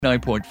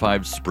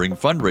9.5 Spring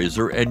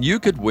Fundraiser, and you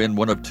could win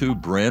one of 2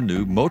 brand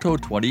new Moto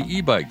 20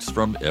 e-bikes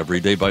from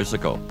Everyday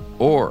Bicycle.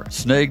 Or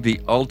snag the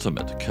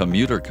ultimate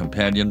commuter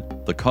companion,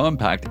 the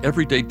compact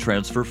Everyday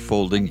Transfer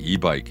folding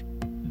e-bike.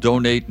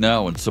 Donate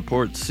now and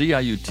support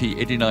CIUT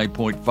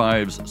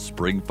 89.5's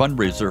Spring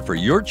Fundraiser for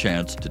your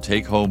chance to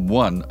take home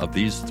one of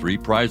these 3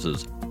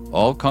 prizes,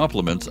 all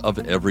compliments of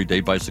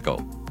Everyday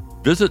Bicycle.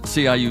 Visit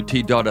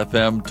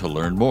CIUT.fm to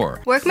learn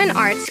more. Workman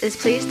Arts is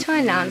pleased to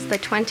announce the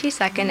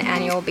 22nd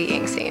Annual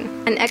Being Scene,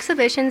 an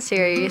exhibition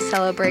series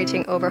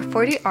celebrating over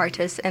 40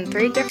 artists in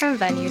 3 different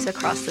venues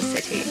across the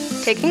city.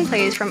 Taking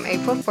place from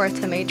April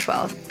 4th to May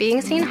 12th,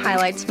 Being Scene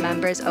highlights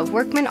members of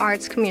Workman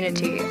Arts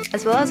community,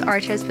 as well as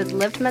artists with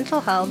lived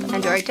mental health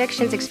and or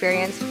addictions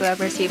experience who have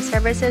received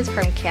services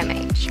from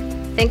CAMH.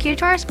 Thank you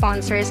to our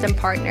sponsors and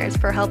partners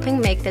for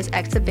helping make this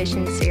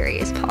exhibition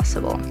series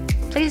possible.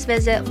 Please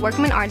visit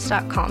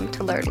workmanarts.com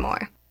to learn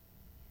more.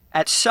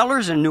 At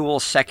Sellers & Newell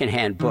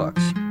Secondhand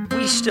Books,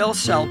 we still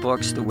sell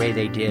books the way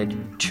they did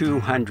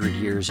 200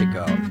 years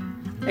ago.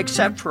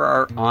 Except for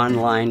our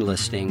online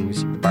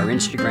listings, our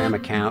Instagram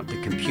account,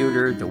 the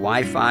computer, the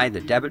Wi-Fi,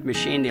 the debit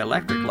machine, the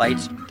electric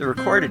lights, the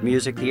recorded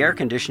music, the air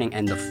conditioning,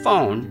 and the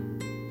phone,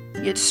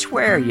 you'd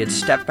swear you'd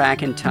step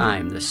back in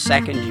time the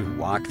second you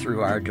walk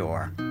through our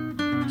door.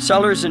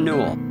 Sellers &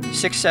 Newell,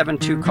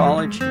 672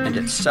 College, and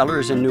at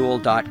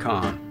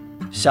sellersandnewell.com.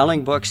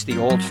 Selling books the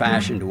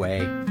old-fashioned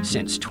way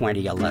since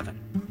 2011.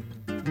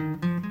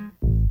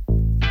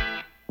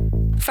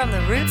 From the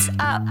roots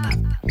up,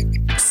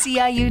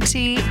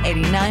 CIUT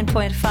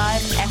 89.5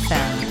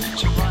 FM,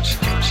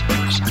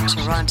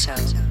 Toronto.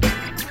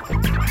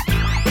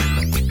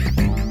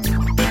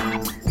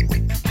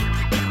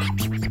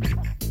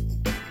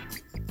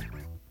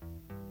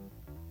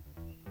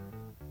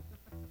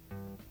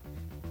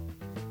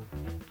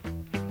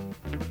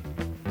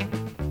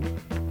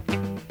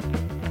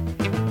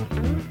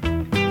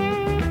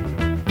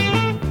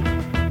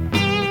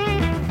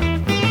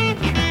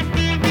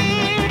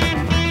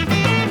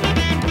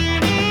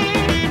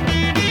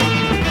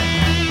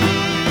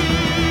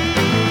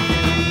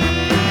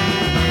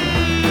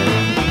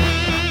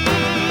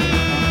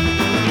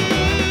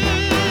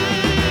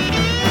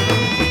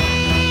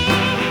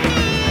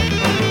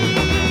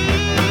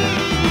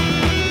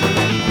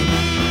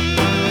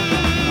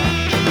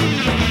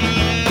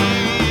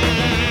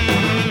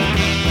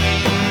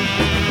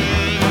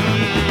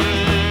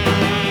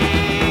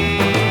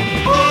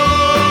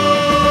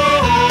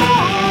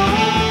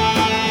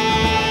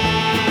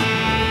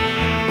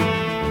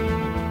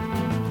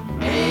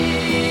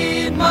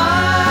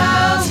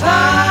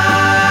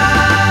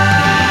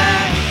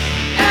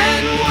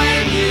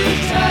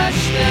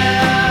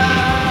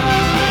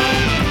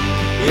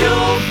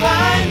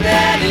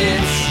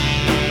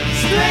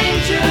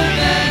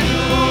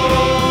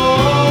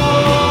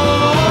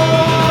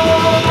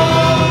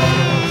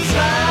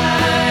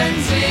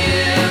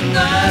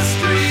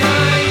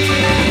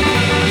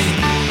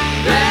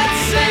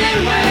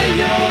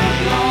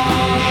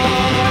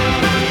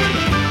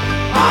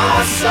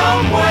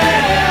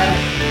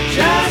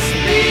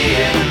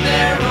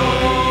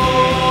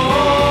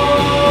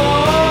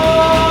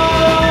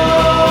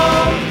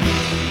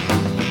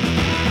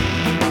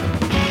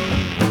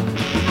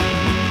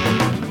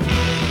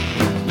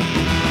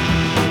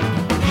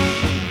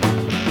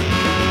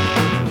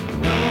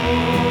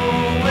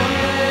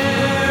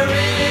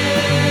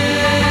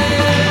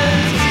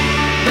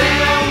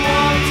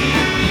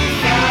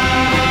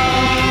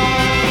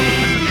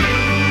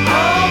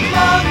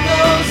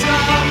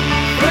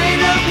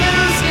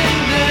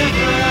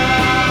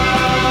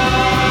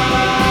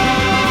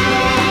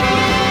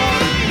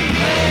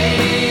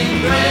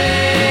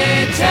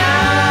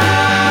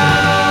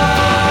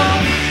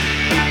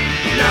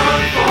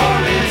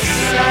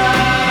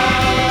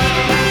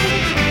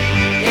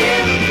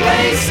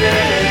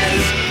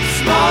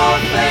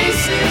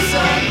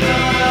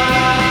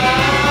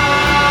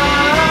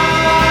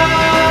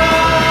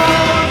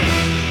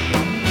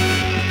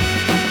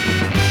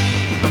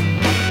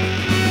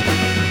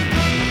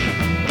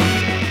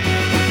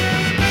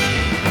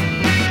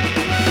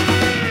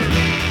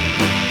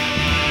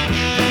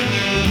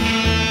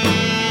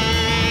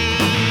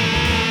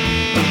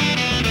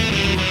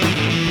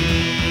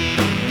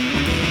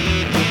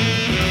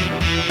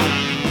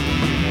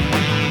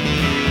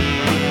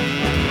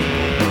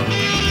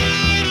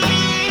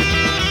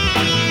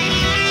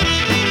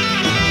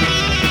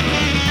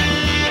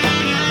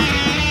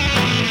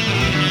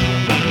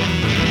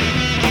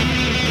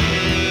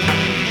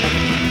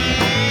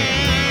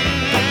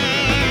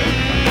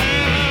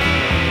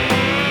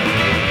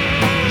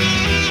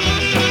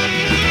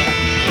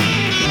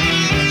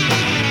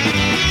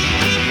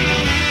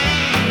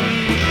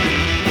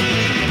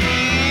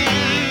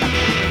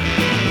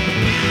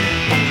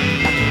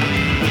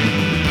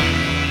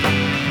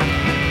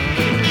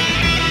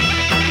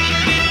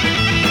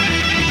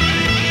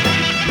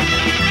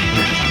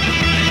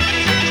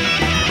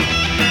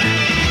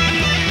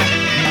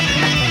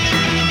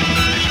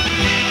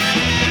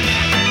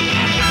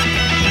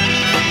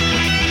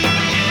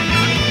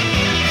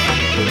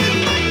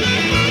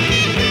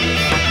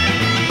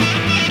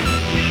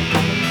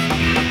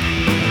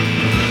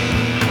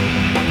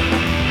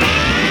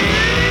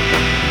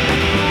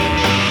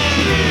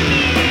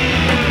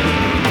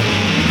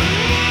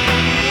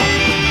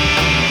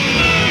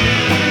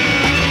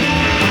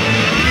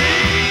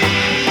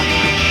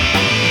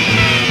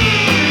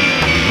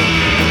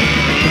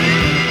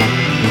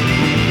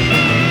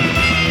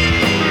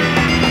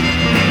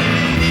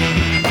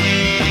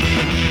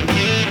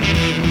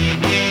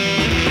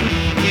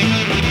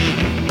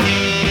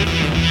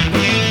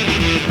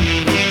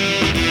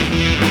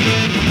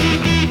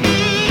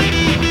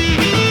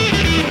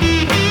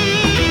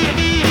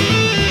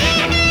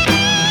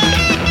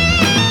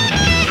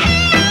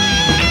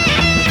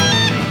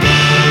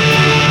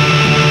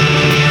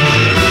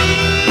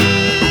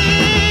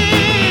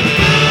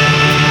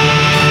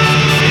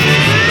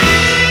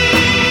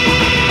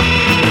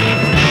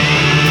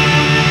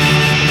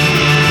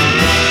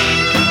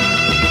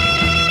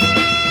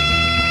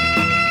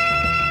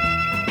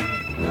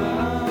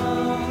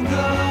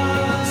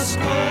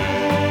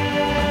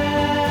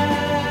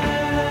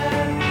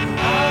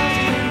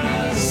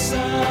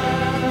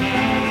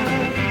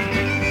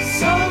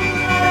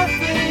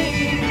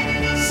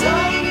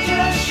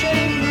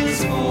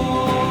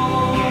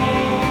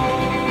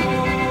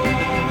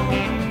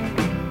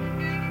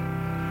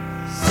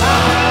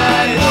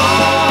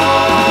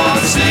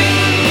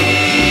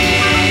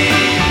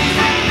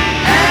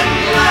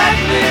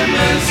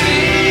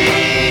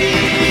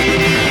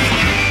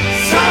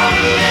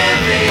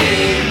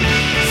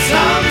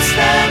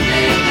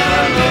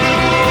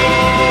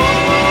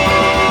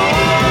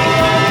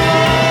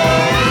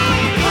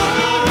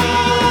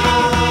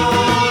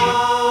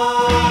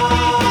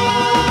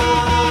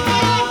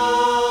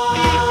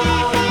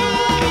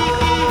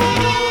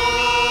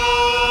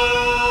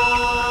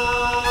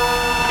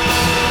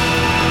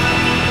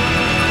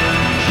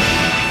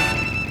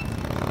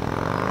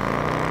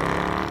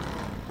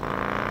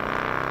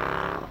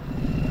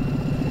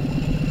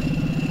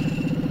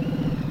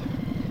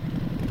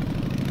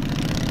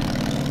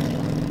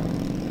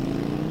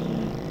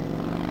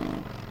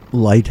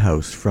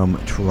 Lighthouse from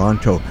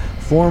Toronto,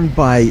 formed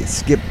by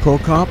Skip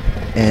Prokop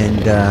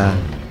and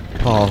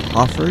Paul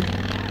Hofford.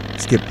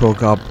 Skip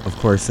Prokop, of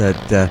course,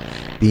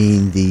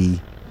 being the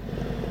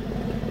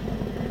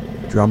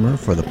drummer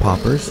for the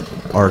Poppers,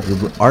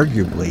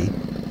 arguably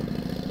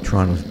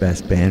Toronto's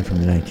best band from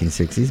the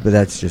 1960s, but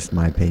that's just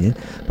my opinion.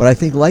 But I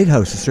think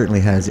Lighthouse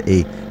certainly has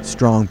a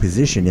strong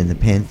position in the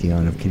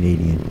pantheon of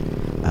Canadian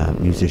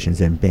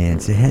musicians and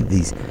bands. They had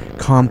these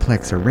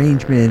complex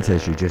arrangements,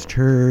 as you just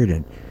heard,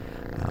 and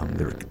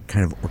there were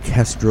kind of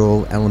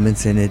orchestral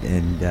elements in it,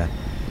 and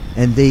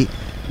they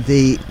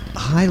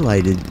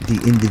highlighted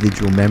the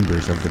individual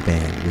members of the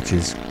band, which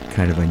is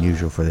kind of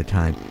unusual for the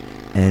time.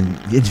 And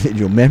the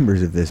individual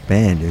members of this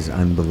band is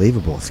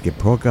unbelievable. Skip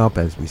Prokop,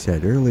 as we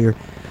said earlier,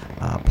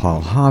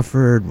 Paul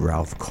Hofford,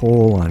 Ralph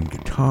Cole on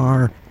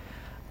guitar.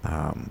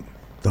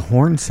 The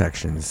horn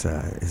sections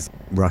is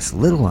Russ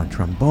Little on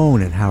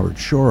trombone and Howard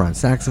Shore on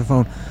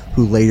saxophone,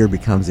 who later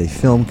becomes a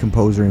film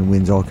composer and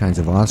wins all kinds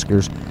of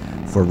Oscars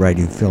for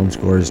writing film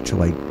scores to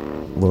like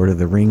Lord of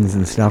the Rings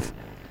and stuff.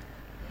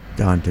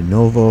 Don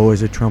DeNovo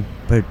is a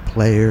trumpet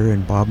player,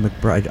 and Bob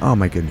McBride. Oh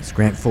my goodness,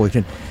 Grant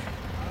Fullerton.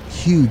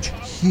 Huge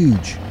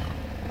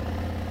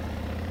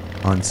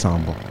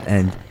ensemble,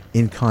 and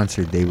in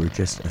concert they were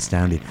just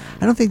astounding.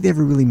 I don't think they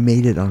ever really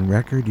made it on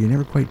record. You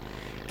never quite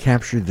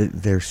captured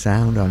their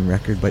sound on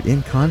record, but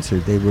in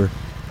concert they were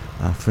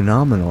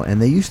phenomenal.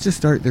 And they used to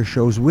start their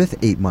shows with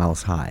 8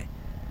 Miles High.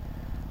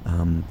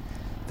 The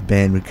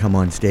band would come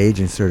on stage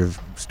and sort of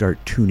start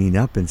tuning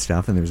up and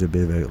stuff, and there was a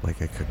bit of a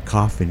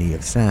cacophony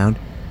of sound,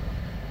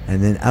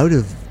 and then out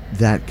of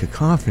that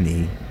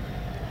cacophony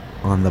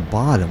on the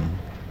bottom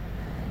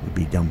would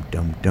be dum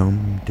dum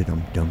dum da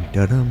dum dum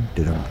da dum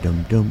da dum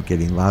dum dum,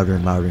 getting louder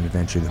and louder, and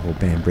eventually the whole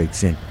band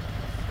breaks in,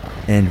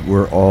 and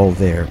we're all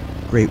there.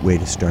 Great way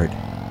to start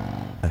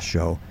a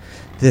show.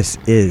 This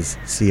is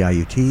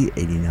CIUT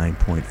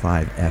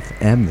 89.5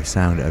 FM, the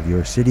sound of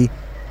your city.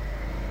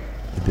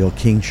 The Bill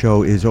King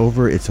Show is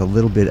over. It's a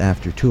little bit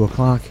after 2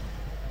 o'clock,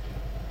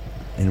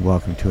 and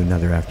welcome to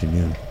another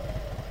afternoon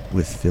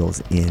with Phil's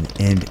In.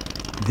 And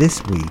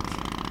this week,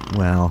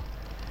 well,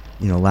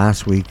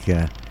 last week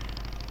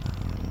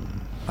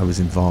I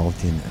was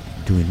involved in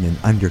doing an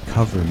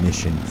undercover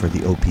mission for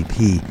the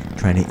OPP,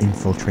 trying to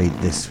infiltrate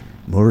this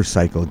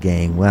motorcycle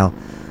gang. Well,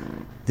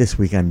 this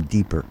week I'm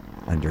deeper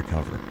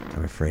undercover,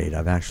 I'm afraid.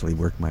 I've actually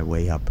worked my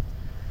way up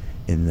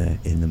in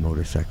the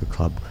motorcycle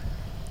club,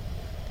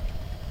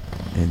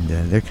 and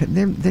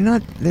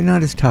they're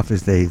not as tough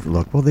as they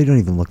look. Well, they don't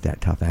even look that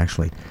tough,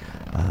 actually.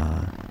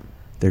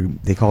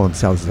 They call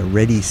themselves the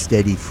Ready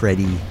Steady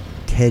Freddy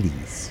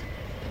Teddies.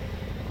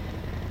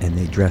 And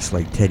they dress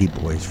like teddy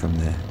boys from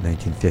the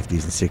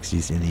 1950s and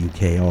 60s in the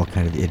UK, all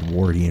kind of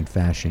Edwardian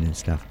fashion and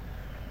stuff.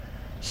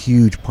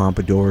 Huge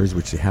pompadours,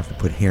 which they have to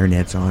put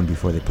hairnets on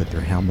before they put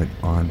their helmet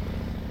on.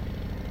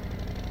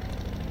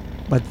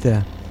 But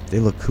they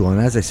look cool.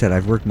 And as I said,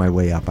 I've worked my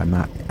way up. I'm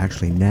not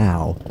actually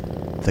now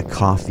the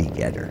coffee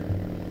getter.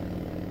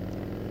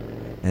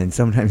 And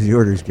sometimes the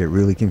orders get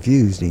really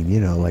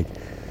confusing, like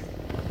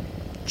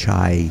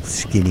chai,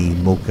 skinny,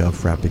 mocha,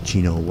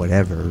 frappuccino,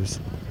 whatevers.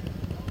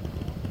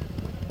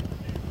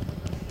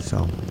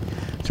 So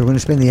we're going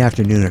to spend the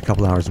afternoon, a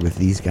couple hours with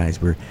these guys.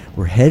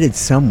 We're headed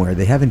somewhere.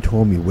 They haven't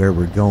told me where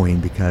we're going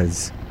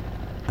because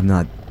I'm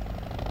not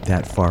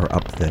that far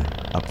up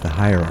the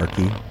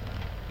hierarchy.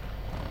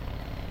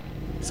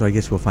 So I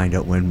guess we'll find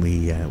out when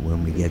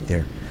we get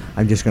there.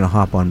 I'm just going to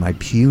hop on my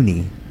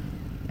puny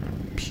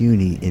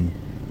in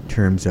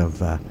terms of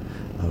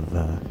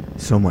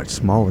so much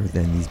smaller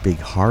than these big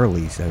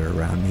Harleys that are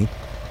around me.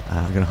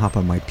 I'm going to hop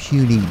on my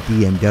puny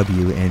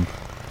BMW and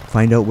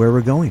find out where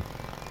we're going.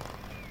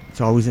 It's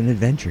always an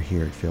adventure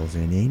here at Phil's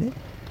Inn, ain't it?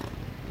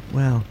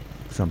 Well,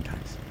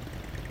 sometimes.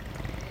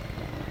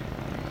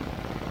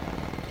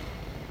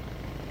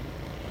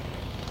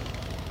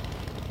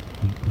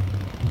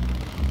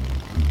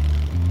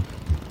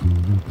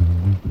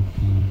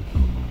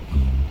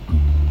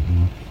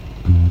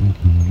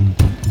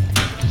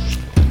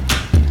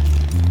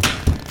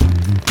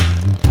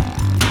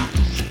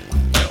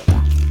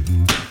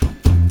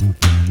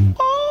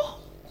 All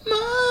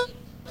my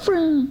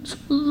friends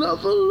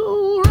love a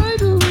low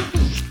rider.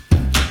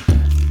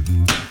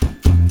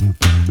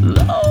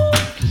 Low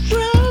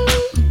rider.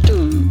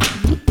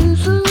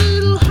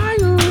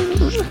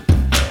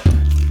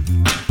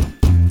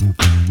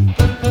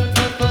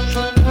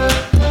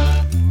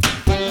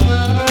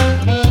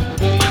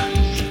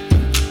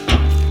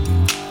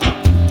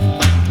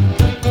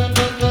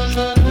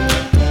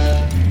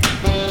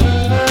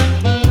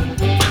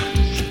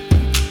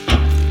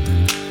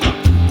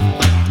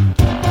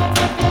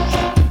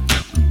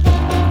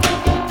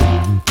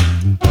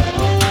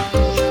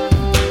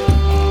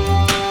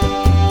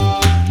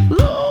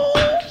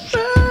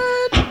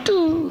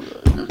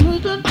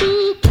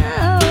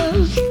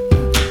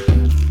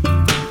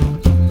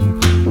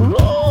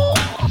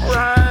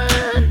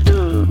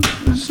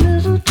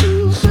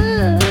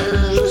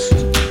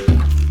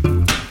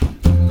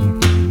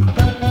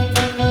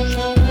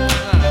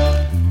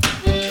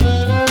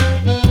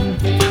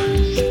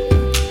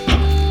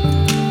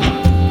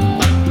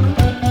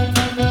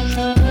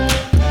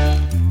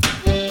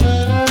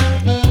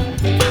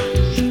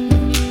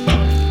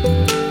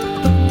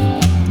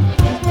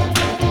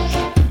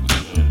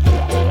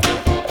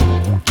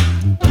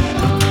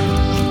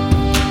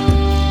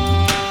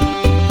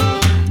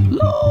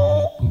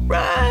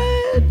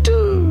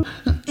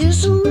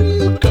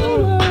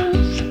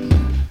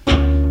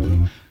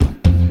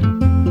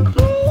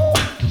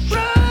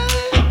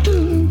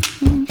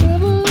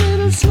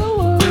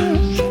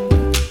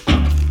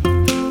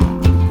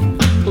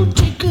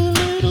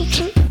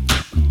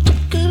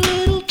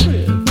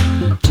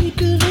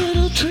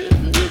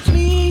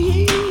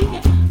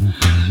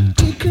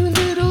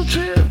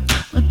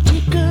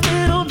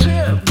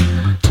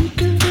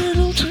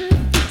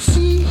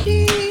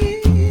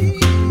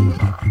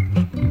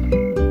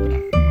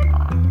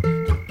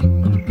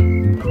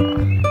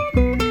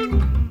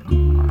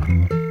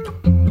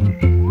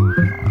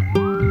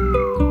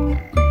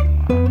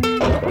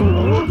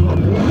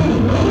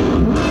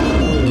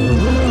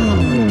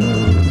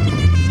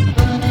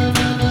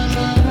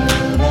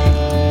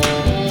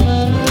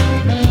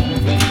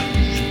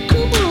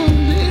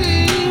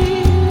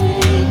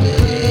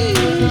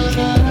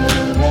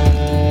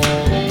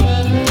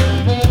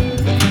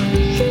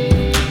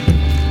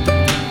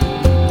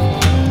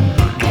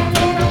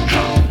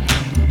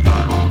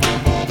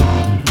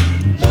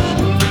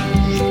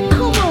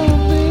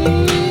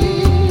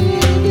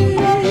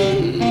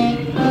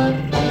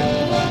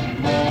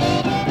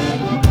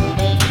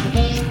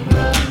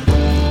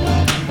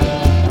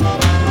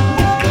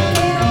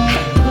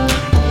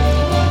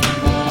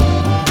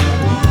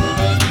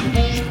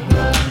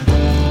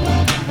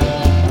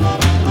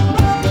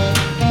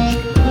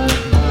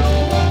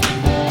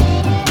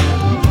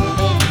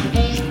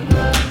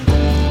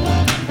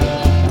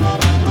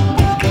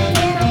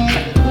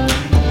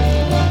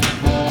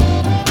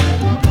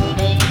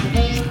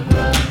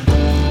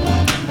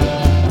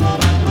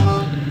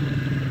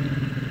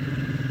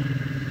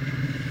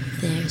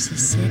 There's a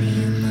city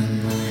in my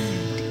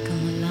mind.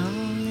 Come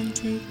along and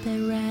take that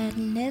ride,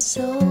 and it's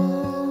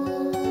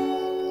alright.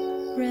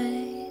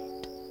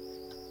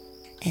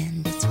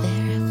 And it's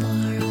very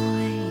far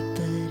away,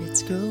 but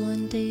it's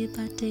growing day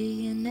by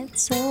day, and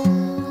it's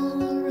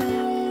alright.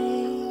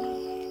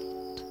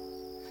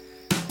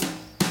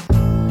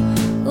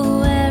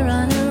 We're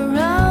on a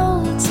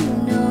road to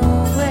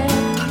nowhere.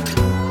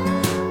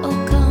 Oh,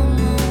 come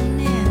on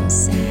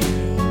inside.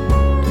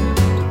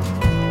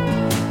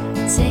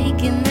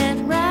 Taking that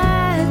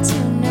ride to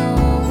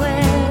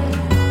nowhere.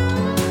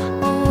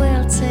 Oh,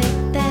 we'll take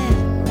that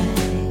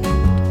ride.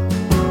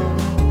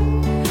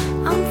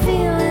 I'm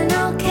feeling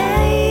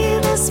okay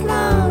this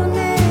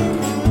morning,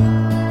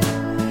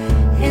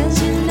 and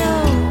you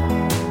know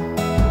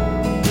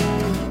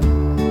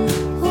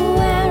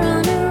we're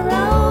on a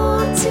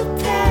road to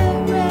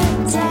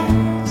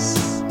paradise.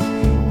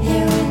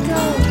 Here we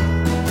go,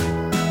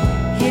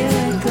 here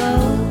we go.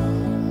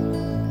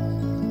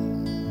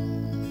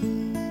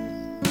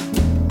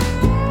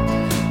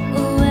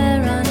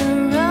 We're on a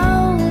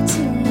road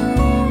to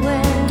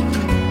nowhere.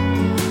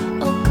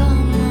 Oh,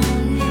 come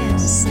on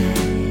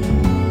inside.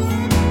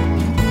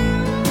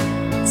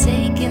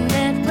 Taking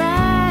that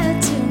ride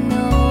to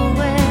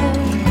nowhere.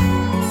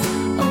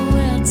 Oh,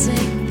 we'll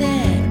take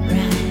that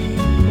ride.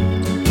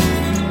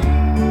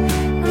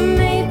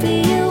 Maybe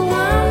you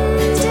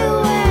wonder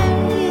where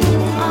you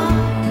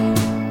are.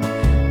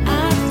 I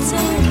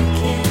don't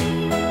care.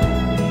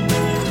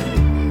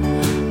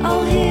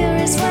 Oh, here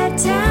is where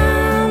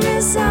time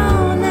is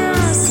on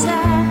our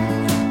side.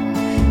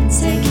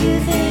 Take you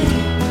there,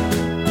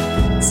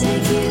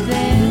 take you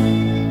there.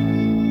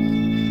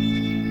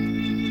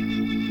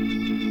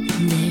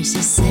 There's a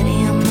city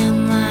on my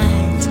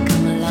mind.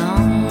 Come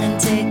along and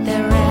take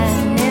that ride,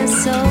 and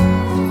it's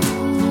alright.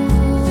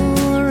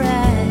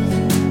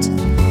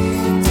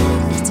 And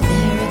it's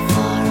very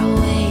far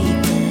away,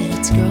 but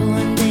it's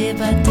growing day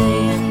by day,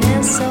 and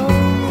it's alright.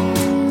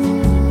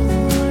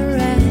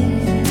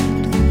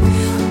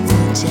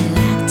 Would you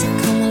like to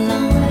come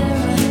along?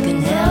 You can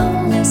help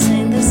me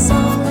sing the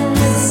song, and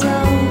it's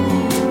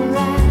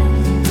alright.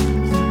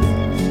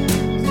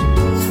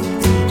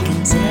 We can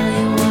tell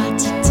you what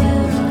to do,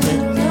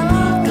 but then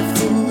make a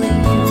fool of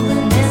you,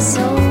 and it's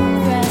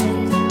alright.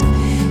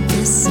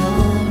 It's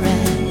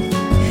alright.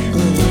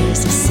 Oh,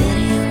 there's a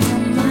city on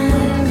my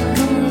mind.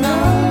 Come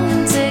along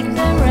and take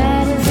that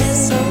ride, and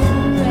it's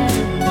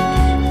alright.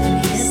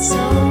 Baby, it's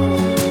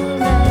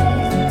alright.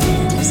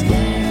 And it's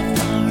very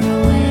far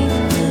away,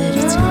 but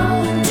it's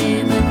growing day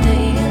by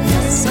day, and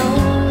it's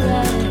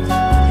alright.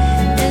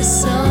 It's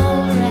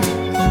alright.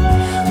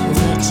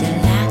 Would you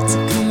like to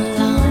come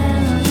along?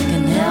 You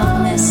can help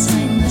me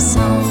sing the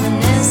song, and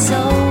it's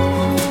alright.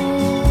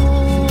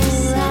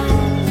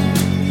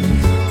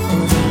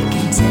 Oh, they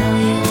can tell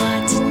you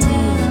what to do,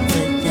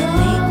 but they'll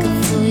make a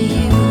fool of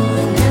you,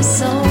 and it's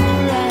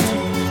alright.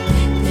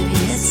 Baby,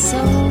 it's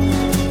alright.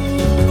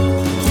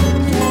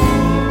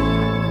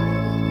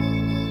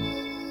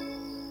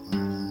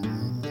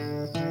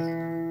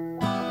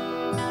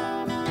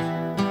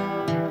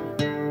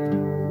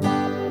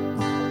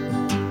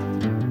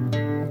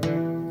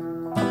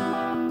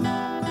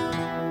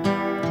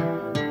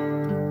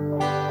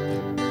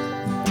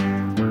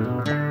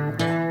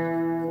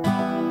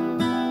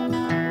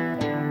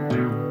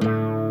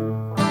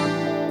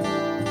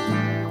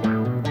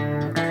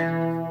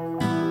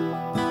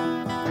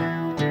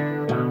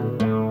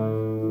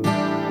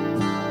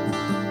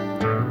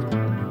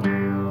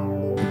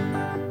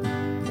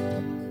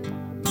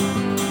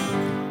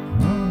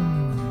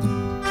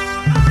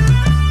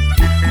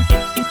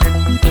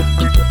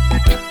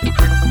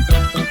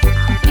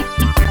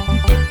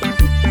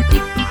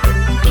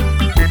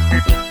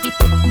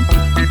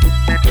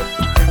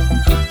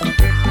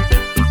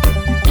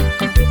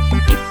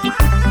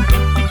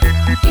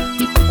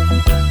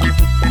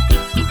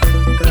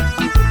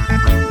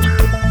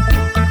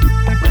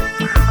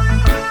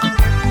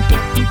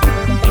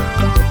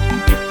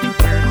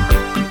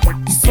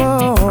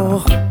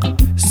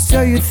 So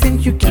you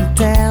think you can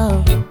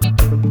tell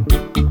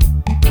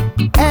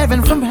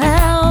heaven from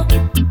hell,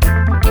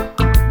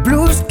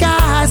 blue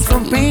skies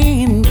from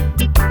pain?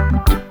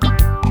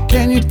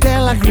 Can you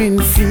tell a green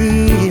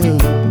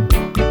field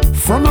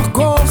from a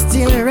cold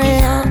steel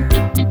rail,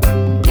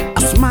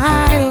 a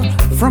smile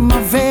from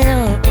a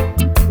veil?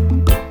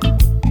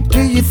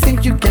 Do you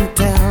think you can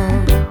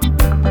tell?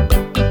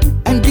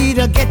 And did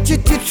I get you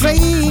to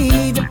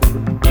trade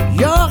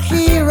your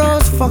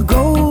heroes for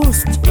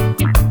ghosts,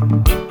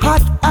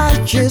 hot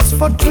ashes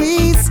for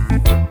trees,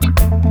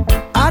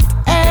 hot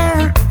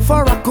air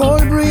for a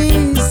cold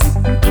breeze,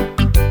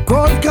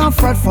 cold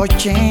comfort for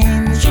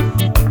change?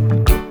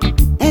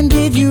 And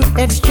did you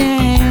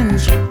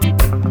exchange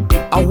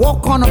a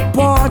walk on a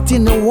part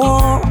in the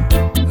war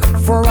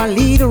for a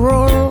lead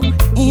role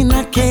in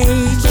a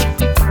cage?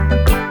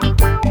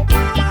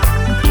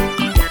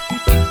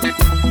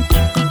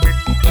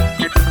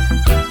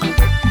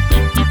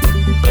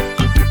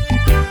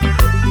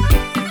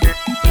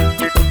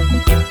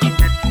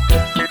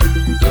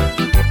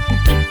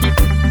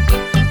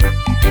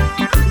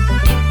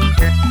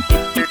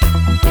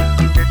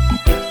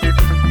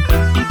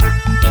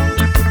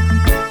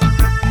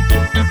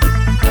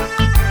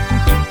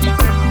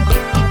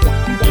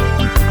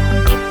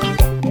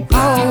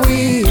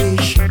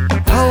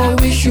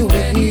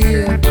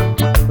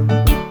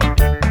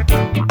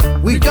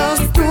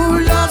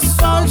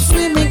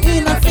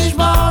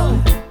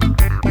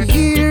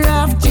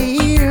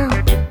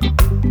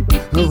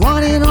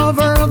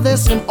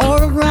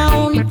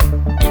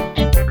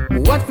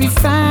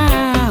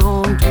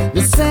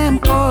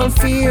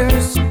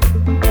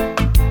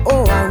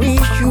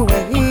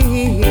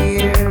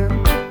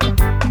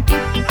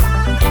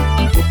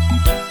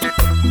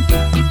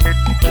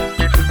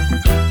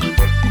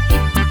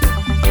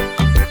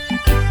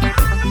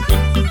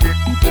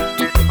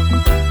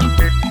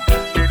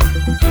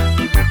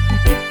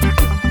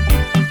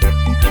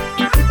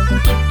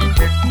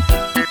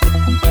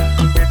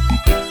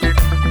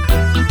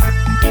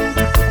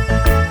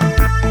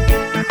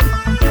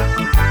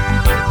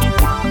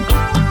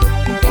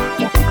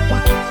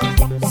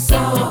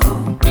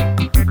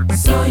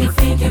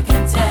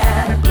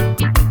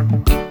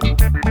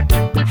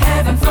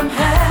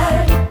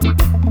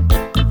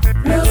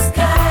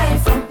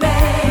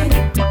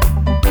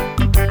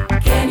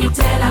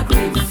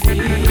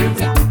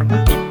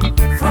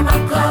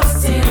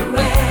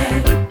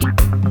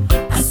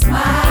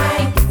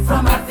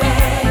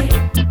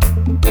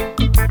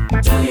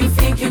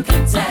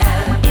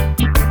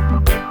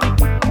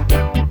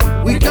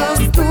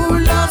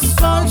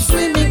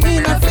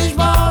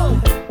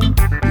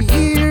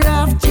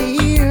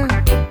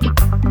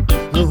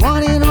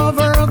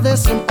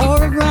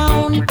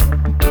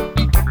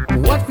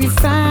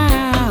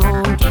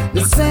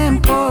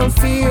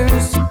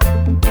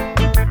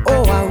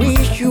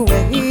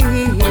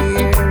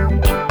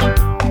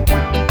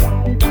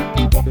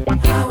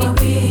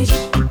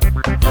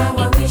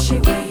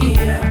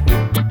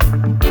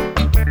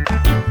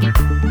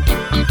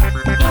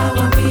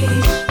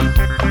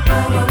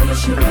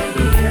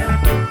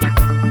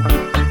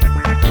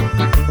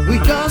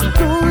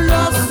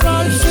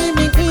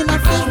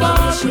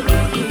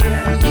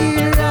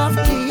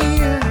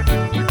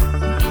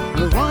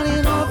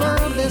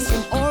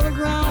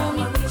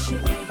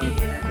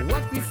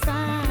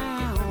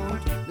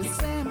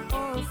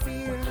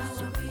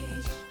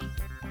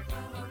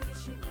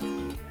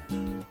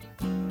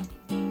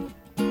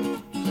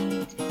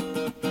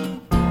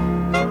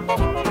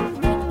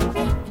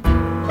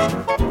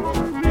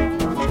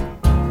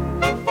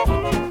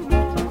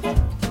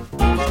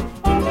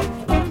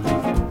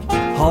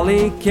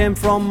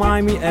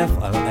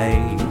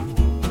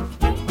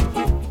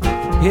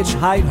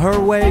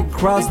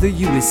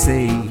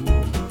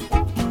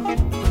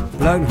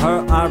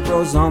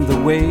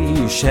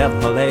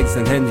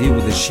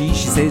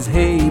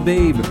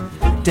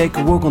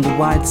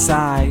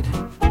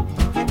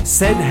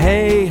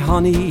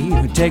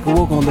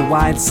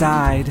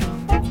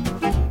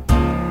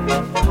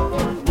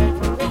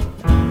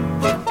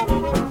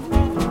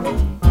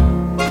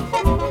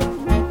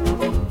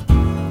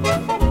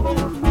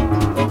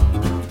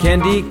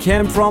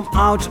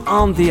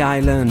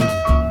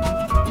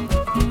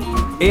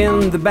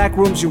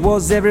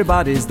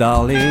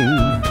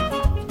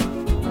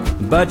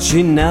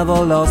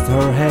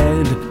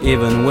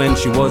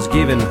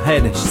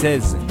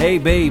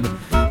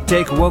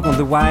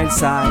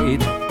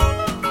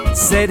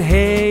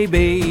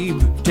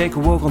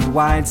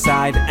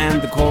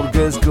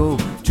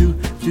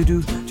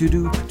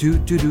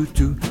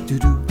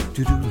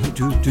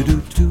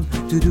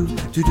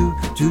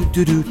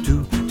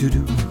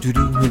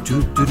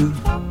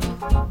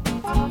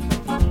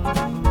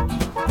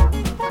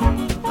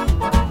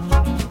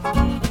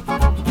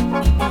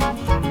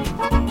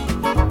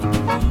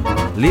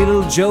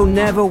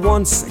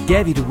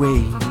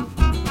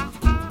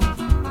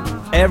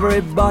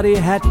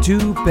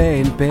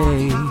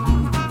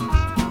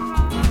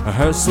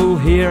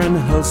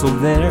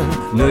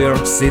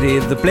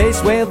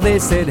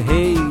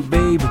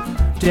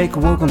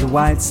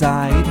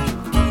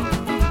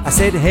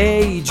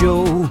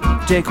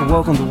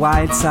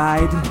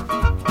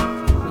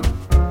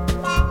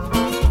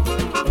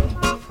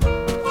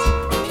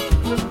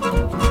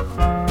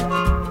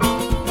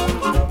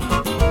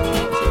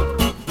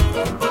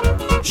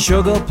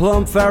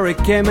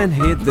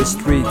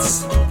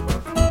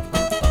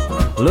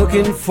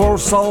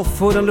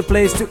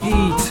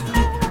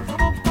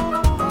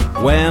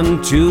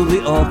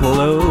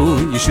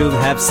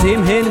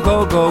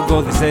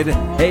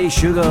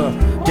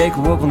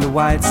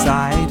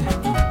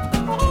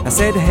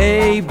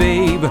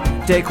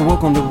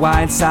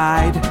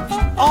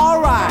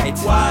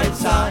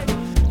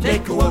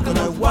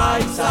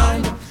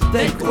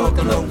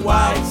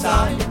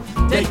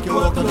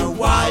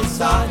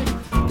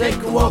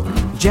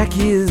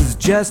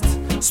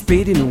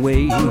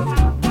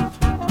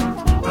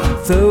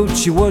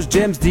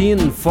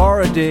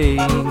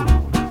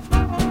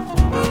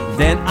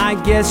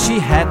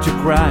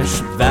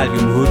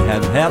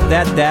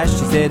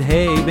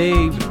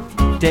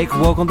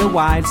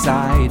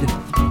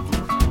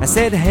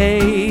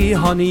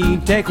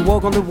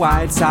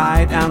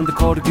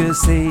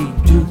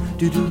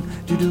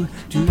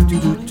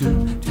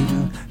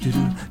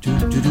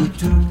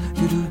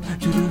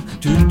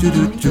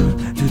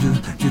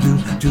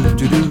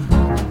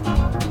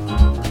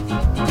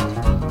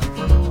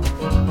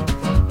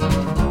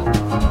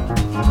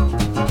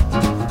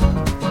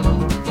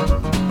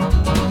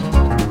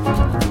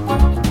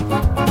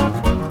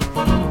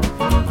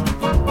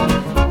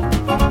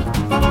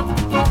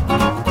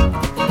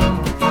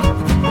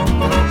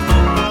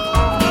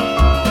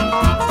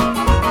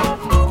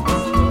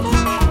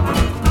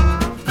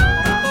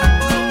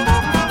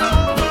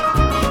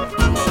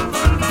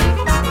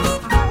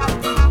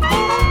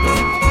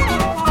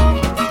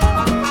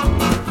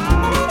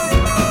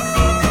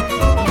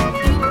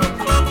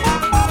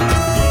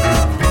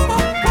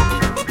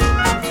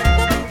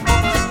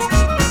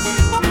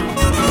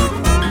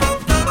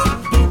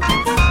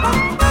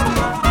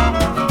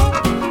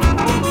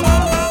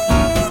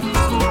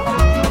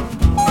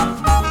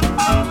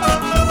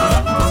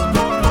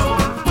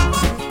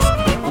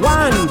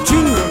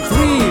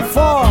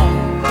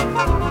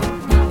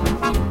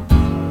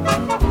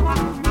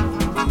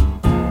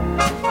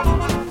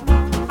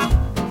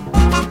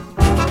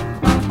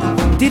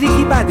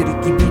 I'm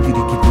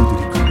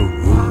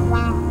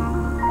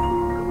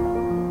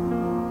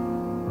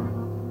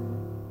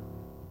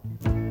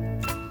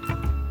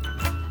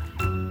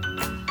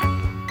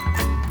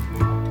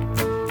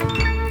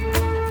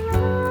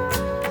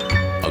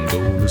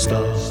gonna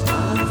start.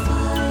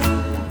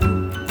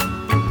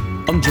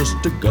 I'm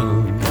just a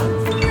gun.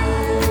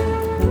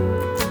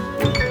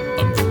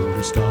 I'm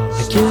gonna start.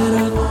 I get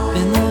up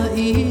in the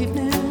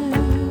evening,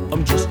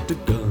 I'm just a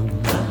gun.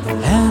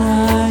 and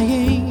I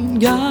ain't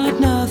got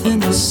nothing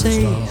to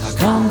say. I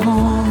come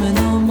home in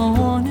the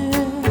morning,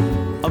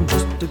 I'm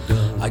just a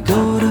gun. I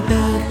go to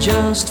bed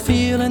just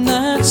feeling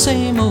that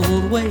same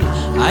old way.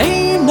 I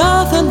ain't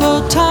nothing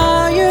but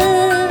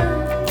tired.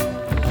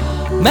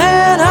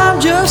 Man, I'm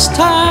just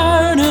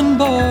tired and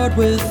bored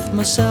with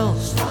myself.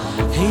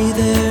 Hey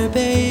there,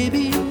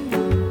 baby,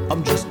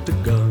 I'm just a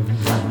gun.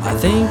 I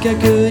think I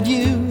could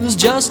use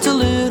just a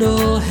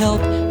little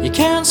help. You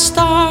can't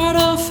start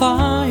a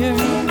fire.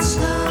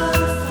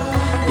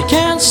 You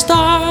can't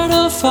start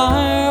a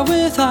fire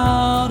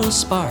without a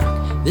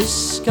spark.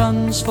 This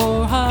gun's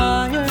for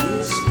hire.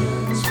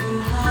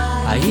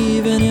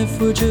 Even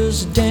if we're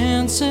just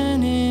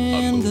dancing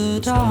in the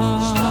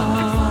dark.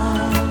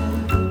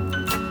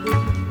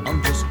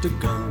 I'm just a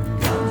gun.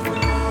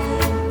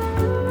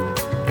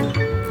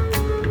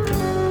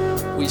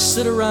 We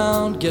sit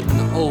around getting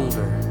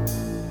older.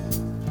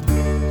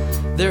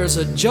 There's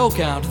a joke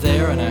out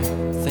there, and I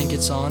think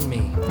it's on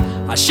me.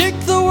 I shake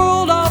the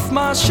world off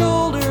my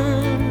shoulders.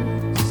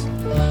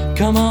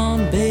 Come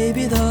on,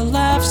 baby, the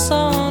laugh's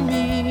on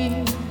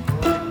me.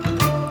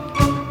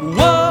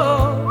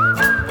 Whoa.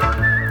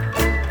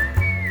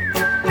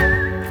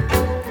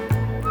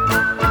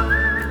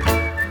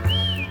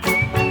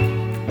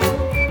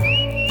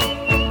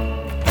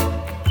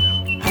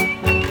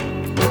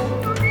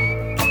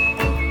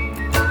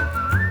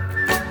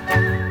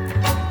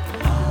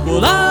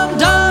 Well, I'm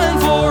dying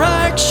for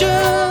action.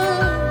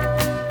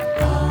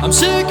 I'm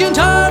sick and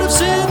tired of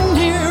sitting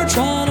here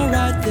trying to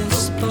write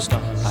this book.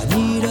 I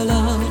need a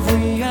love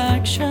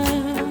reaction.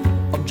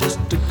 I'm just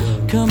a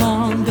gun. Come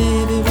on,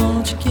 baby,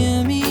 won't you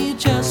give me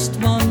just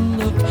one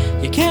look?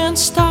 You can't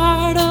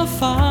start a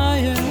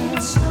fire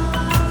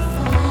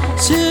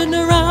sitting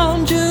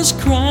around just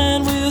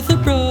crying with a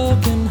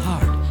broken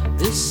heart.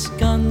 This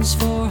gun's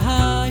for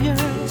hire.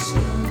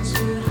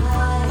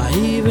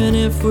 Even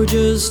if we're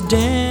just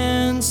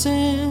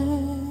dancing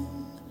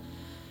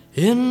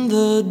in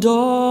the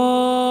dark.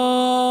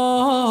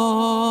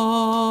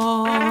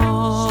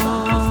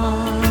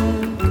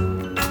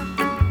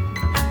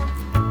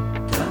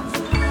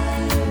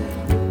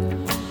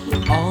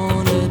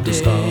 On a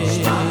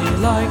day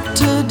like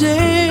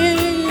today,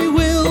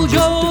 we'll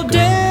go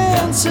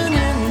dancing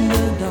in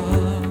the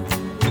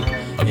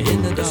dark.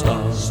 In the dark.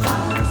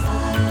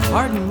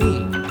 Pardon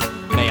me,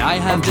 may I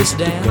have this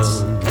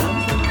dance?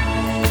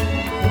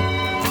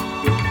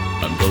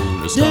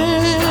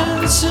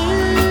 Dancing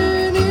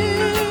in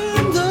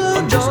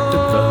the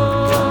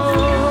dark.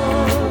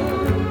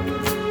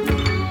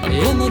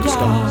 In the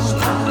dark.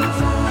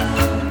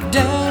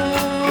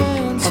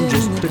 Dancing I'm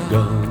just in the a dark.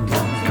 gun.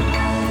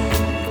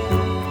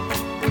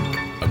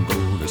 I'm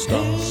gonna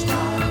stop.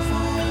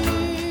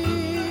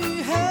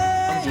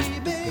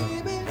 Hey,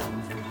 baby,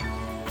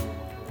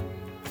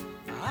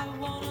 I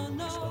wanna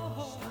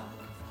know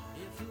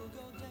if you'll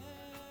go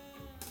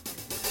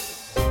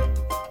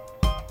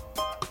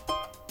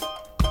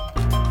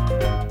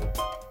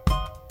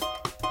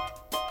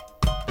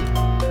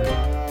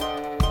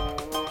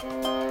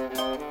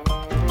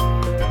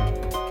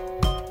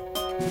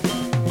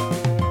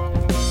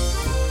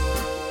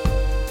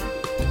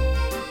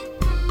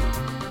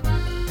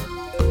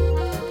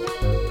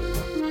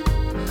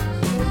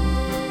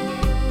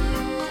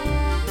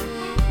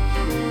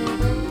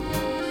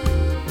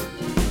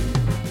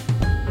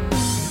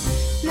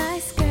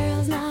Nice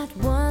girl's not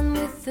one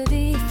with the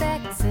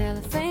defect.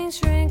 Cellophane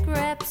shrink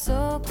wrap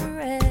so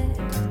correct.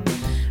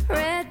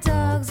 Red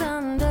dogs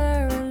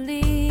under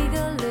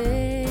illegal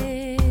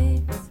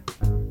legs.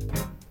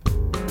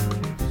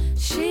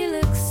 She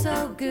looks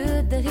so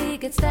good that he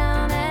gets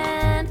down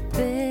and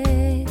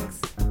begs.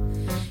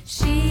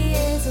 She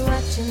is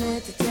watching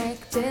the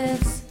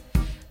detectives.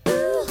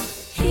 Ooh,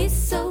 he's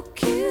so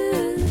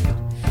cute.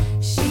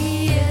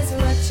 She is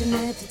watching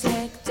the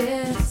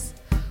detectives.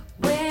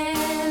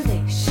 When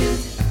they shoot,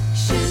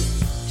 shoot,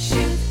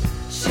 shoot,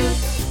 shoot,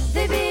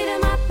 they beat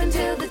him up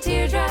until the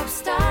teardrops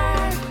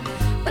start.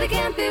 But he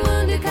can't be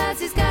wounded 'cause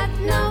he's got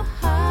no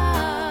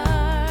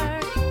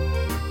heart.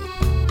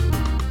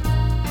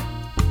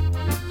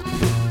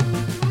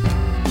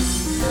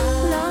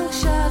 Long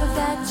shot of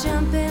that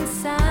jumping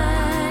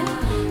sign,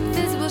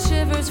 visible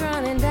shivers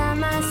running down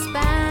my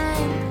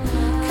spine.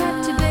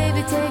 Cut to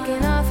baby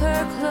taking off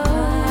her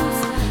clothes.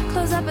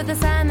 Close up at the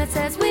sign that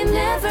says we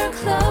never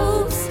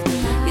close.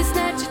 You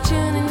snatch a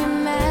tune and you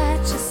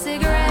match a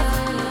cigarette.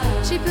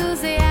 She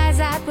pulls the eyes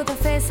out with a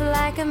face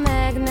like a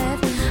magnet.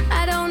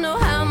 I don't know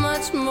how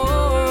much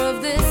more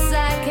of this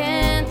I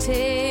can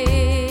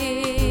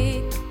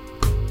take.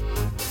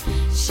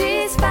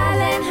 She's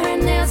filing her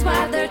nails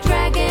while they're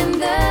dragging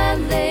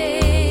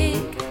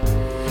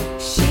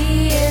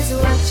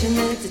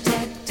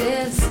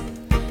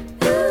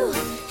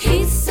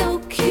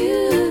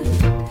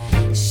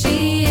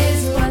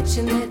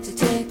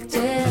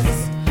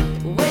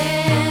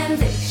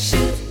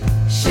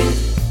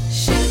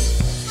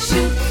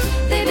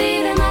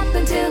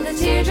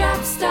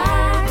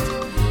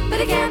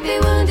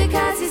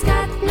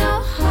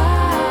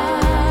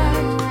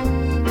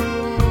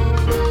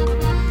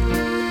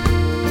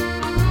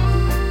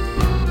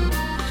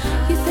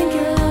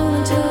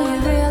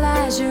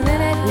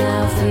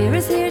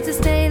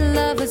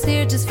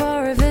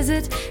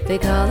it? They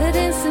call it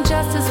instant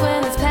justice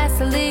when it's past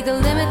the legal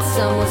limits.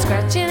 Someone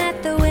scratching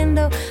at the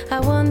window, I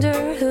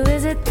wonder who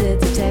is it? The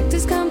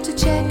detectives come to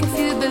check if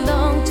you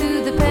belong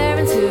to the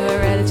parents who are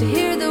ready to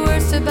hear the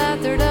worst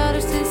about their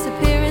daughter's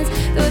disappearance.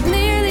 Though it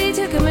nearly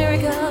took a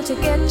miracle to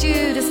get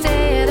you to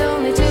stay, it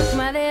only took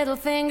my little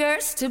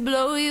fingers to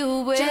blow you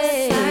away.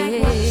 Just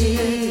like watching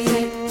the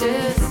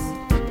detectives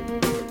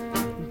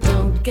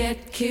don't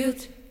get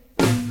cute.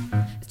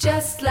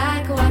 Just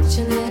like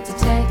watching the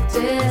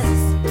detectives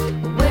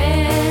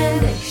when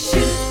they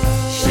shoot,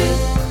 shoot,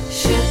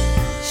 shoot,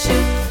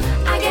 shoot.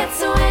 I get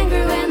so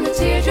angry when the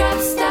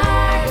teardrops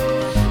start,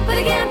 but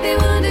I can't be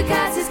wounded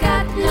 'cause he's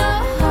got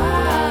no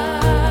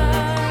heart.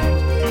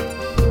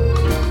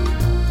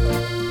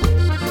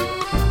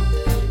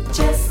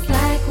 Just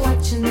like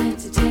watching the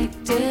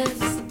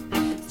detectives.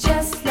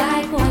 Just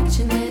like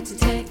watching the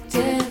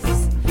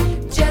detectives.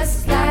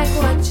 Just like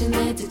watching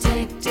the detectives.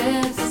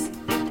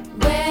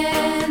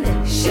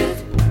 Shoot,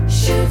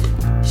 shoot,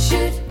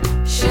 shoot,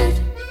 shoot.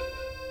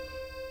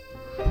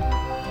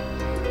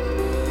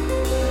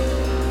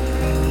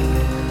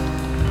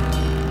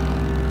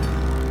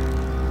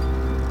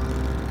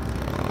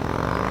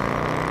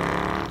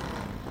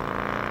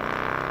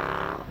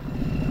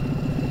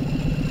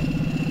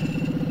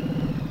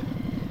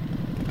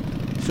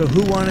 So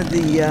who wanted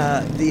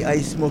the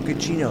ice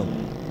mochaccino?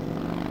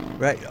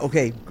 Right.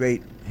 Okay.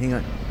 Great. Hang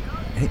on.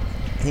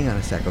 Hang on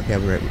a sec. Okay. I'll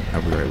be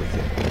right with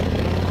you.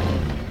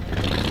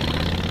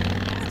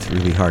 It's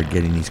really hard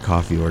getting these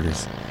coffee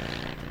orders.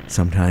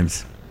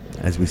 Sometimes,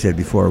 as we said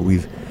before,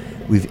 we've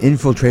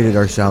infiltrated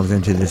ourselves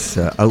into this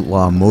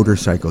outlaw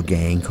motorcycle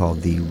gang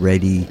called the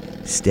Ready,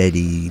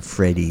 Steady,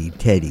 Freddy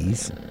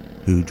Teddies,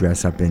 who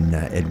dress up in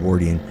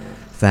Edwardian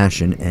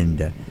fashion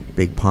and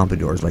big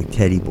pompadours like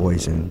Teddy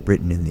Boys in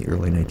Britain in the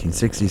early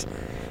 1960s.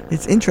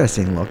 It's an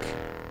interesting look.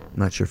 I'm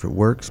not sure if it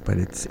works, but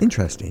it's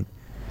interesting.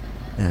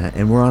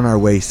 And we're on our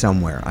way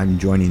somewhere. I'm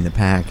joining the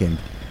pack, and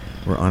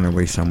we're on our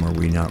way somewhere.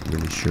 We're not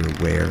really sure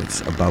where. It's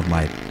above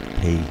my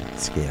pay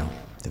scale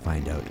to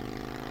find out.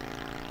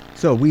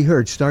 So we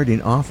heard,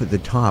 starting off at the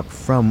top,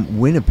 from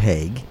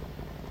Winnipeg,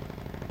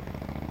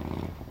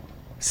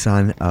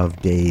 son of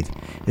Dave.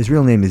 His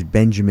real name is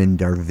Benjamin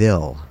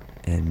Darville,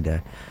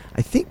 and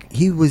I think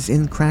he was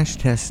in Crash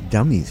Test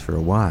Dummies for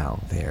a while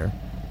there.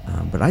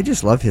 But I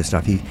just love his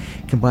stuff. He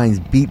combines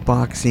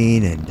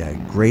beatboxing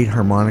and great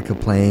harmonica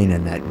playing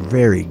and that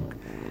very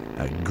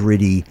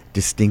gritty,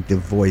 distinctive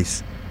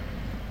voice.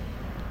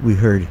 We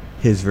heard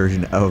his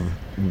version of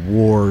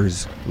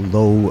War's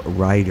Low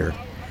Rider.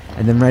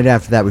 And then right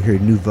after that we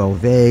heard Nouveau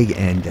Vague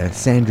and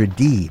Sandra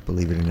D,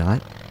 believe it or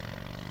not,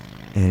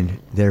 and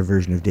their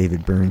version of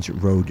David Byrne's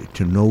Road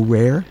to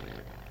Nowhere.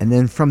 And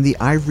then from the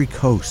Ivory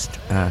Coast,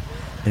 an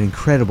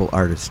incredible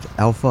artist,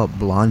 Alpha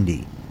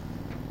Blondy,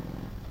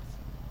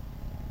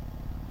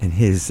 and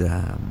his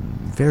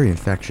very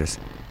infectious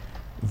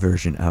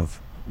version of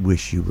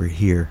Wish You Were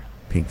Here,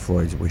 Pink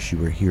Floyd's Wish You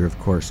Were Here, of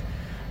course.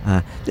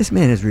 This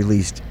man has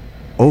released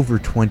over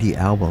 20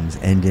 albums,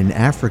 and in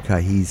Africa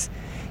he's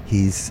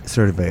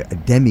sort of a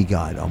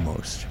demigod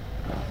almost.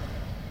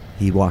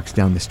 He walks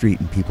down the street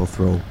and people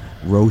throw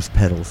rose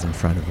petals in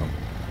front of him.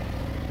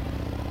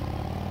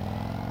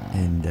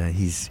 And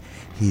he's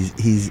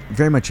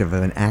very much of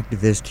an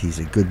activist. He's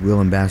a goodwill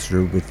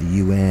ambassador with the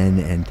UN,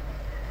 and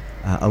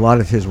a lot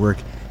of his work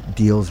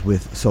deals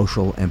with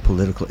social and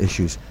political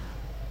issues.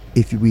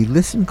 If we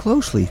listen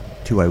closely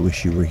to I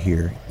Wish You Were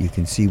Here, you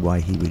can see why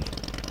he would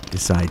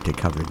decide to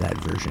cover that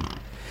version.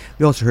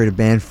 We also heard a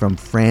band from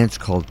France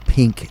called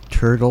Pink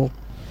Turtle,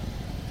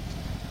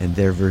 and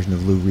their version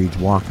of Lou Reed's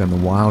Walk on the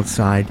Wild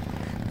Side.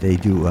 They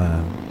do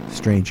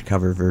strange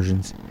cover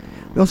versions.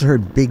 We also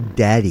heard Big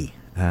Daddy,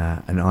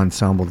 an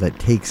ensemble that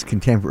takes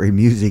contemporary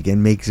music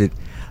and makes it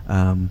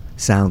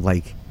sound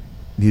like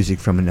music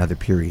from another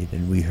period.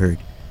 And we heard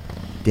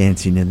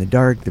Dancing in the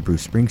Dark, the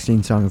Bruce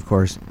Springsteen song, of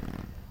course,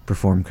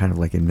 performed kind of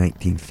like a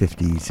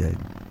 1950s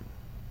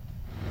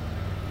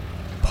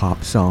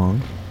pop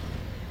song.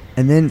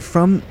 And then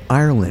from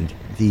Ireland,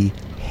 the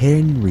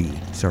Henry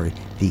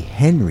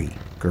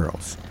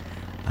girls,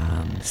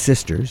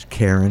 sisters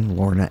Karen,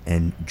 Lorna,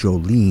 and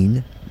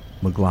Jolene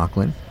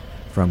McLaughlin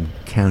from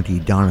County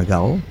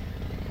Donegal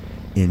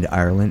in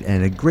Ireland,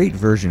 and a great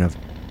version of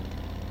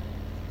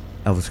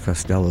Elvis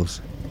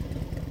Costello's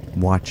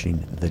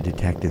Watching the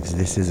Detectives.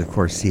 This is, of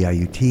course,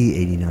 CIUT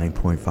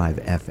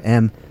 89.5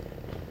 FM,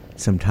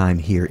 sometime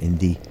here in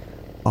the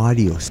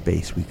audio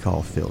space we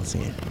call Phil's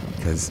Inn,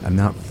 because I'm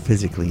not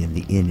physically in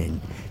the inn,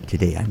 and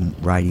today I'm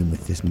riding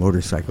with this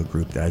motorcycle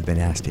group that I've been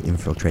asked to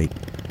infiltrate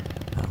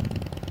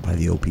by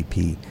the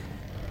OPP,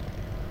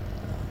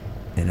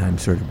 and I'm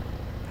sort of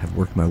have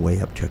worked my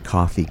way up to a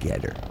coffee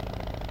getter.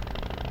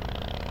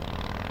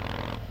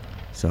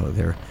 So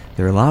they're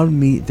allowing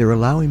me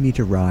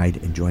to ride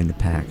and join the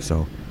pack.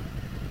 So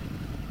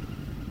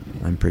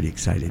I'm pretty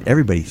excited.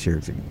 Everybody here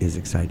is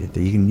excited.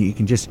 You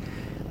can just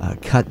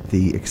cut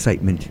the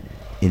excitement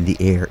in the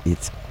air.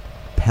 It's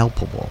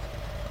palpable.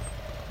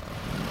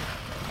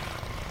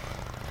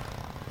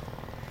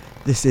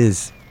 This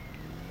is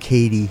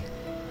Katie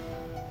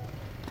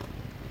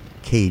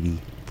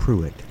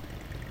Pruitt.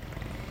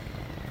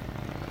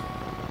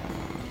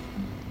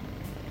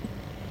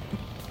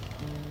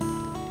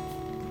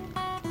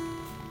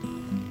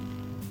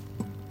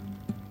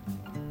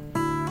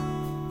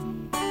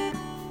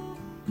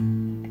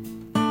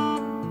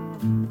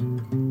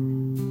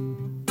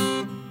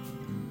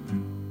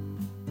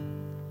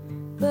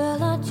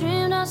 Well, I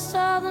dreamed I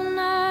saw the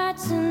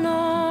knights in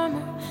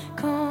armor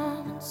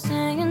coming,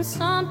 singing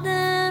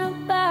something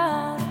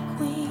about a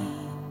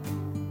queen.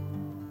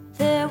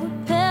 There were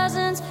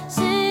peasants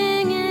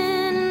singing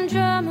and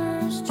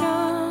drummers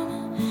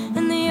drumming,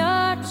 and the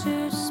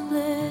archers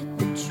split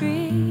the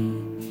tree.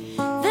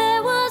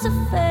 There was a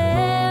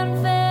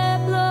fanfare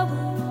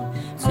blowing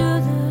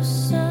to the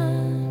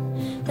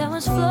sun that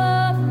was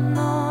floating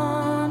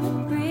on the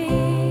breeze.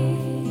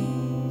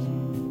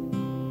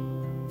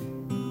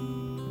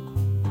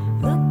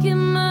 Look at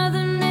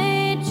Mother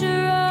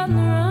Nature on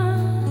the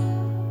run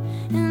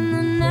in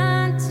the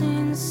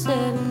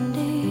 1970s.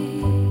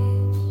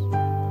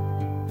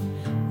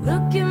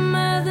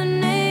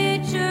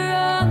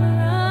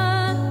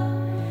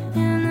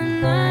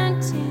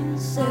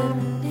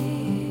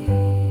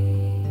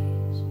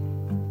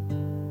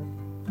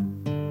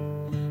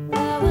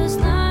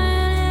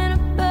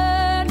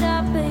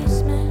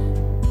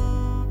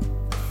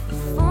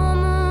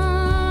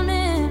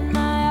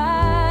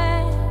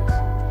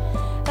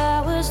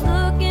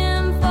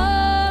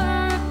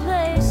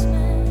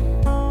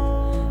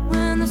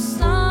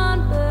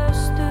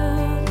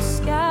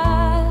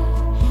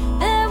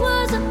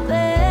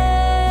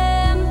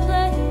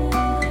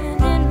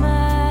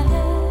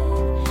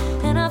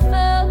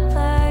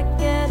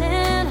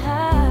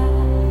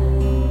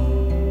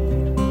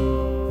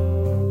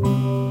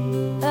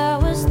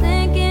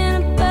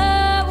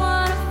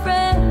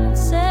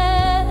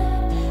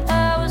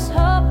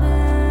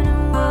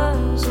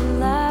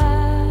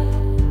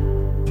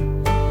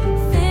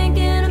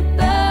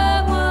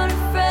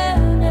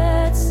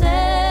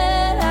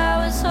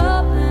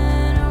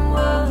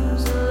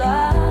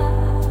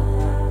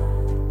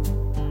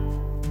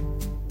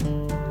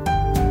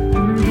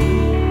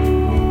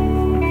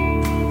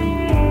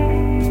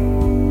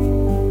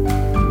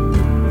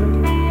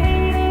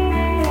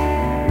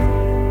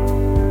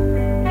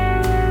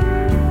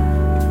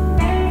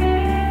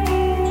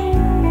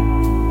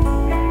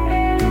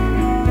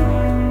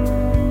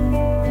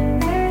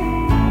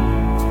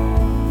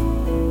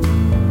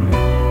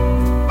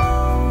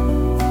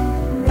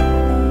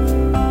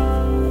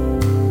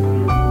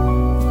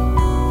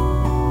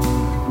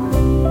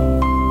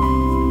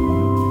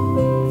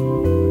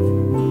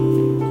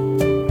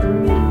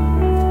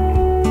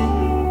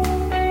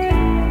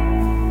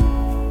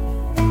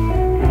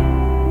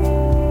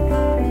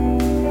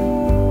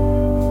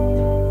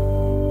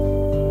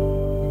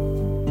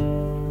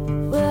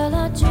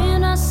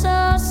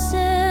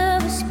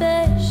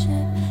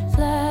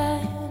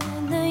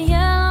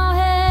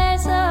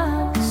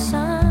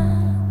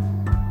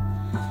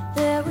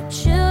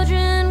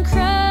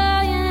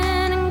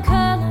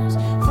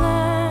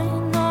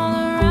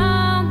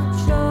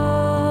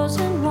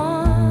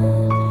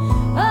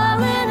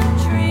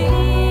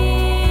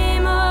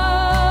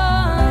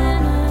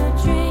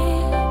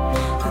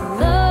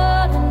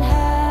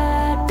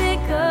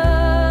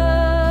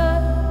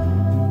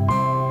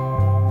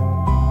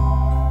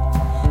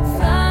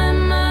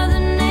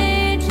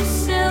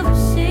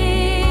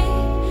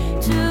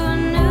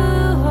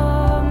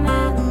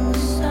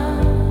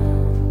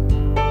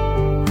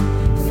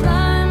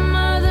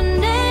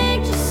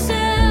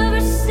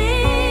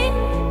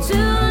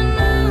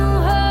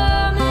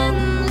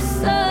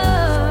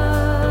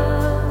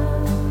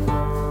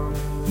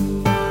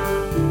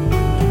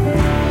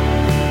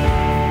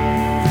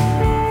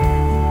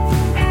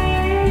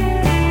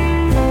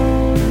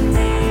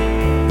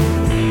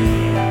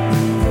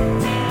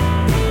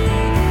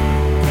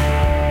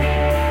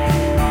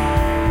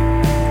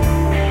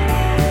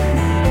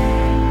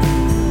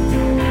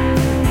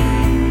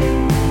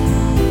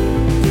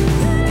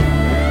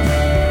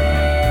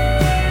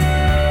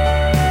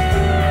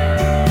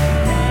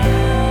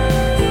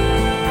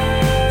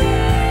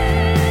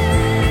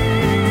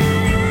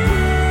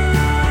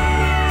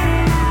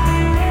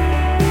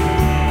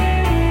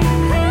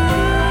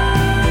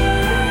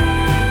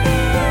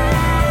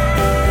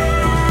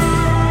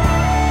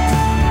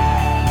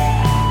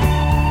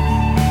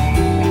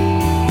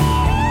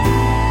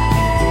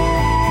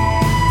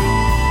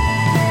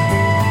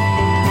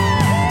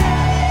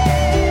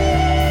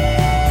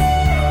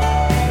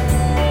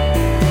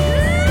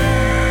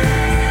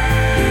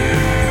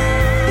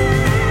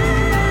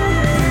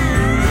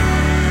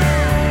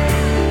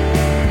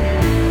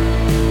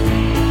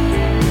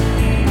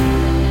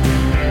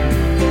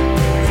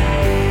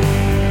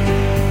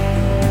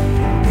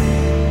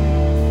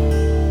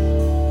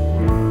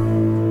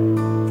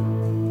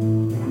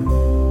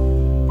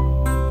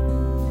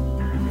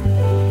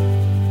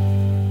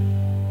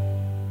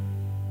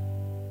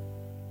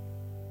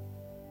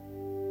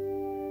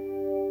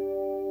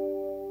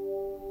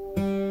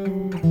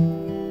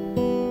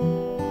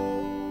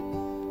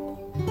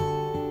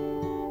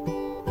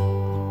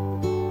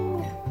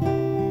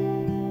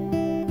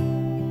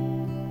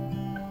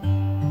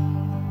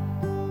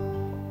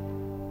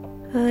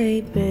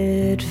 I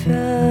bid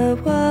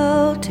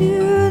farewell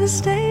to the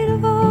state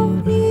of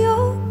old New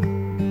York,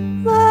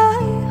 my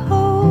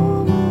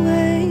home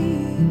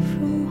away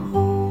from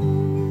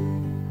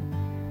home.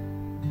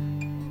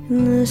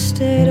 In the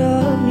state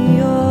of New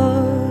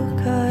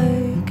York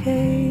I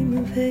came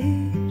of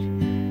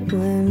age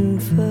when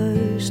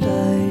first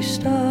I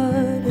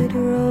started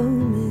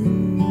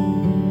roaming,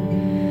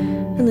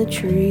 and the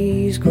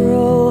trees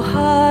grow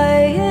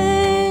high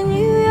in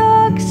New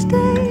York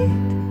State,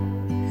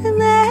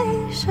 and they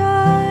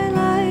shine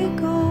like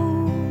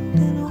gold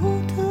in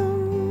autumn.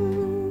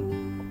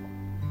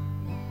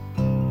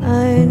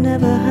 I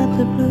never had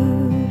the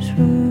blues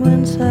from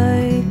whence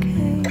I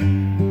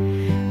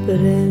came, but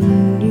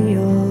in New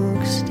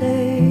York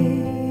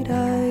State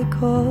I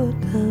caught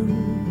them.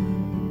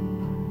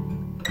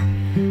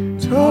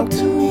 Talk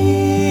to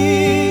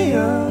me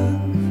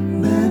of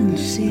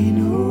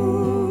Mendocino.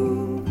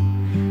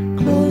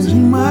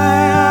 Closing my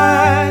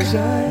eyes,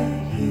 I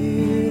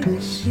hear the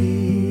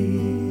sea.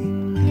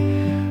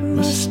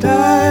 Must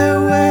I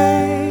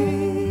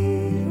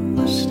wait?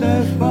 Must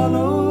I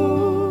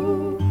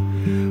follow?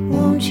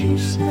 Won't you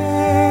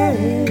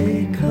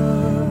say,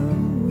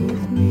 come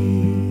with me?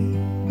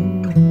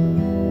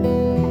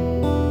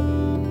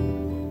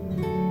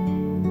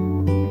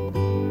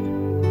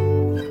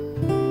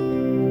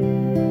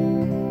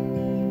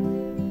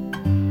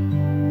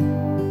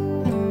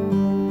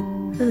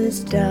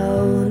 It's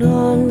down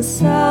on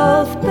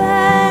South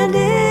Bend,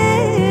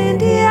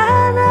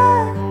 Indiana,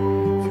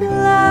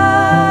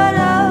 flat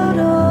out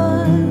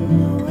on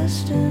the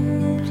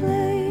western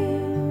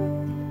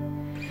plain.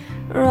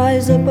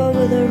 Rise up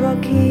over the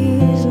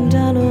Rockies and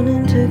down on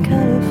into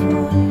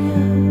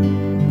California,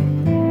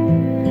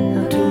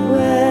 out to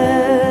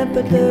where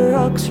but the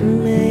rocks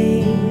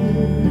remain,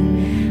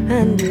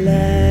 and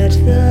let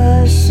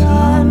the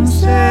sun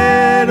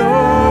set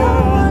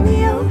on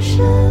the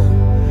ocean.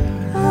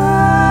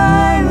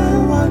 I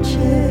will watch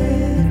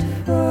it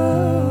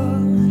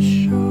from the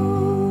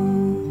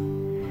shore,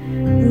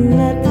 and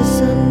let the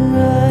sun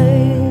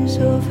rise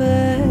over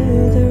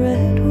the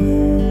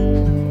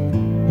redwoods.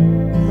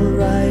 I'll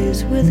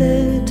rise with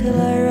it till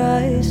I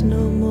rise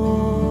no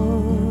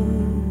more.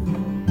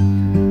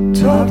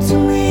 Talk to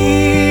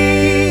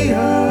me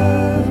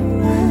of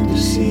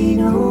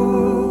Mendocino.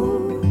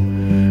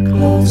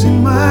 Closing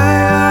my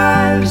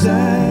eyes,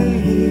 I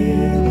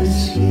hear the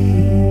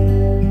sea.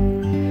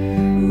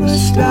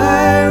 Must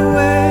I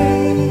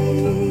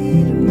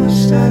wait?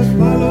 Must I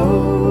follow?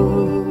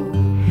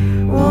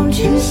 Won't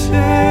you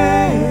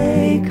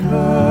say,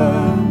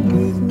 come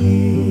with me?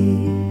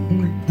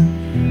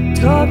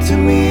 Talk to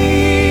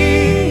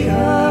me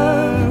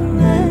of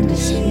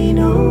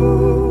Mendocino.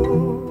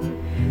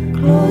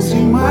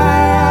 Closing my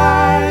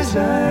eyes,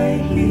 I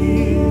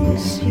hear the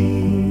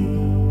sea.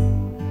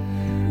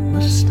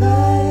 Must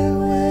I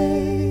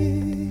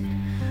wait?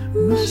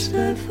 Must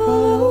I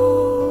follow?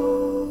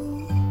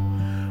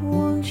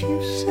 Won't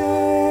you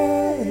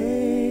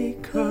say,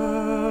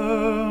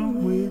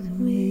 come with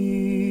me?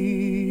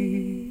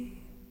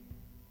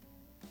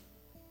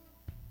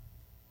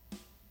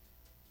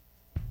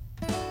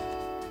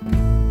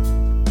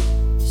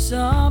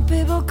 Some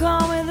people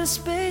call me the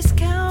space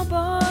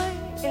cowboy,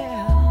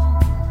 yeah.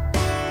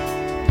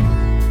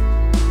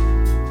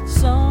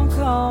 Some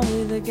call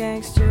me the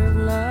gangster of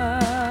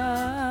love.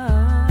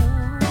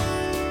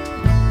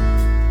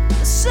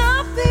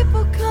 Some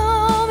people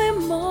call me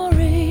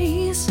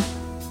Maurice,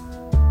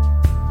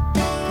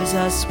 'cause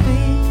I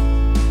speak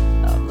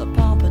of the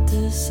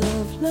pompatus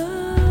of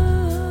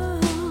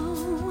love.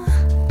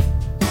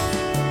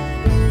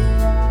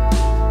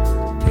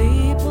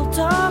 People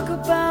talk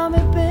about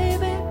me,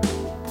 baby.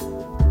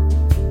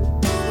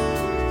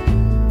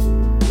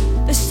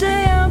 They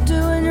say I'm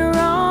doing you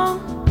wrong,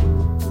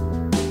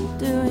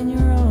 doing you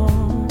wrong.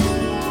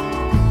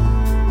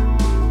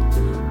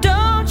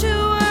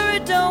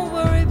 Don't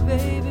worry,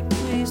 baby,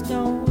 please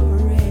don't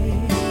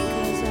worry,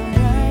 'cause I'm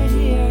right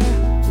here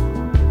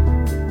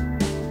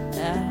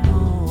at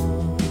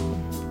home.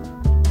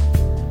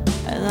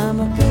 And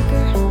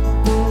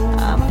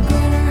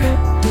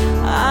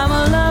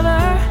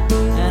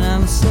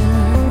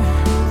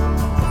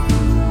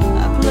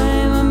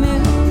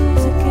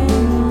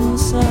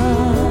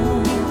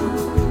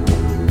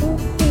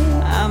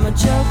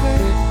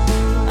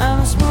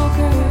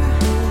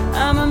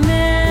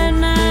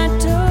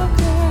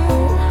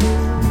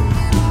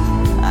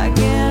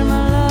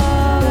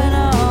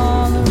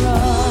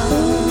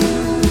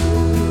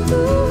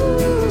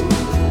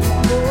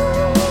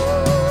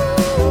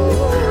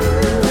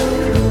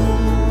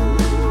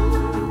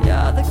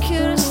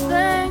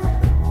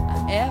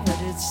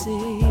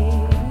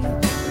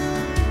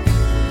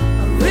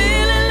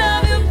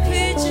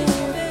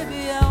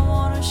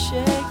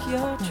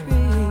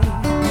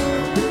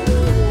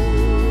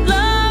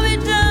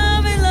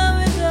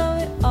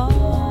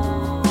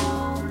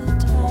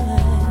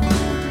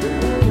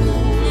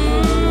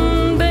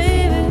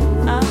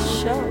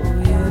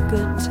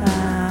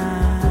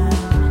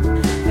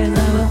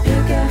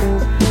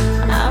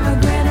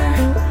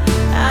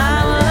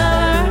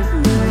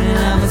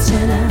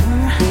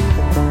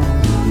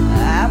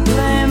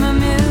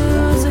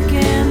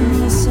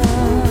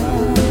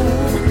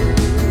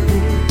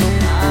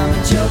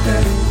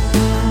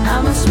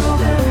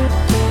smoker.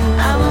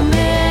 I'm a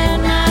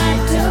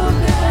midnight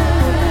toker.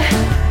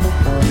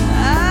 I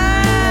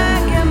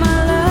get my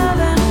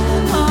loving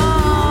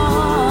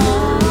on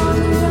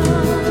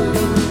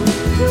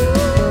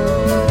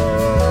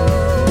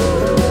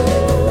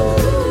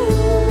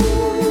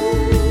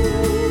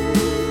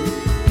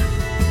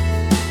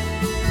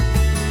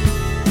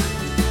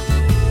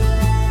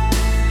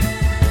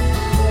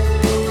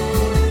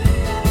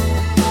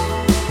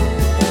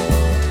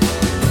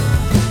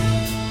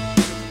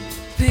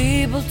the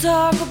people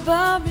talk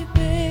about me,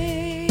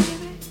 baby,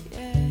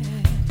 yeah.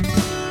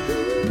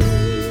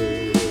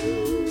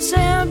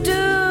 Say I'm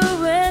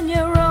doing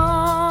you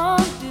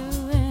wrong,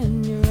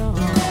 doing you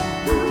wrong.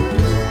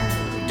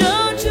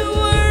 Don't you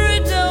worry,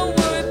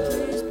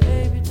 please,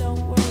 baby,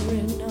 don't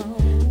worry, no.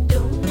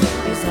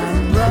 'Cause I'm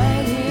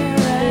right here,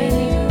 right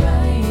here,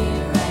 right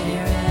here, right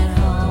here at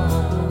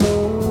home.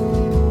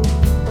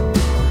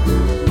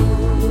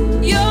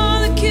 You're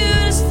the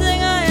cutest thing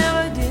I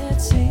ever did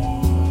see.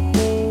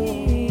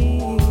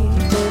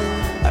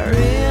 I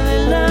really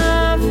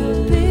love your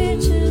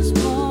peaches,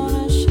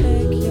 wanna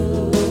shake your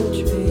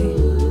tree.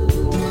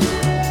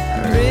 I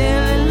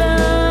really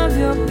love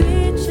your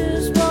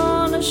peaches,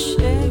 wanna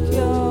shake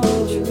your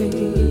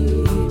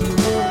tree.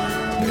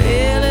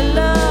 Really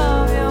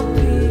love your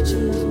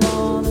peaches,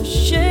 wanna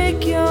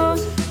shake your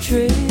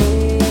tree.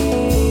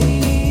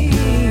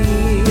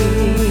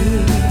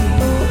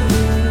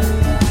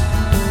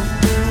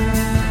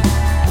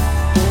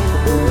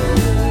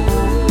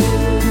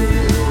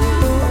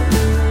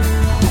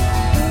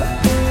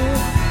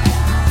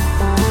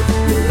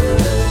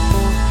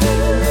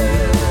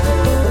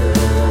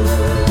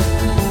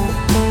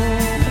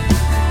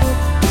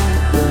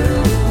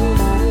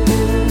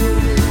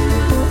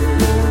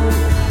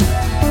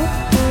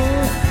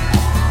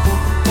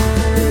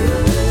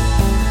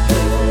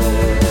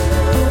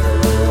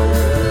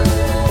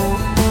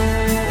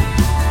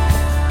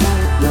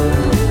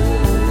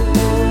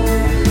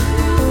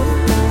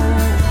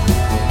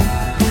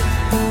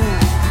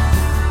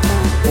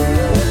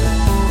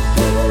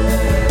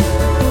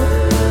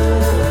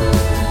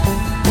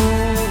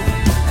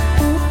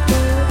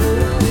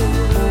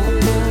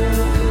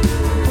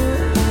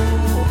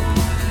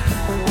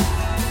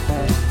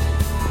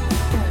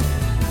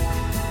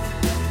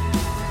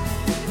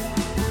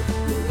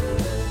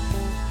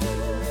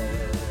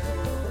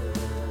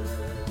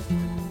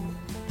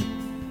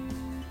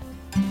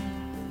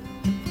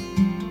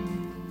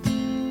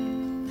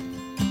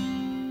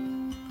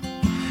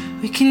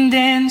 We can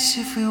dance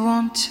if we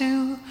want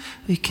to.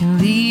 We can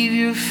leave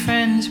your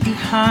friends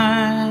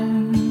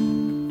behind.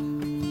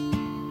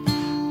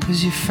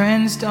 'Cause your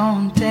friends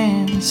don't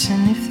dance,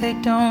 and if they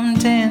don't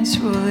dance,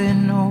 well, they're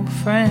no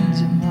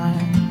friends of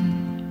mine.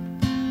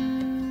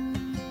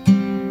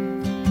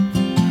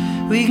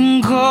 We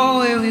can go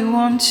where we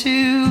want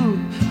to,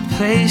 a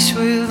place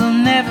where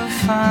they'll never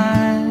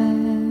find.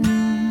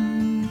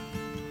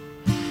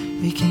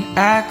 We can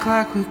act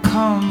like we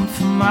come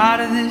from out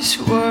of this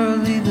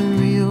world, leave the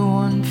real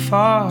one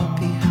far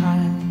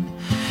behind.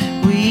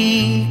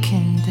 We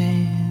can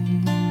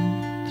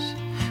dance,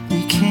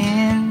 we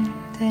can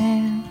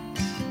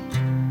dance,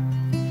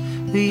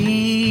 we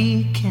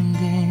can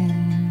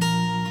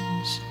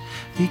dance,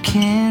 we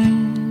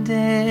can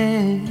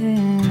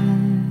dance.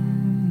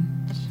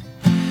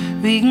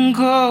 We can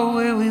go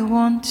where we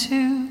want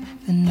to,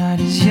 the night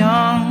is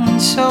young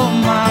and so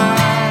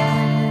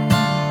mine.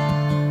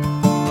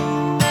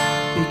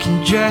 We can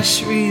dress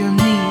real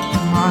neat,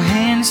 from our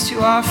hands to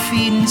our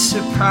feet, and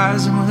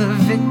surprise them with a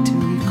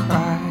victory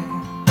cry.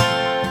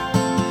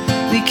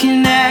 We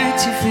can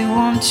act if we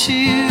want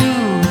to,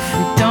 if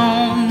we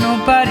don't,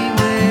 nobody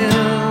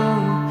will.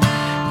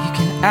 You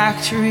can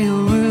act real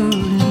rude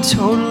and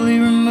totally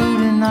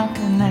removed, and I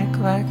can act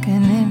like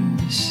an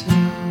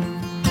imbecile.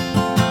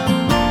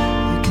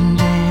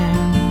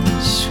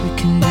 We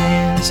can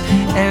dance,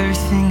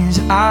 everything is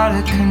out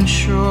of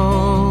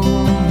control.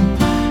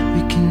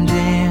 We can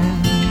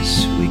dance,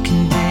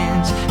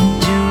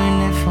 doing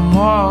it from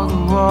wall to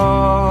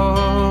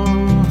wall.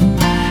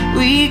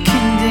 We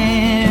can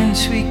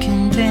dance,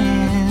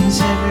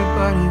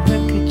 everybody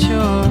look at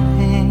your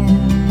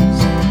hands.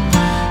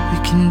 We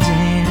can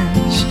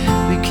dance,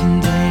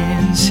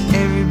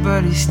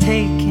 everybody's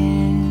taking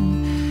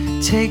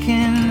a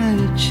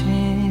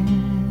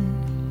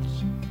chance.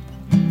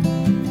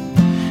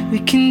 We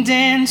can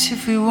dance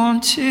if we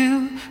want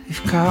to,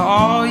 we've got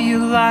all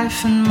your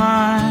life and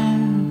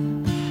mine.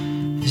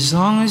 As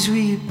long as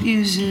we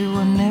abuse it,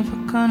 we're never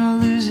gonna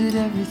lose it,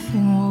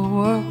 everything will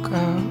work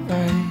out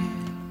right.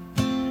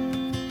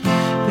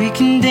 We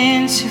can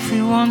dance if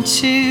we want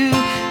to,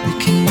 we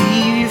can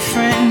leave your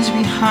friends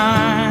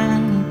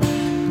behind.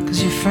 'Cause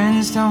your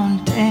friends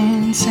don't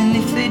dance, and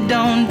if they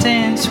don't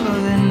dance, well,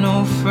 they're no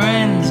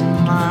friends of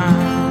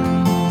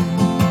mine.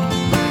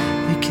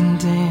 We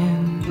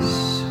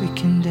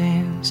can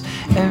dance,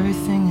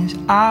 everything is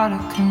out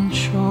of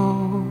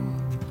control.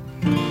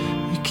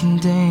 We can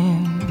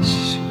dance,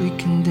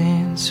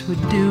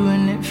 we're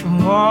doing it from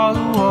wall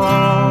to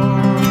wall.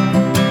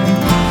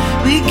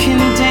 We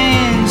can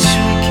dance,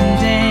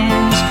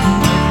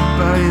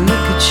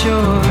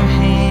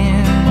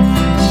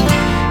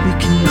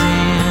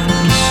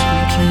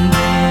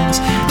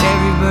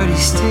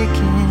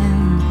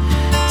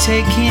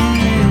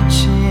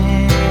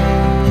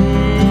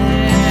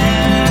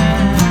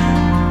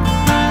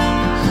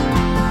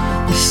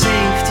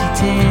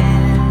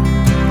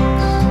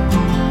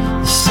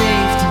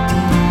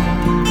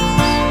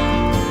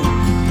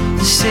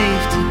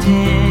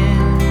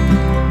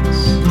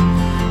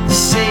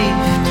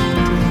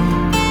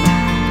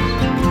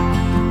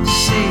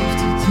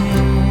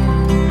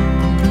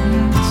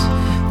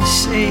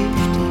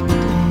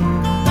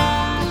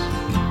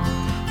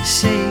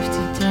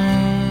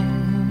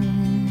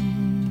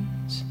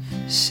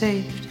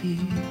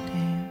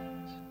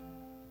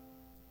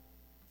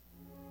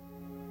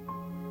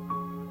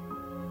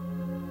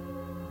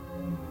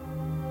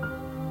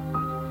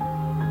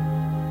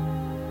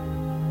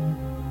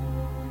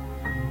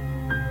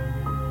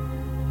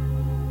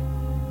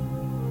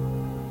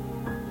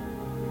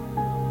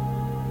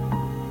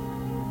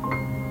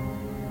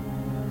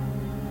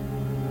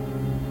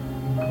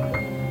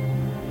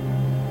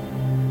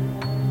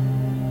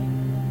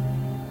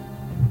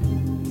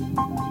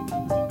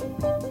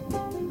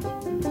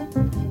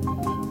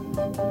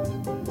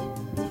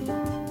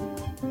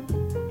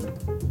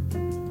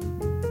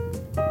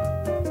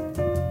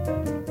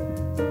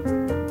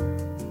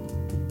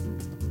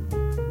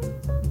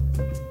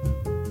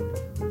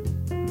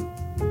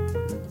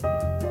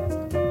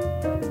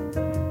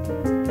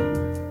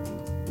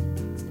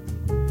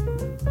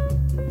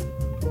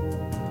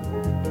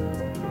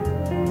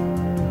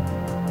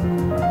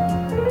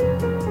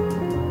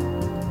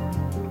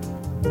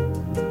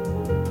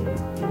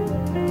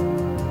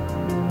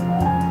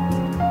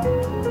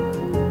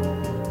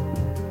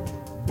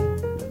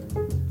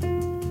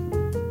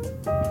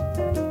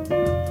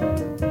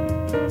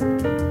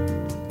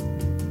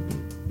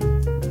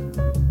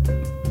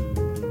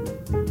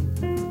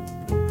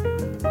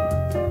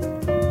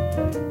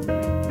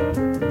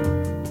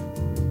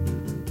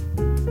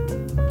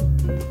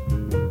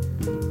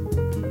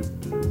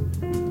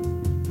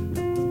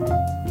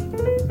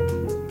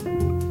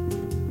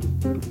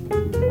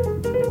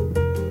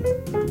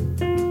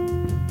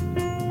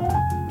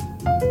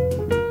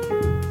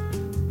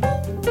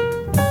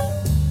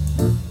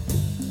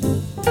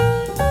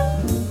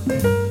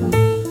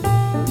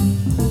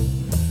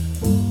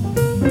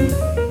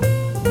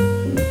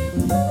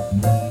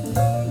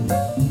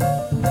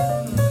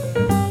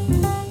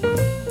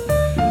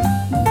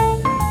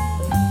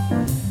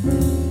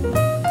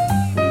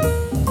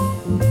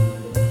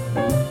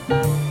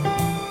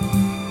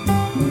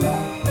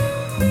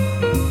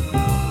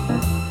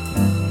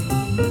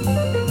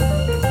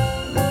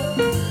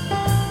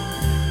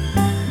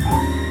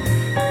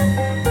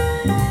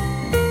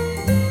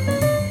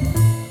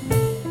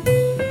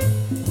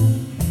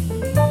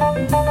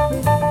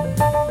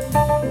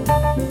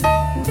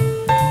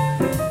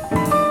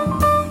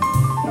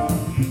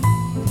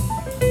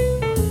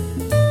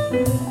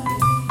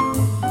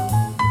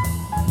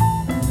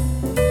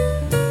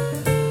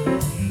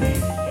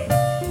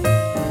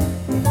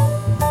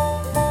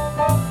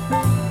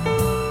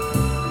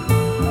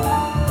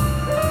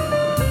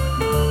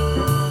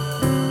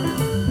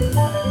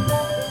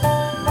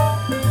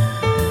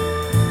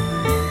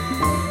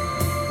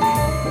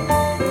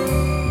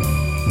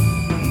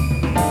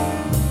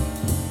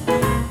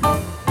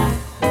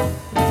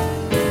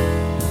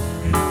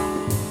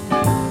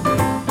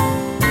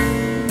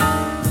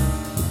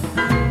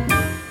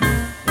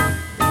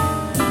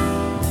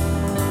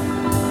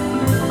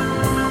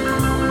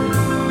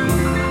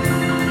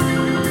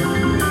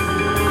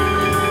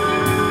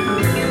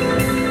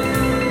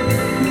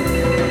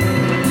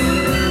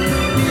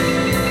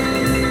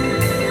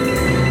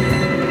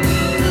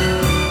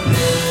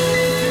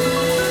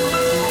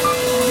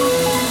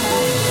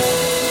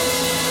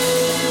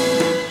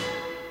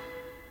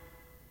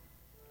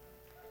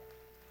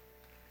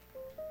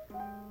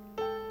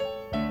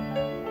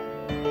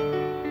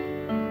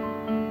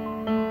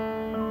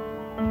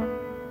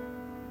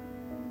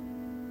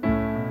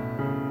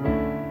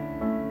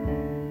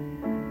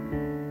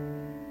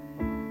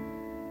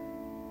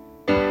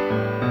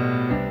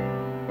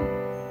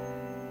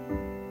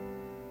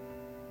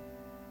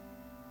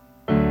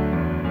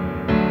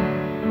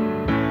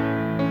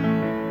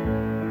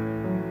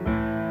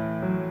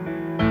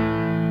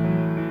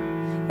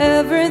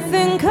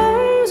 Everything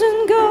comes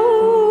and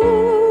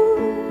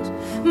goes,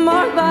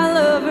 marked by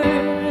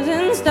lovers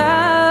and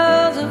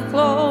styles of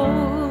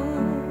clothes.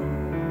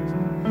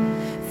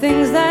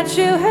 Things that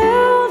you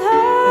held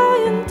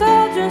high and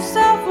told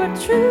yourself were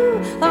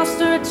true,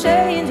 lost or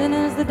changing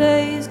as the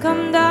days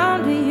come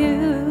down to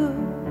you,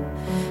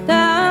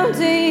 down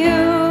to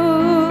you.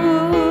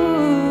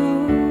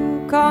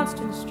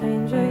 Constant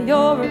stranger,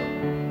 you're a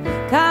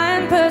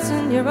kind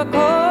person, you're a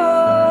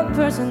cold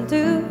person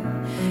too.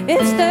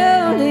 It's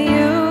still to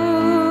you.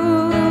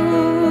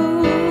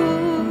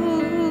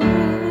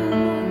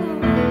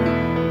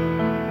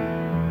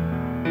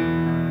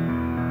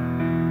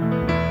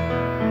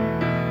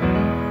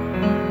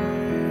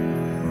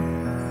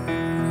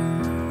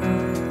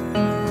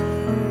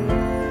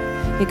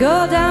 You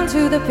go down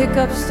to the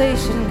pickup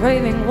station,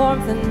 craving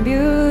warmth and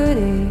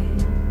beauty.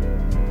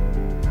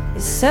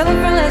 You settle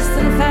for less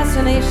than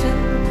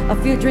fascination. A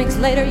few drinks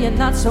later, you're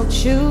not so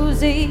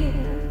choosy.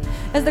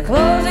 As the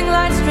closing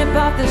lights strip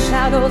off the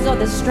shadows of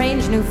the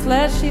strange new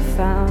flesh you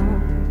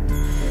found.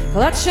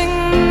 Clutching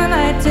the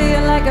night to you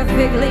like a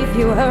fig leaf,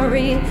 you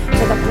hurry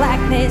to the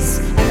blackness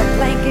and the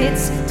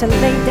blankets to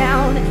lay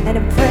down an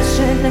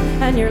impression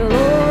and your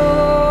loneliness.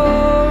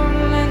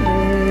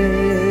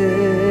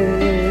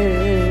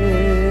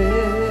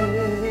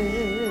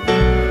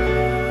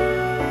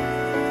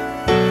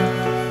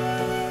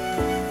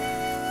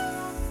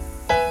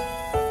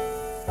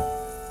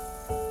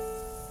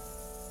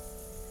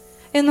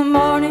 In the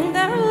morning,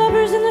 there are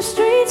lovers in the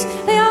streets.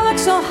 They all look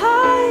so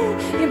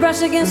high. You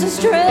brush against a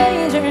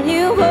stranger and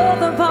you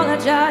both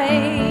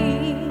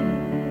apologize.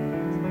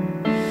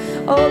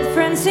 Old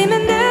friends seem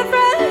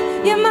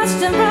indifferent. You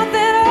must have brought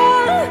that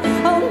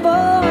on. Old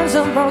bones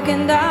are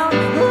broken down.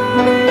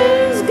 Love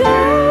is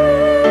gone.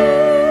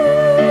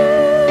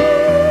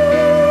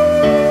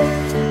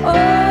 Oh,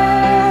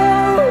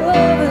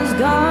 love is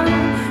gone.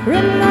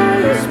 Written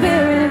on your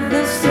spirit,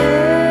 the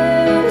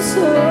same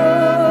soul.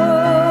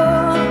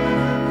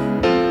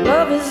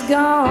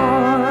 Gone.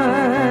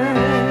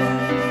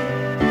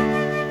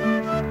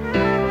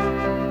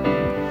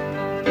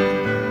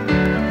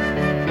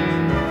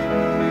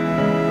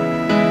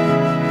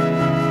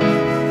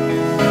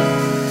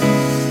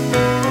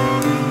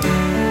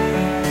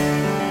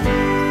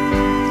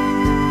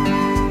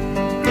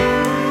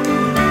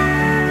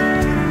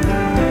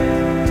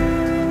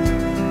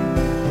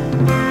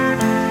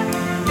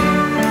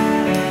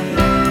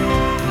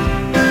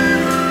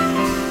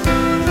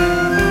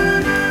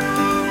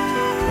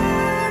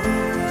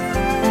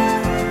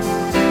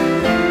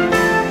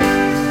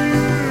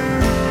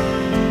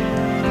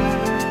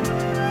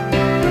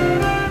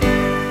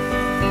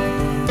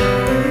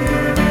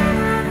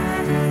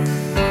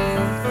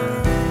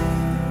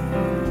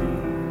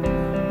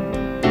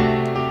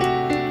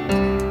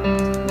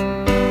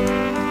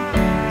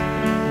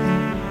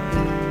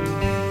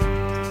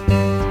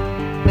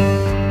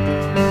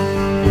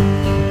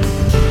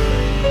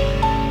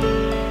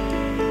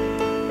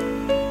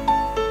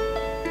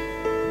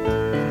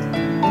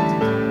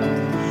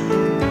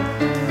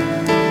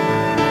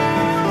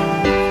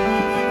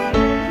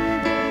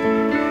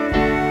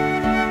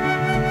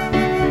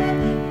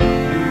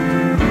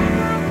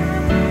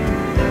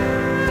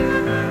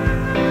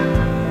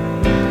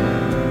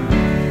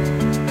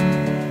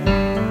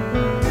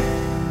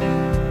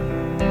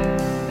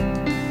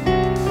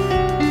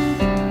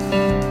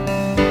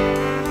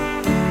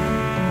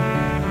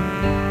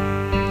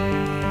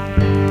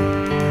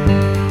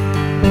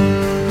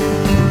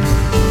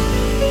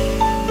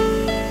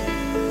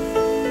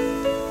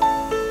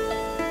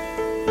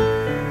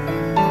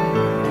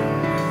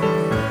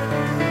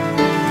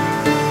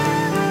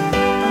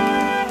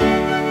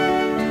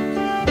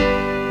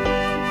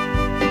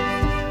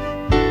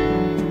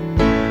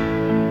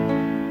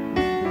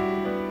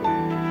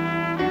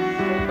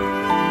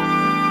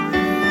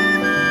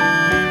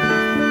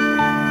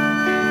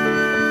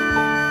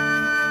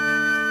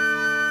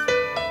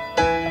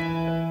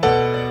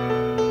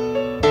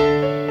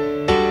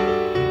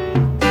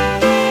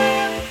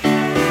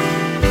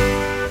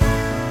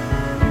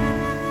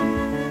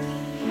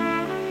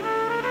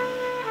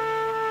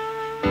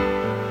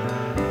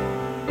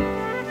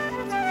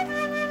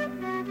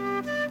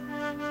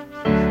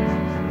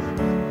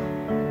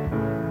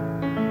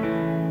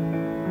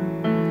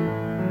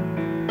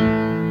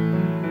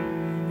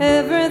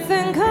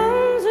 Everything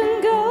comes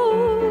and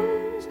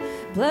goes.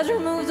 Pleasure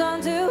moves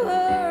on too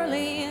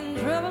early and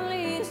trouble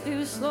leads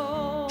too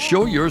slow.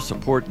 Show your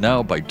support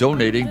now by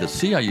donating the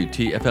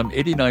CIUT FM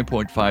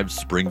 89.5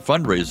 Spring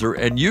Fundraiser,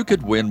 and you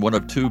could win one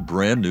of two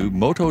brand new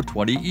Moto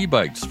 20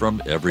 e-bikes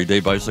from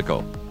Everyday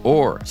Bicycle.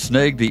 Or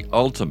snag the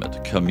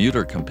ultimate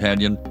commuter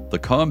companion, the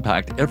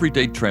compact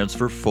everyday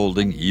transfer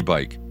folding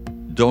e-bike.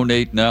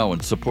 Donate now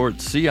and support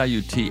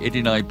CIUT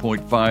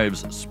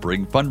 89.5's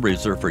Spring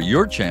Fundraiser for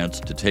your chance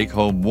to take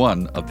home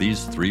one of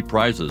these three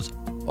prizes,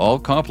 all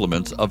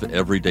compliments of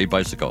Everyday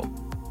Bicycle.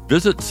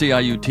 Visit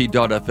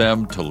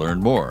CIUT.FM to learn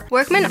more.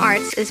 Workman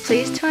Arts is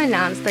pleased to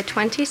announce the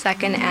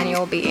 22nd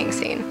Annual Being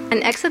Scene,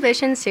 an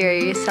exhibition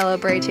series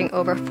celebrating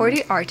over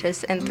 40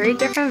 artists in 3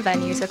 different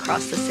venues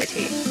across the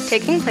city.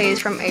 Taking place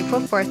from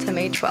April 4th to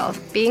May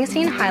 12th, Being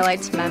Scene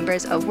highlights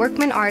members of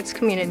Workman Arts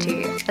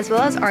community, as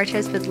well as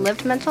artists with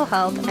lived mental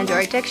health and or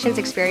addictions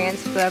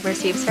experience who have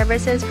received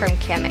services from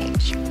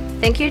CAMH.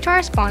 Thank you to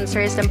our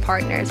sponsors and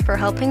partners for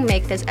helping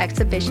make this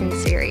exhibition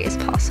series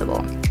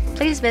possible.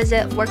 Please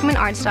visit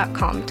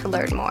workmanarts.com to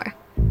learn more.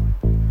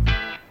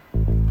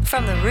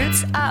 From the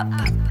roots up,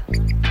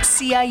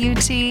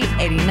 CIUT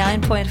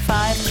 89.5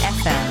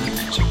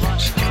 FM,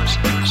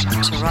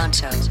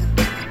 Toronto.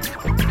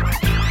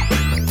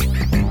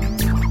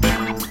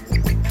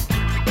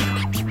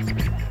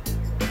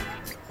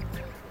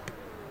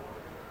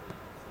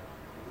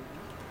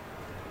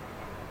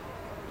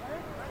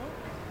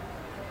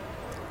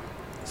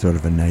 Sort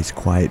of a nice,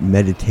 quiet,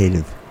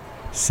 meditative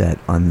set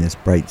on this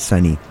bright,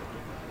 sunny,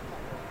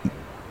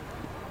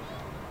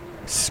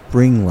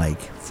 spring-like,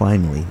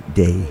 finally,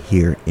 day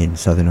here in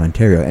Southern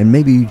Ontario. And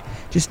maybe you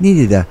just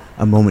needed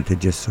a moment to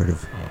just sort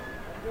of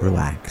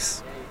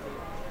relax.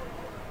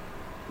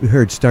 We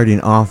heard,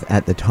 starting off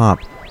at the top,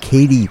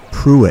 Katie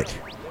Pruitt,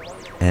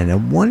 and a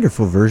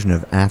wonderful version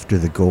of After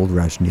the Gold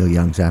Rush, Neil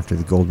Young's After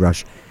the Gold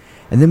Rush.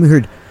 And then we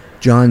heard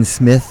John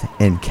Smith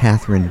and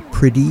Catherine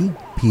Priddy,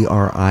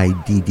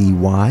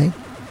 Priddy,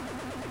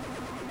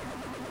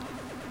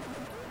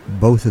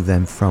 both of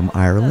them from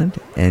Ireland,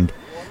 and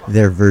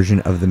their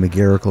version of the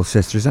McGarrigle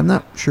Sisters. I'm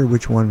not sure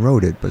which one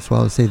wrote it, but so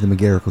I'll say the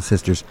McGarrigle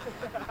Sisters,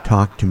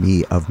 Talk to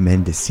Me of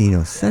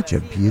Mendocino. Such a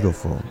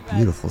beautiful,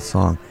 beautiful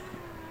song.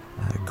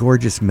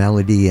 Gorgeous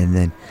melody, and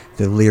then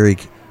the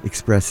lyric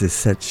expresses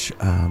such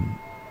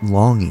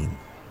longing.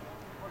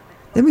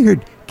 Then we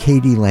heard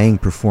Katie Lang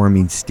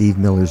performing Steve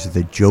Miller's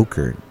The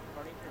Joker.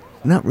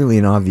 Not really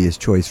an obvious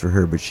choice for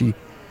her, but she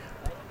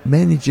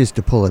manages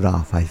to pull it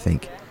off, I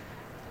think.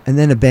 And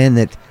then a band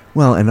that,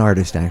 well, an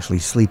artist actually,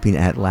 Sleeping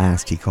at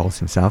Last, he calls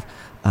himself.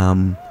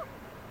 An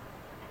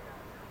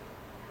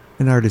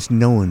artist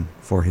known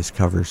for his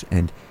covers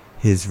and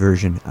his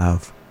version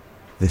of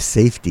The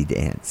Safety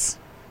Dance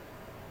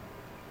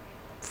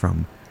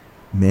from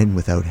Men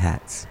Without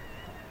Hats.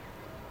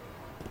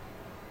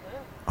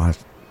 And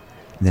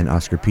then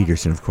Oscar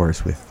Peterson, of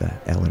course, with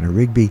Eleanor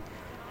Rigby.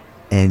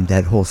 And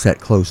that whole set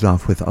closed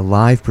off with a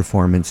live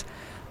performance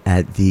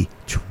at the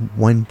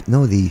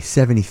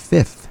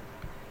 75th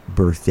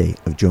birthday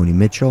of Joni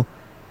Mitchell,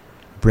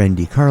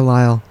 Brandi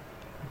Carlile,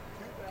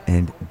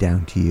 and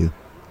Down to You.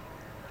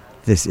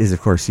 This is,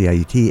 of course,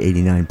 CIUT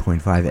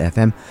 89.5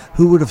 FM.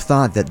 Who would have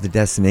thought that the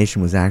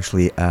destination was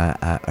actually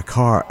a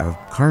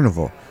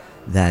carnival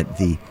that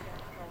the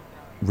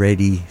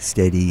Ready,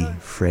 Steady,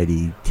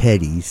 Freddy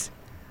Teddies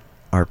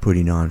are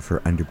putting on for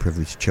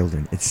underprivileged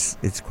children. It's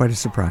quite a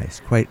surprise,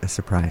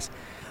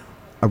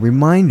 A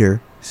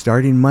reminder,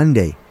 starting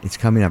Monday, it's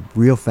coming up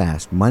real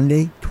fast,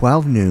 Monday,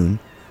 12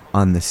 noon,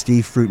 on the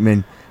Steve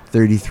Fruitman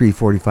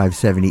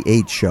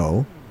 334578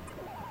 show,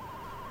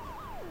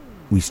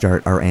 we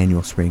start our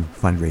annual spring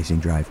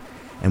fundraising drive.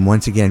 And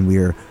once again, we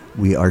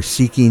are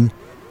seeking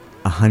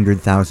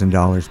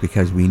 $100,000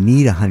 because we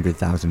need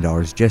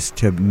 $100,000 just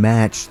to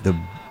match the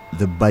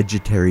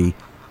budgetary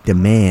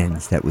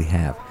demands that we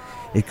have.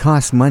 It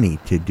costs money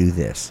to do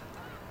this.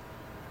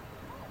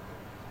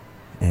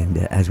 And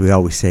as we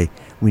always say,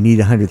 we need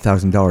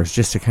 $100,000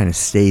 just to kind of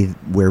stay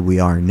where we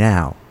are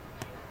now.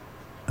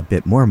 A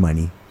bit more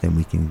money, then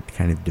we can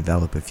kind of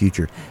develop a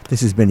future.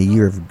 This has been a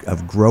year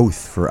of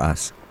growth for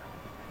us.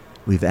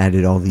 We've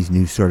added all these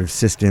new sort of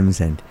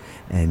systems and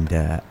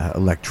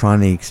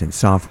electronics and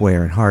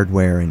software and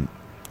hardware, and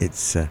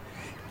it's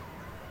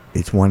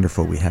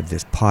wonderful. We have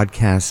this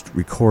podcast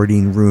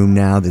recording room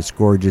now that's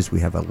gorgeous.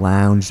 We have a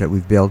lounge that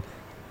we've built.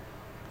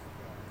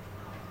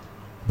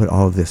 But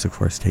all of this, of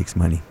course, takes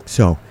money.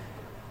 So,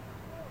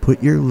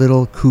 put your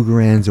little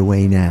cougarans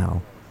away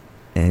now.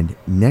 And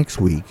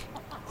next week,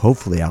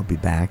 hopefully I'll be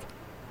back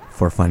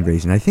for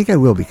fundraising. I think I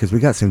will, because we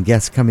got some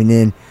guests coming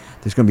in.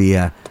 There's going to be,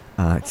 it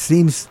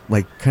seems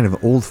like kind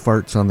of old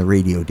farts on the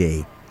radio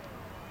day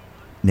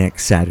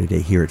next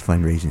Saturday here at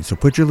fundraising. So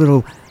put your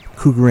little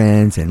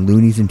cougarans and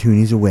loonies and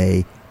toonies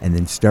away. And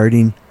then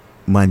starting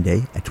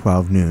Monday at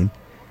 12 noon,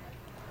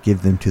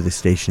 give them to the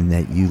station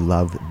that you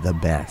love the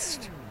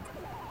best.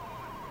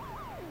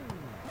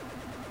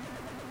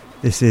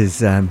 This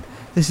is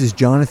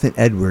Jonathan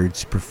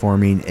Edwards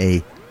performing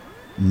a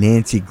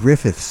Nancy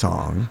Griffith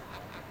song,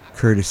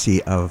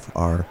 courtesy of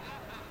our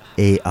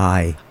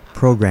AI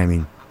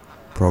programming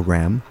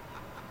program,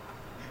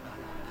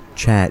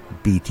 Chat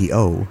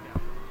BTO,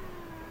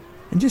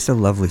 and just a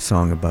lovely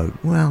song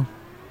about, well,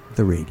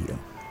 the radio.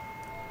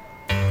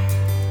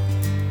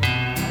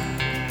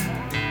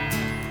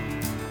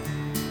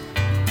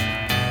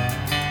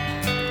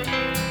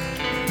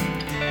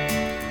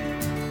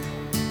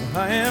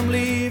 I am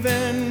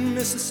leaving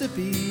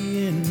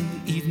Mississippi in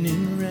the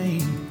evening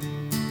rain,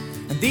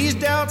 and these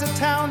Delta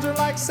towns are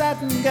like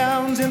satin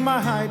gowns in my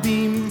high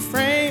beam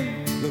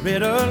frame.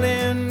 Loretta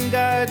Lynn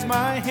guides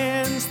my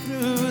hands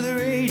through the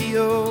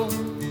radio.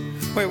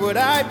 Where would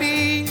I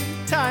be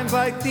times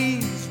like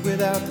these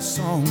without the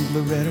songs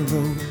Loretta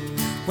wrote?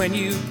 When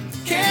you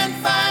can't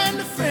find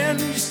a friend,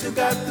 you still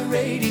got the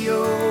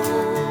radio.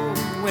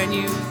 When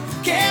you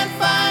can't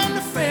find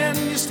a friend,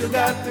 you still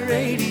got the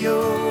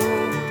radio.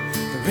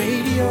 The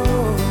radio.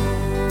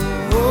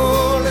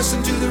 Oh,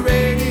 listen to the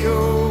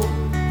radio.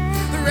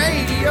 The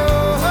radio.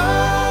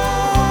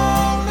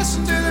 Oh,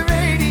 listen to the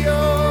radio.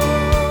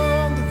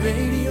 The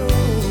radio.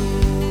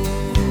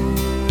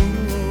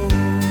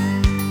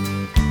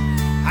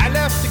 I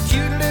left a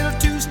cute little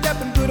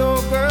two-stepping good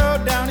old girl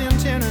down in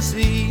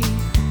Tennessee.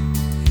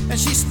 And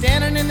she's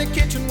standing in the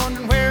kitchen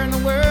wondering where in the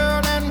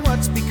world and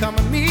what's become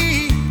of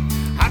me.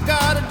 I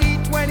got a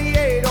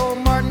D28 old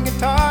Martin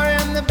guitar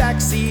in the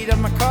backseat of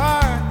my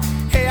car.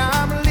 Hey,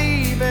 I'm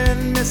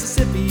leaving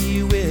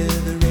Mississippi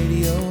with the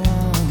radio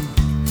on.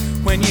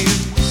 When you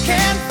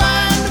can't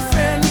find a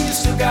friend, you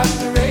still got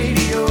the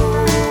radio.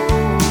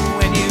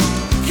 When you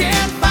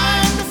can't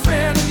find a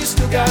friend, you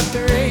still got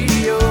the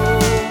radio.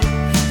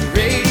 The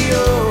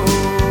radio.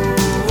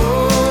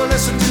 Oh,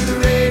 listen to the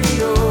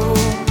radio.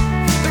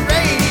 The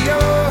radio.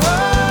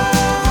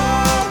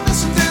 Oh,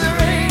 listen to the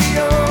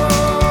radio.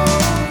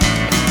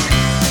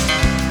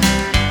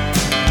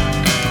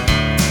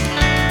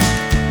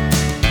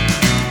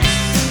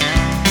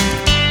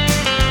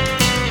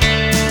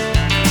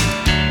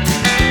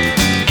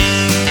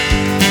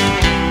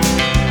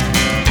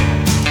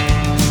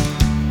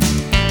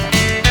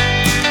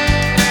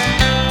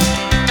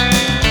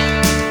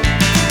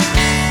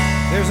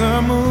 There's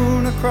a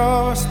moon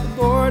across the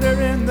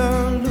border in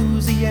the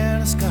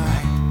Louisiana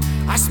sky.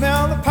 I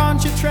smell the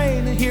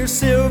Pontchartrain and hear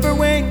silver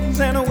wings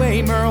and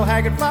away Merle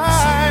Haggard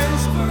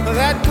flies.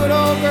 That good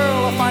old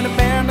girl will find a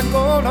band of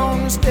gold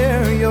on the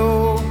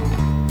stereo.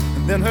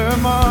 And then her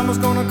mama's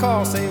gonna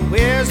call, say,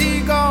 where's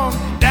he gone?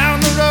 Down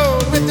the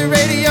road with the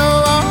radio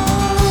on.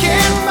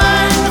 Can't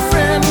find a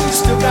friend, you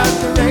still got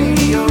the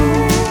radio.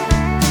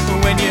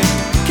 When you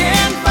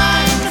can't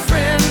find a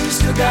friend, you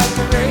still got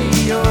the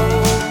radio.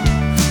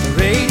 The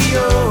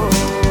radio.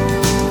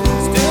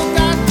 Still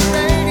got the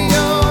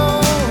radio.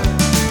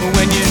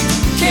 When you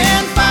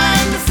can't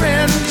find a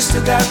friend, you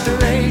still got the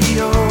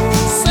radio.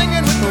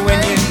 Singing with the radio.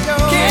 When you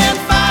can't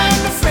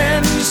find a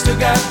friend, you still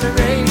got the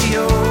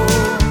radio.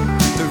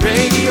 The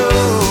radio.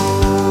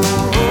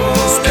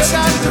 Still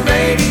got the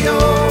radio.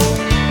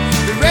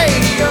 The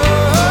radio.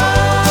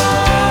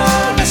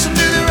 Listen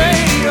to the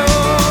radio.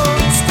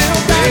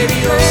 Still got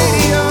the radio.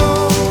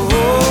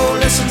 Oh,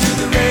 listen to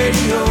the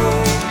radio.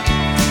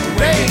 The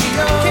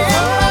radio.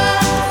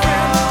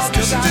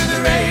 Listen to the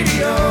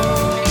radio.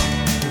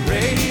 The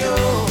radio.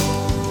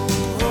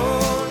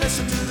 Oh,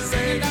 listen to the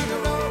radio.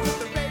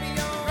 The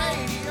radio.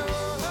 Radio.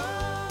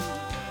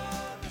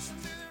 Listen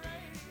to the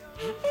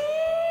radio.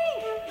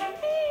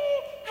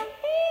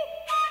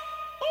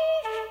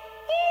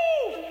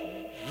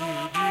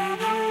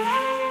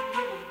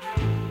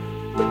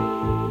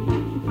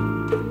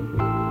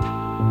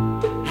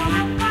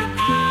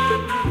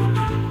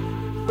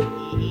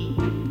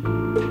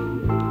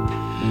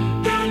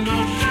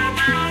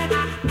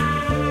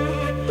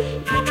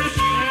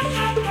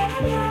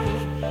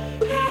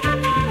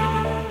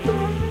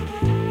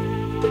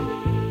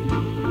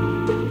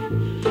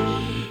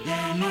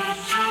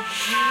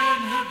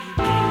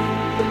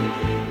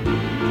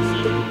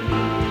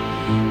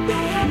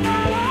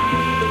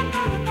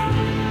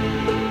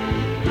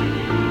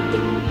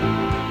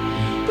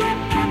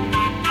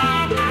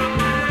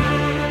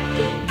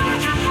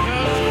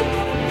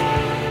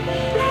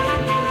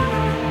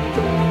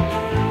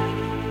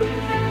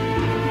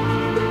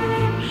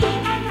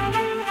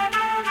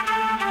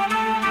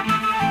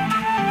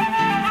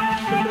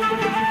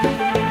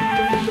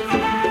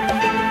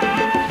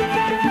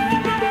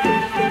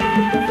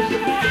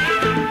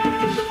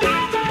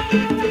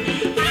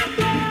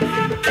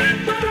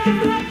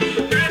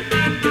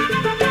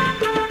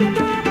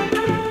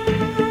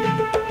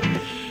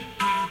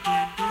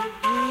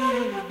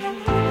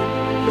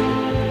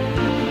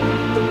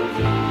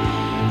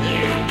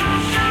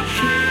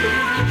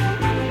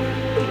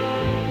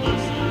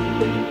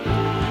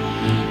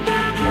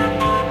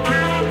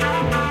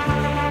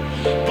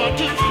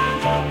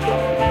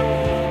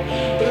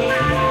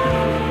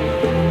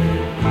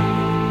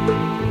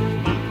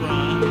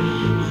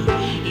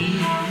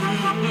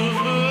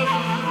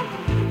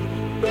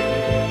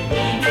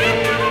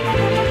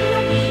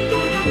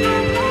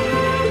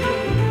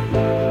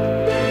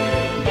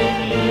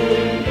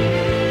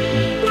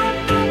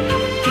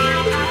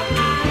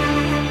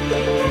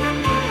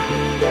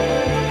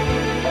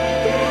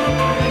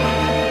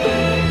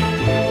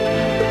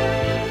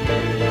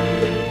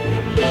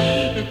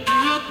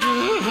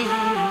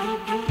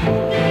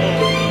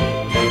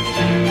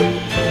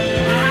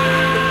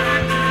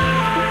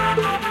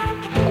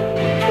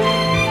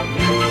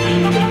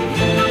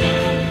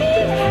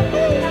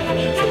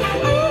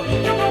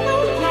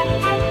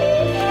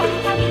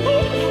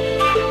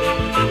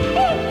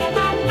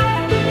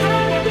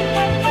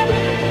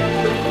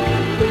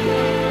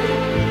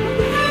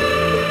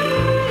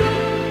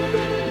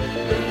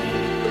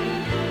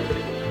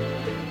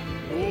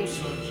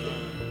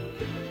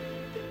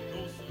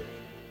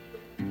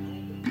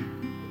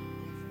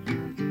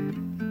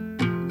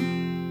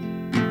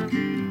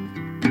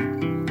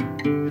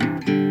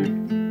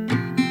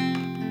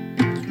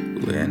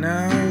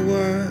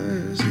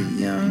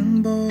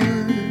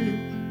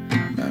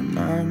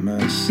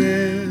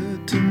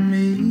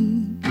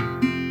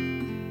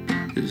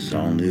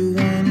 There's only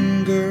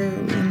one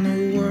girl in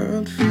the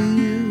world for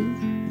you,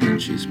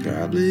 and she's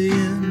probably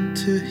in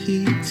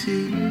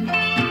Tahiti.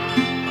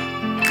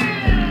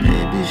 Or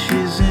maybe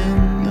she's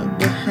in the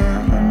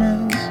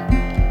Bahamas,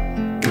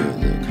 where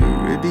the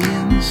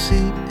Caribbean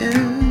Sea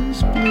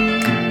is blue.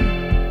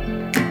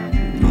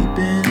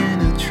 Weeping in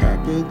a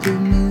tropical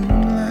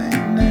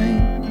moonlight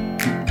night,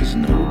 'cause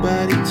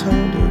nobody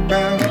told her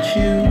about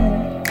you.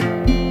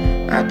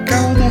 I'd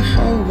go the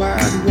whole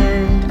wide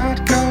world,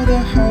 I'd go the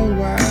whole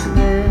wide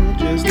world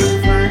just to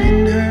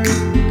find her.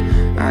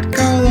 I'd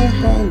go the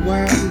whole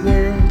wide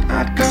world,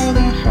 I'd go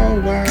the whole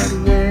wide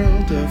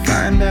world to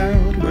find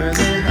out where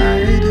they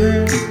hide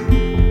her.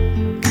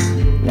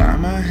 Why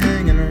am I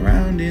hanging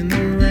around in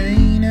the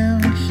rain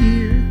out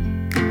here,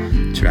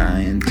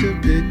 trying to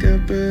pick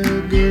up a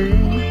girl?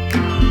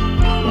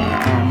 Why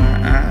are my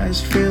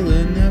eyes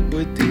filling up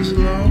with these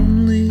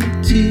lonely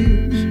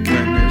tears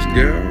when there's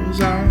girls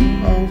all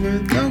over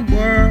the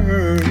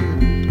world?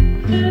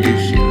 Is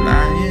she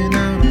lying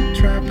on a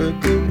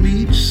tropical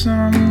beach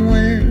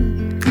somewhere,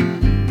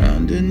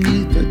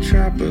 underneath a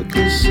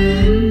tropical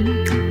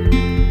sun,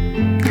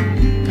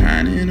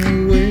 pining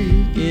away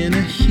in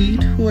a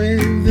heat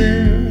wave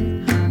there,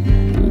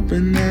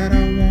 hoping that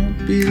I won't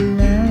be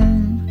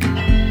long?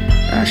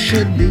 I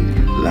should be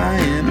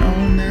lying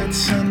on that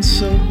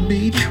sun-soaked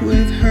beach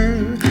with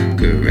her,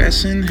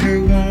 caressing her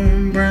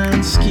warm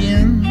brown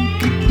skin.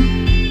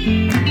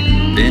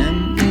 Then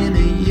in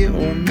a year,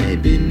 or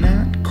maybe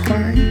not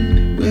quite,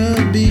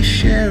 we'll be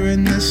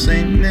sharing the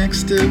same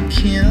next of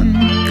kin.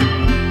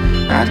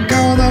 I'd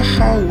go the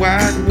whole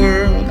wide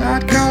world,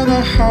 I'd go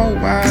the whole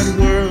wide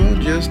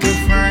world just to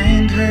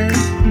find her.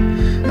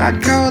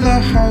 I'd go the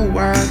whole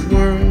wide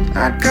world,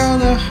 I'd go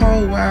the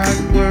whole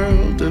wide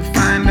world to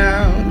find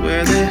out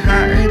where they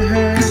hide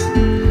her.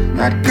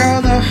 I'd go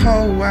the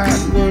whole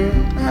wide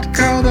world, I'd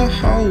go the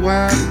whole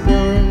wide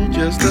world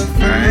just to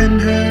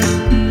find her.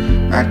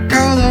 I'd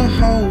go the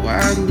whole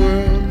wide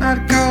world,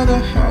 I'd go the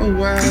whole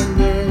wide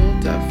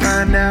world to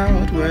find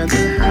out where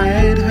they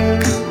hide her.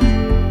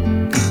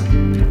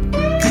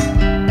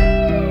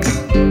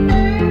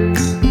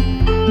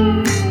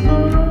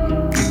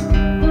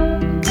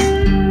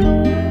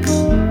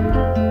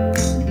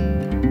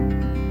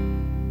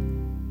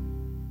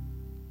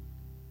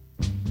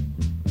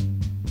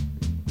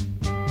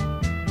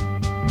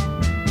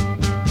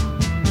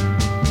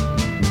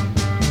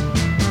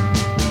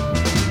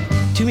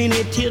 Too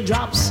many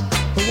teardrops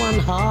for one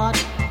heart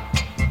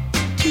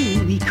to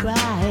be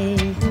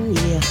crying,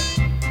 yeah.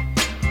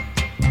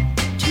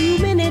 Too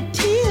many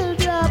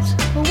teardrops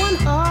for one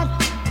heart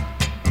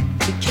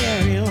to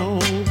carry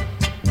on.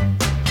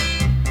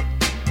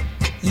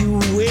 You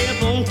way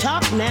up on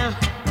top now,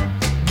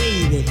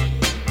 baby,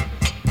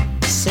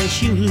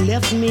 since you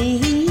left me,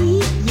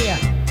 yeah.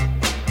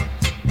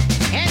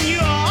 And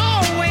you're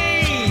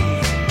always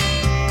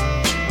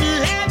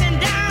laughing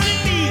down at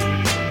me.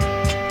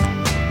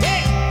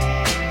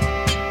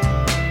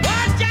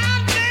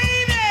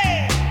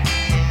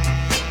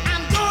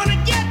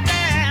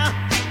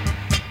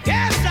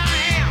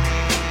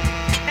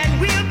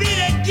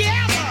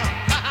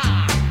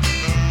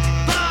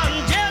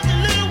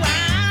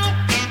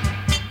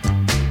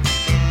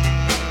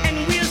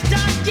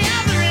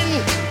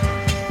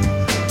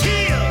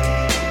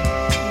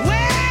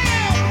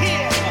 Well,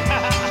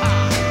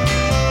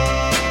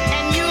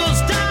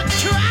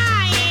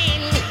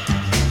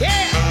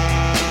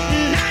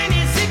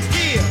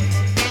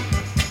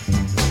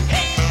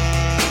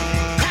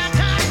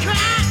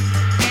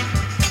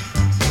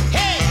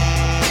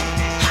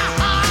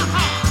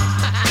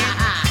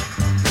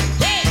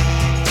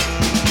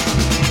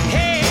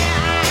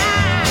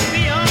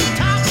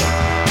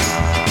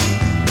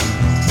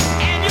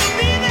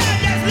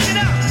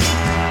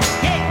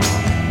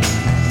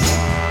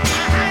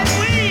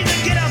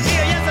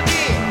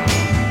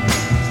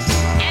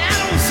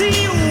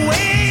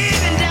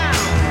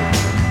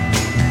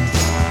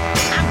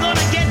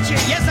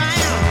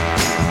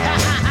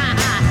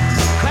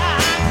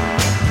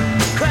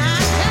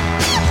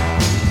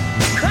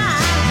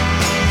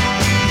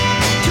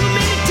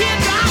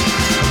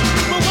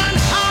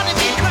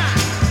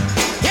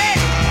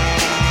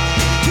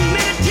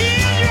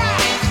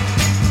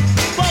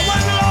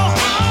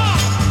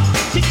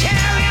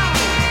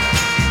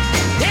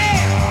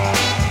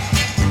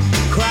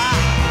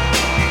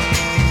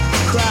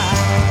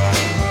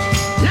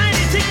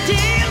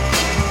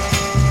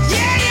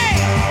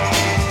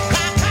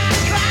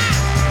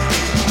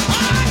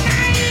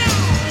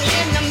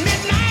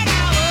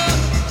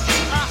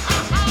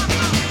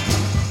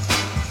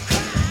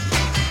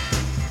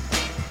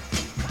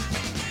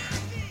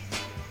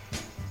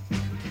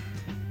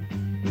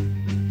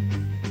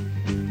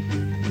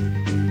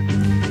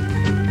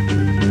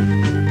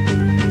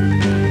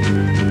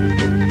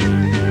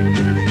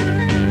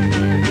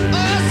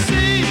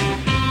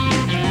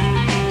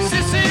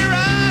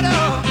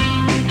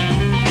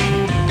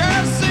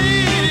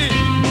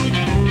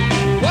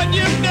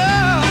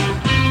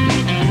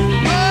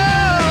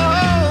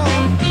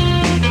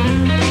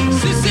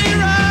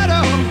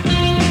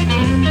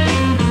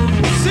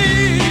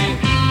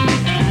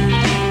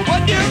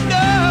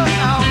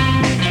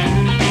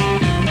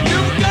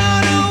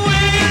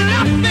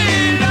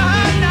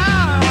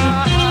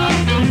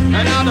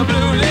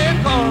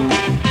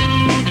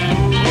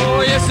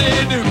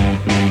 say do.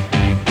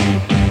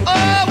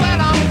 Oh,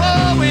 well, I'm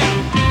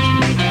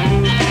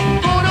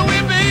going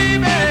away,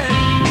 baby,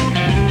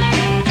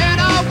 and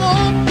I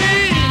won't be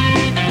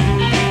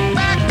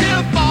back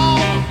till fall.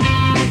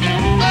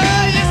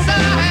 Oh, yes,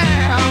 I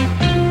am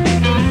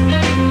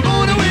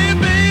going away,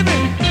 baby,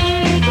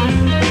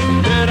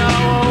 and I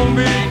won't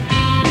be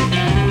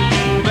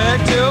back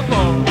till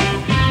fall.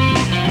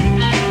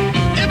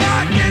 If I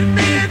get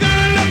me a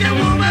good-looking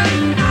woman,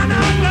 I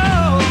don't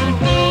know,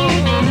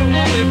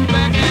 won't be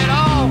back at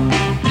all.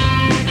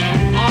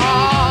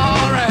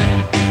 All right.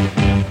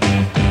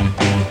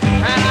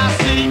 And I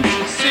see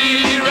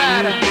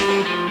rider,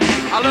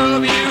 I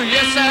love you,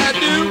 yes I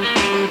do.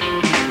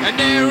 And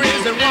there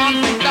isn't one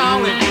thing,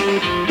 darling,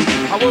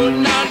 I would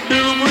not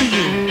do for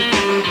you.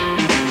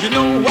 You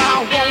know I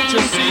want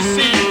you,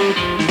 see,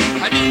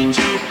 I need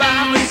you by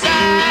my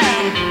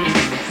side.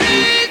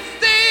 See,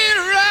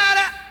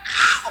 rider,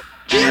 ow,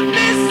 keep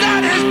me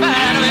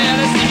satisfied. Well,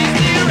 see,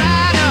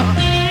 rider,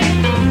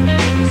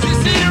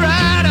 see,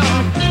 rider,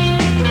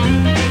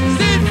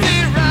 see,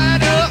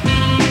 rider,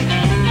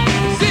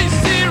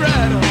 see,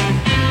 rider,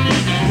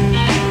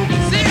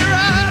 see,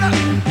 rider,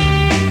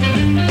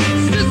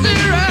 see,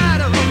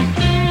 rider.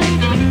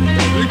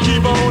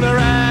 Keep on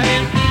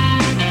riding,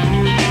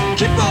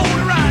 keep on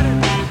riding.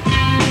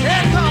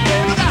 Here come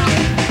baby now.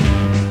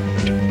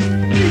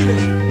 Beat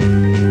it.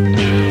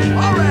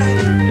 All right,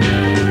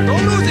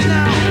 don't lose it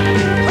now.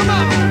 Come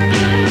on,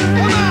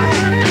 come on.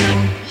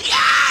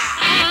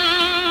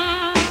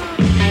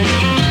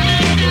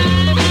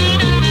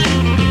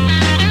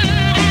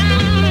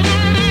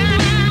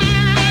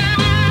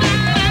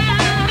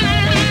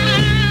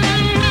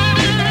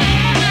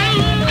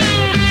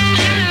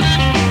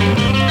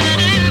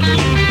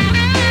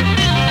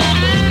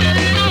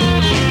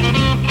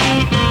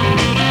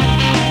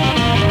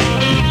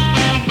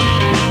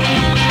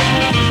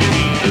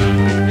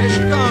 Here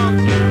she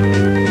comes.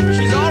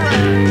 She's all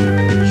right.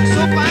 She's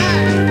so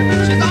fine.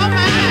 She's all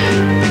mine.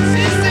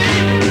 See,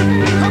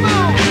 come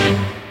on.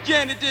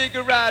 Can you dig a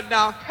ride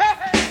now? Hey,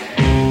 hey.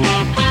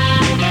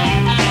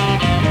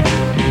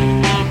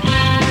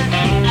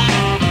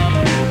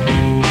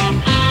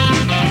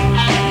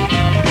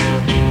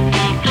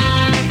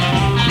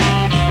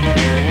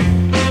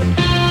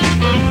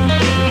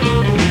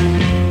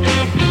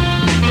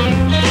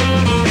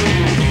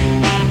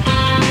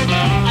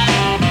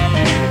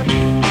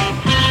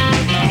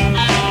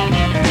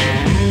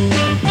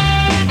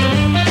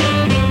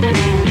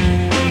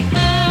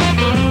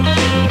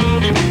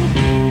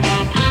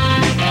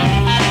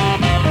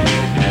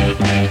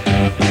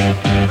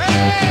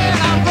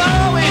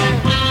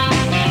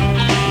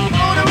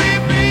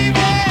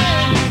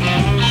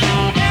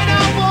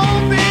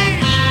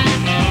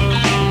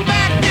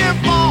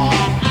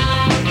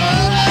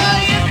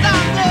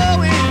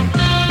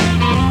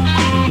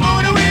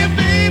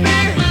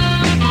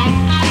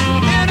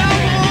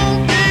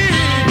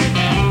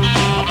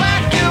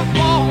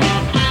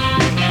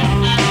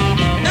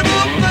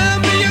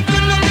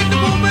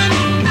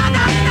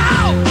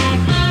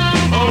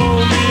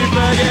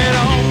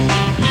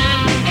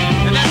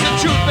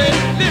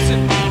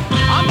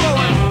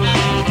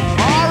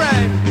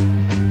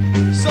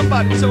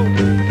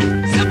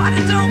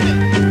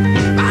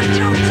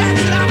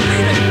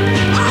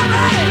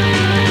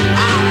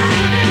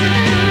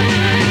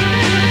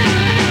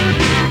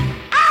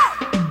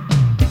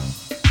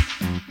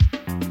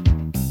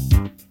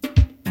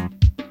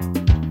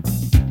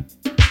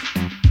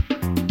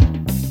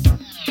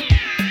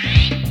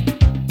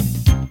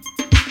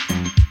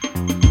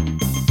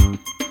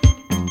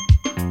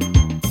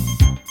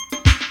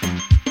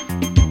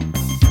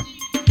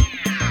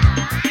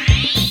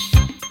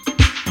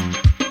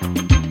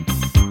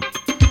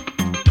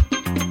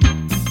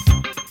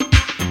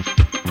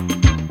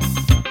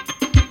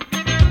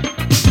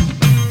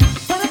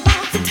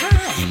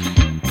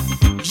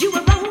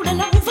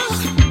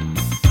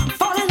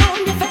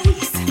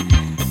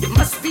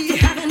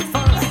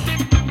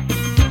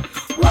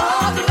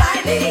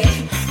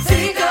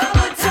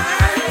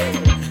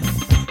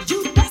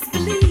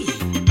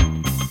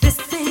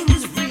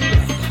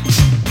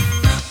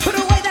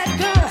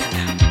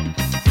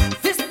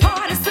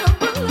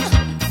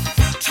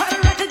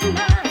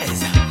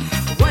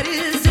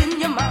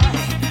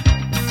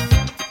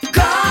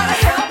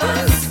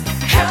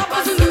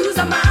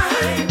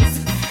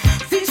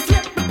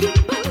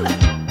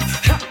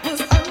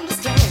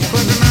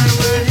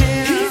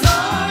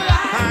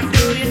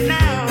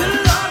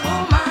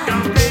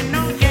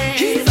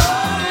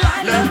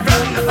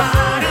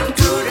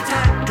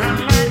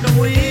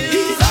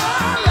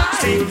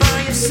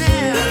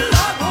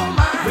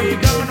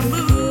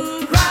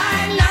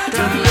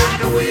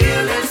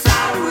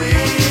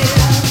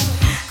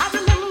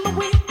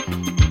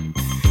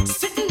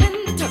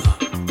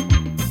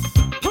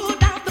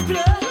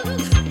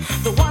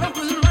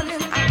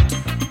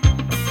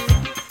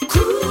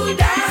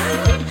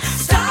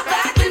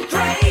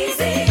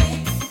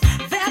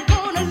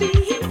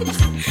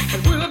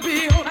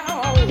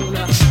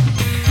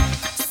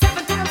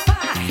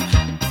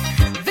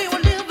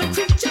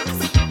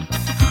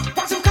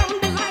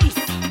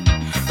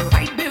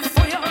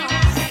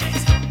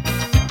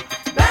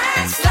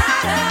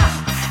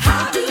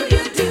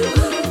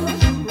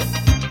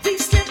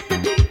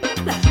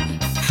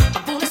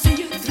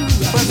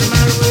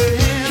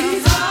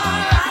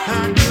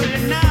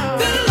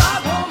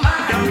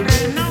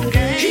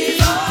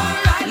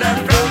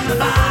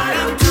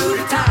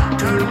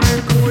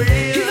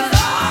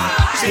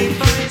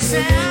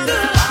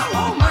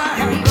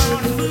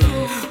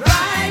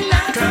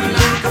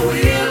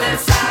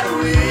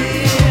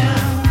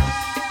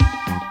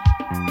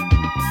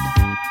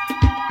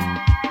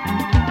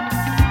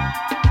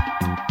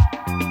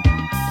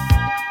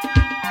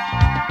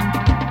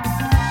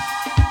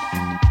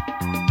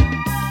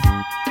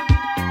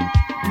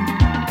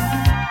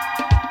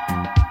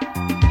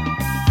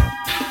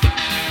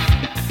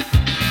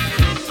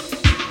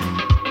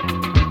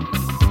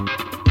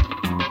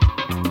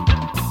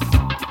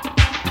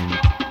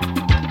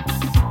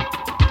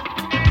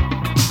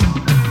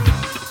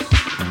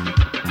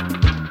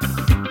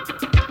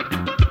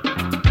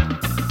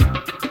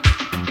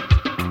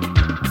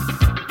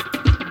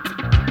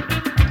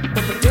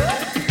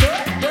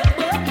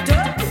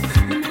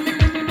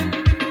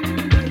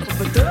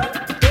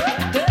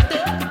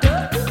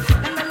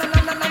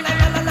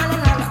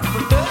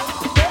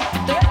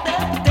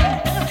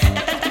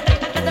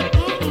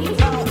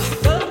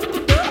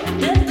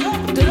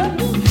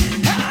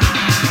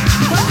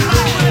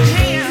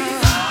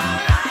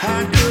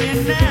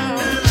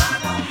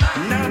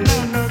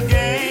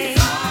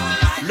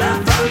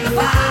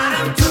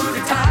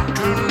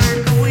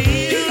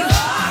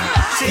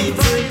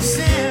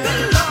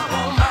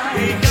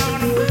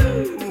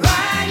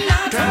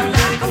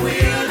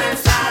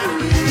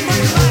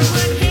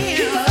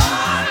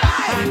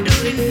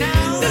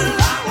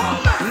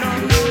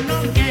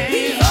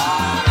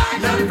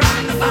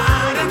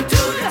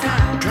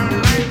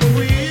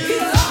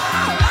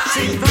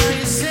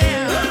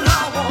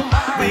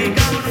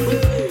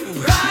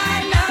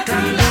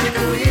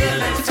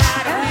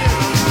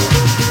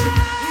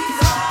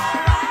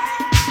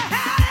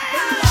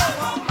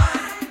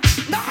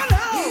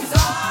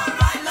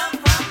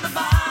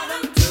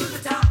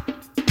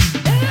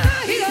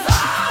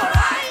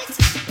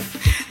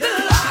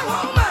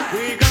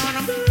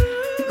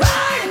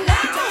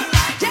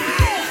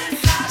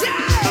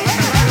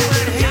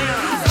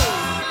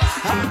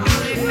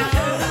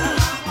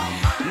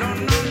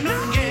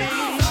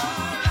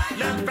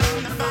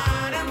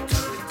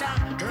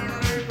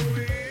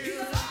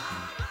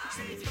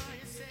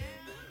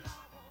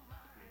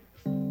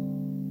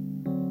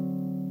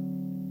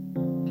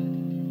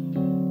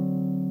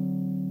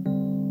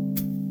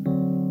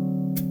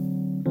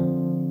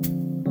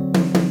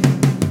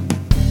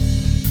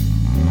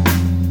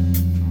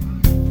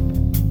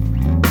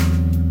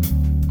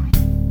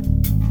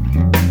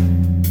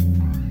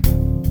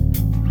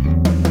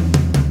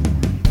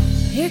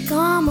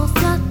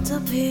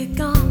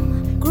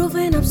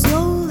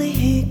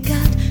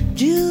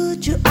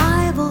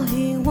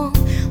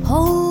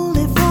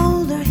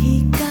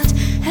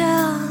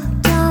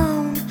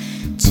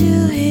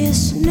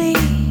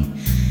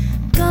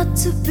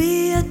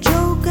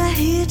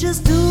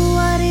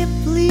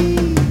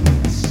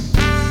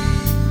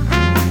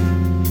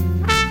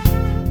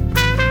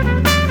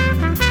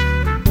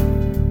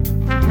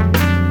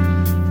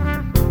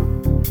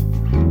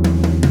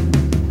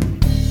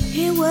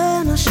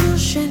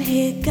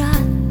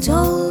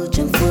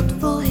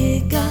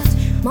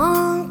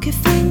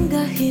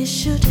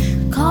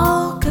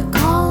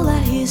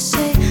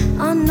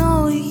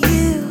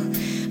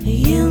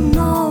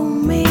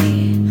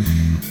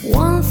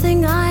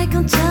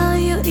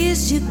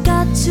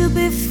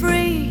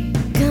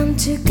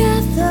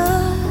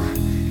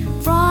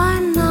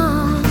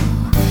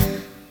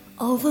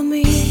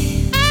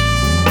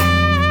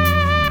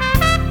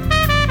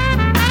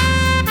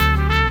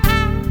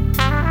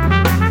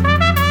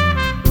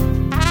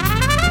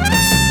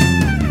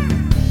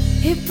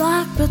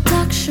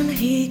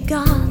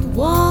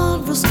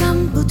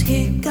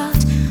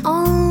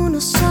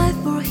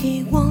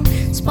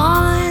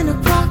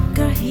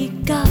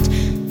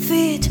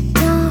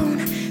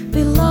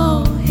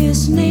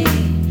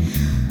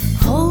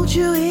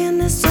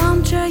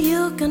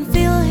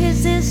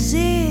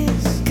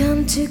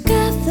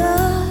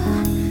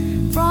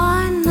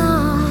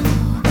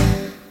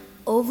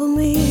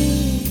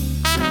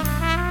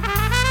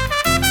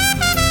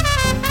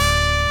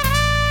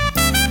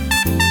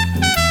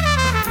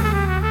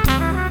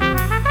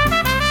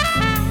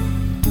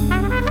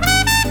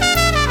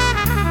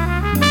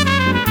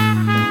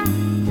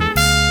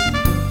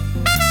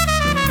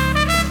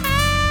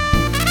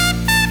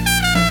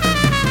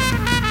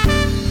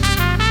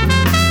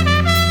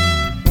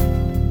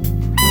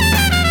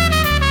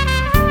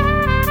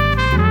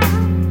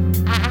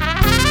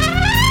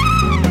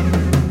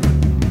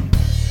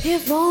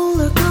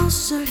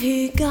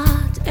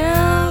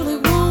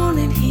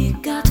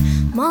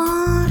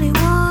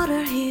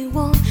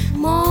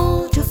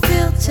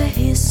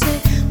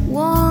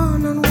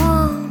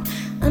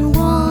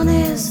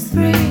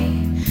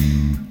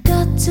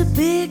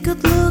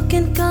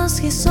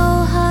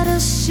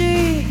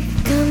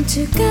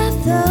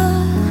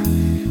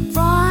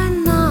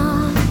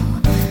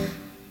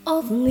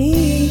 Over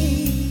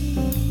me,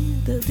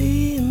 the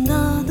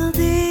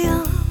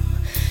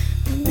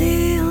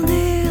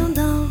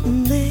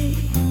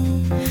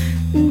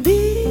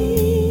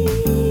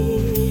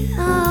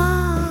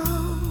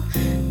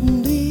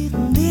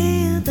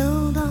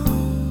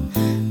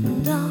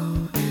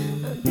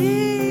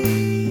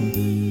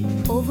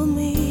over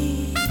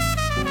me.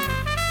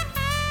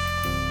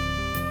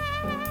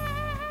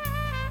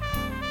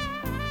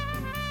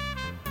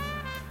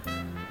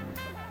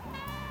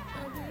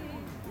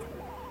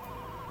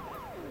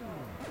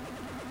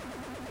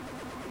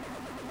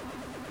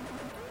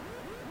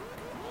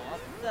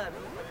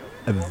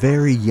 A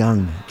very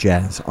young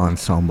jazz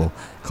ensemble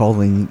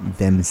calling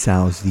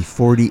themselves the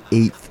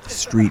 48th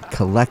Street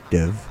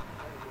Collective,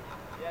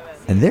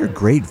 and their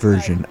great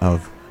version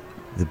of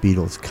the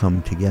Beatles'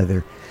 Come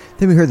Together.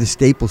 Then we heard the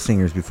Staple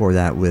Singers before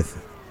that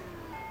with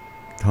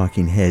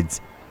Talking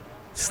Heads'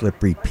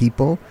 Slippery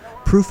People.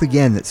 Proof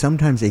again that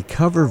sometimes a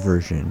cover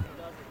version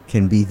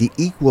can be the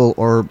equal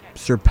or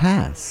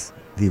surpass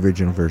the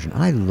original version.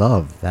 I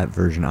love that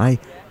version. I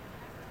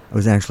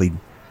was actually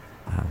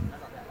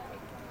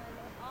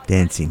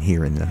dancing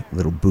here in the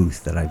little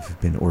booth that I've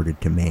been ordered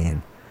to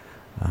man.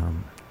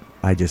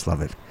 I just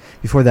love it.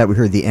 Before that, we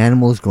heard the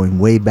Animals going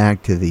way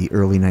back to the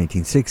early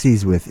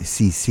 1960s with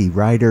C.C.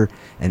 Ryder,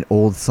 an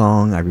old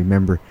song I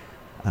remember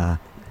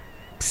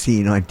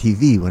seeing on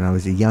TV when I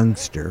was a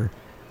youngster.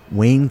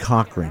 Wayne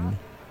Cochran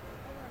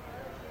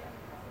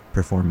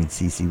performing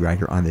C.C.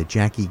 Ryder on the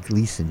Jackie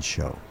Gleason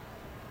Show.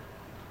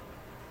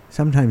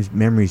 Sometimes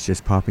memories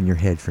just pop in your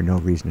head for no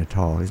reason at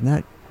all. Isn't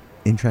that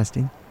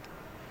interesting?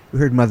 We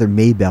heard Mother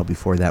Maybelle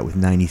before that with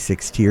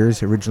 96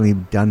 Tears, originally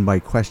done by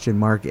Question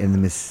Mark and the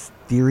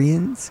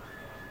Mysterians.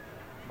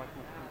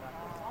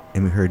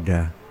 And we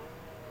heard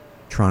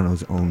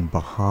Toronto's own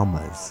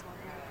Bahamas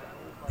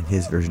and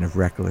his version of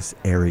Reckless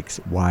Eric's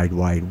Wide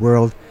Wide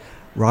World.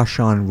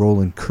 Rashawn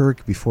Roland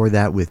Kirk before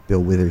that with Bill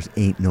Withers'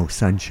 Ain't No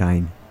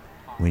Sunshine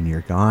When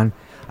You're Gone.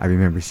 I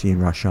remember seeing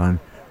Rashawn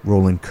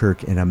Roland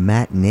Kirk in a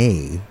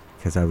matinee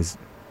because I was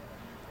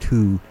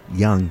too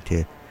young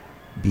to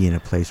be in a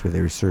place where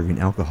they were serving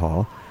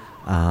alcohol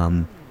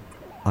on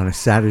a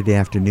Saturday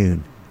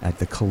afternoon at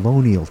the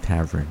Colonial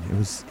Tavern.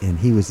 And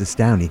he was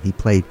astounding. He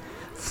played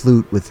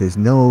flute with his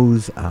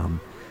nose.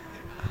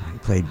 He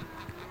played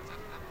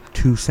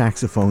 2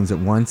 saxophones at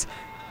once.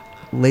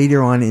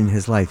 Later on in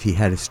his life, he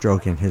had a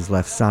stroke and his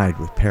left side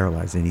was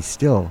paralyzed, and he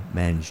still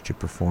managed to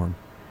perform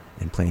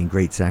and playing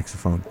great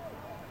saxophone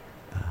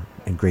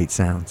and great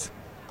sounds.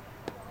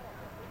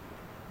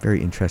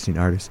 Very interesting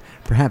artist.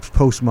 Perhaps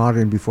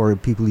postmodern before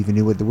people even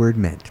knew what the word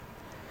meant.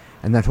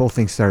 And that whole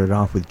thing started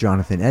off with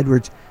Jonathan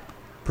Edwards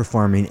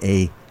performing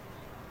a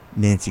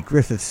Nancy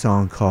Griffith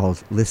song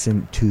called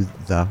Listen to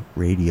the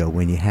Radio.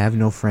 When you have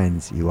no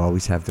friends, you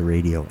always have the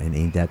radio, and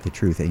ain't that the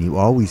truth? And you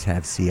always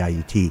have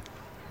CIUT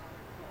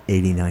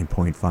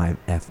 89.5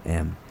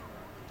 FM,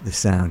 the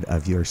sound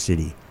of your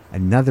city.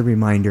 Another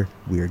reminder,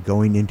 we are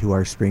going into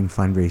our spring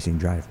fundraising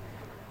drive,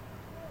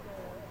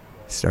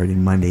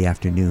 starting Monday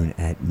afternoon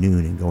at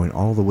noon and going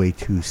all the way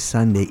to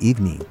Sunday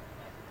evening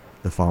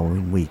the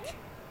following week.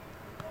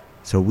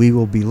 So we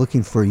will be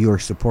looking for your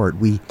support.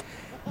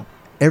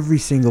 Every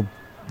single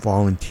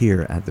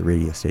volunteer at the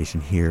radio station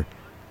here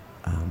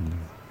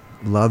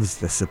loves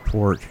the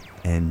support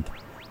and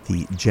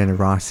the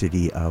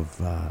generosity of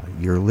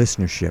your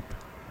listenership.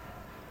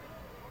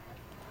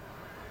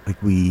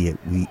 Like we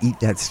eat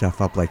that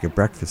stuff up like a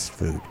breakfast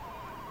food.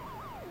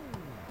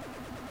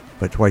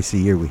 But twice a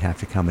year we have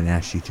to come and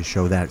ask you to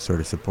show that sort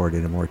of support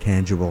in a more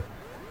tangible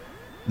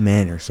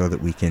manner so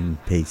that we can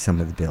pay some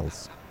of the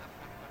bills.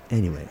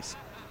 Anyways,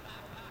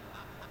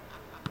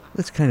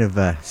 let's kind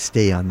of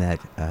stay on that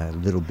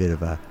little bit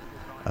of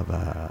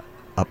a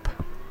up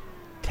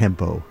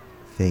tempo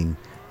thing.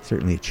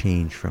 Certainly a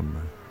change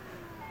from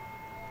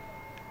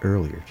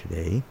earlier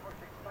today.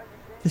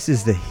 This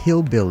is the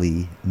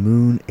Hillbilly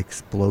Moon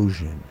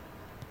Explosion.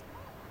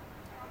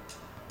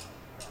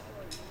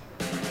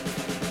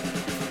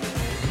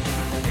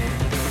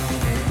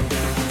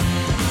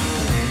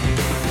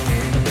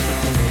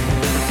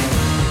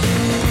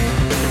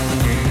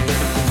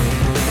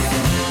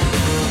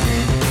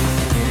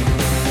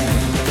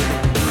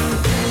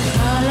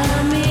 Call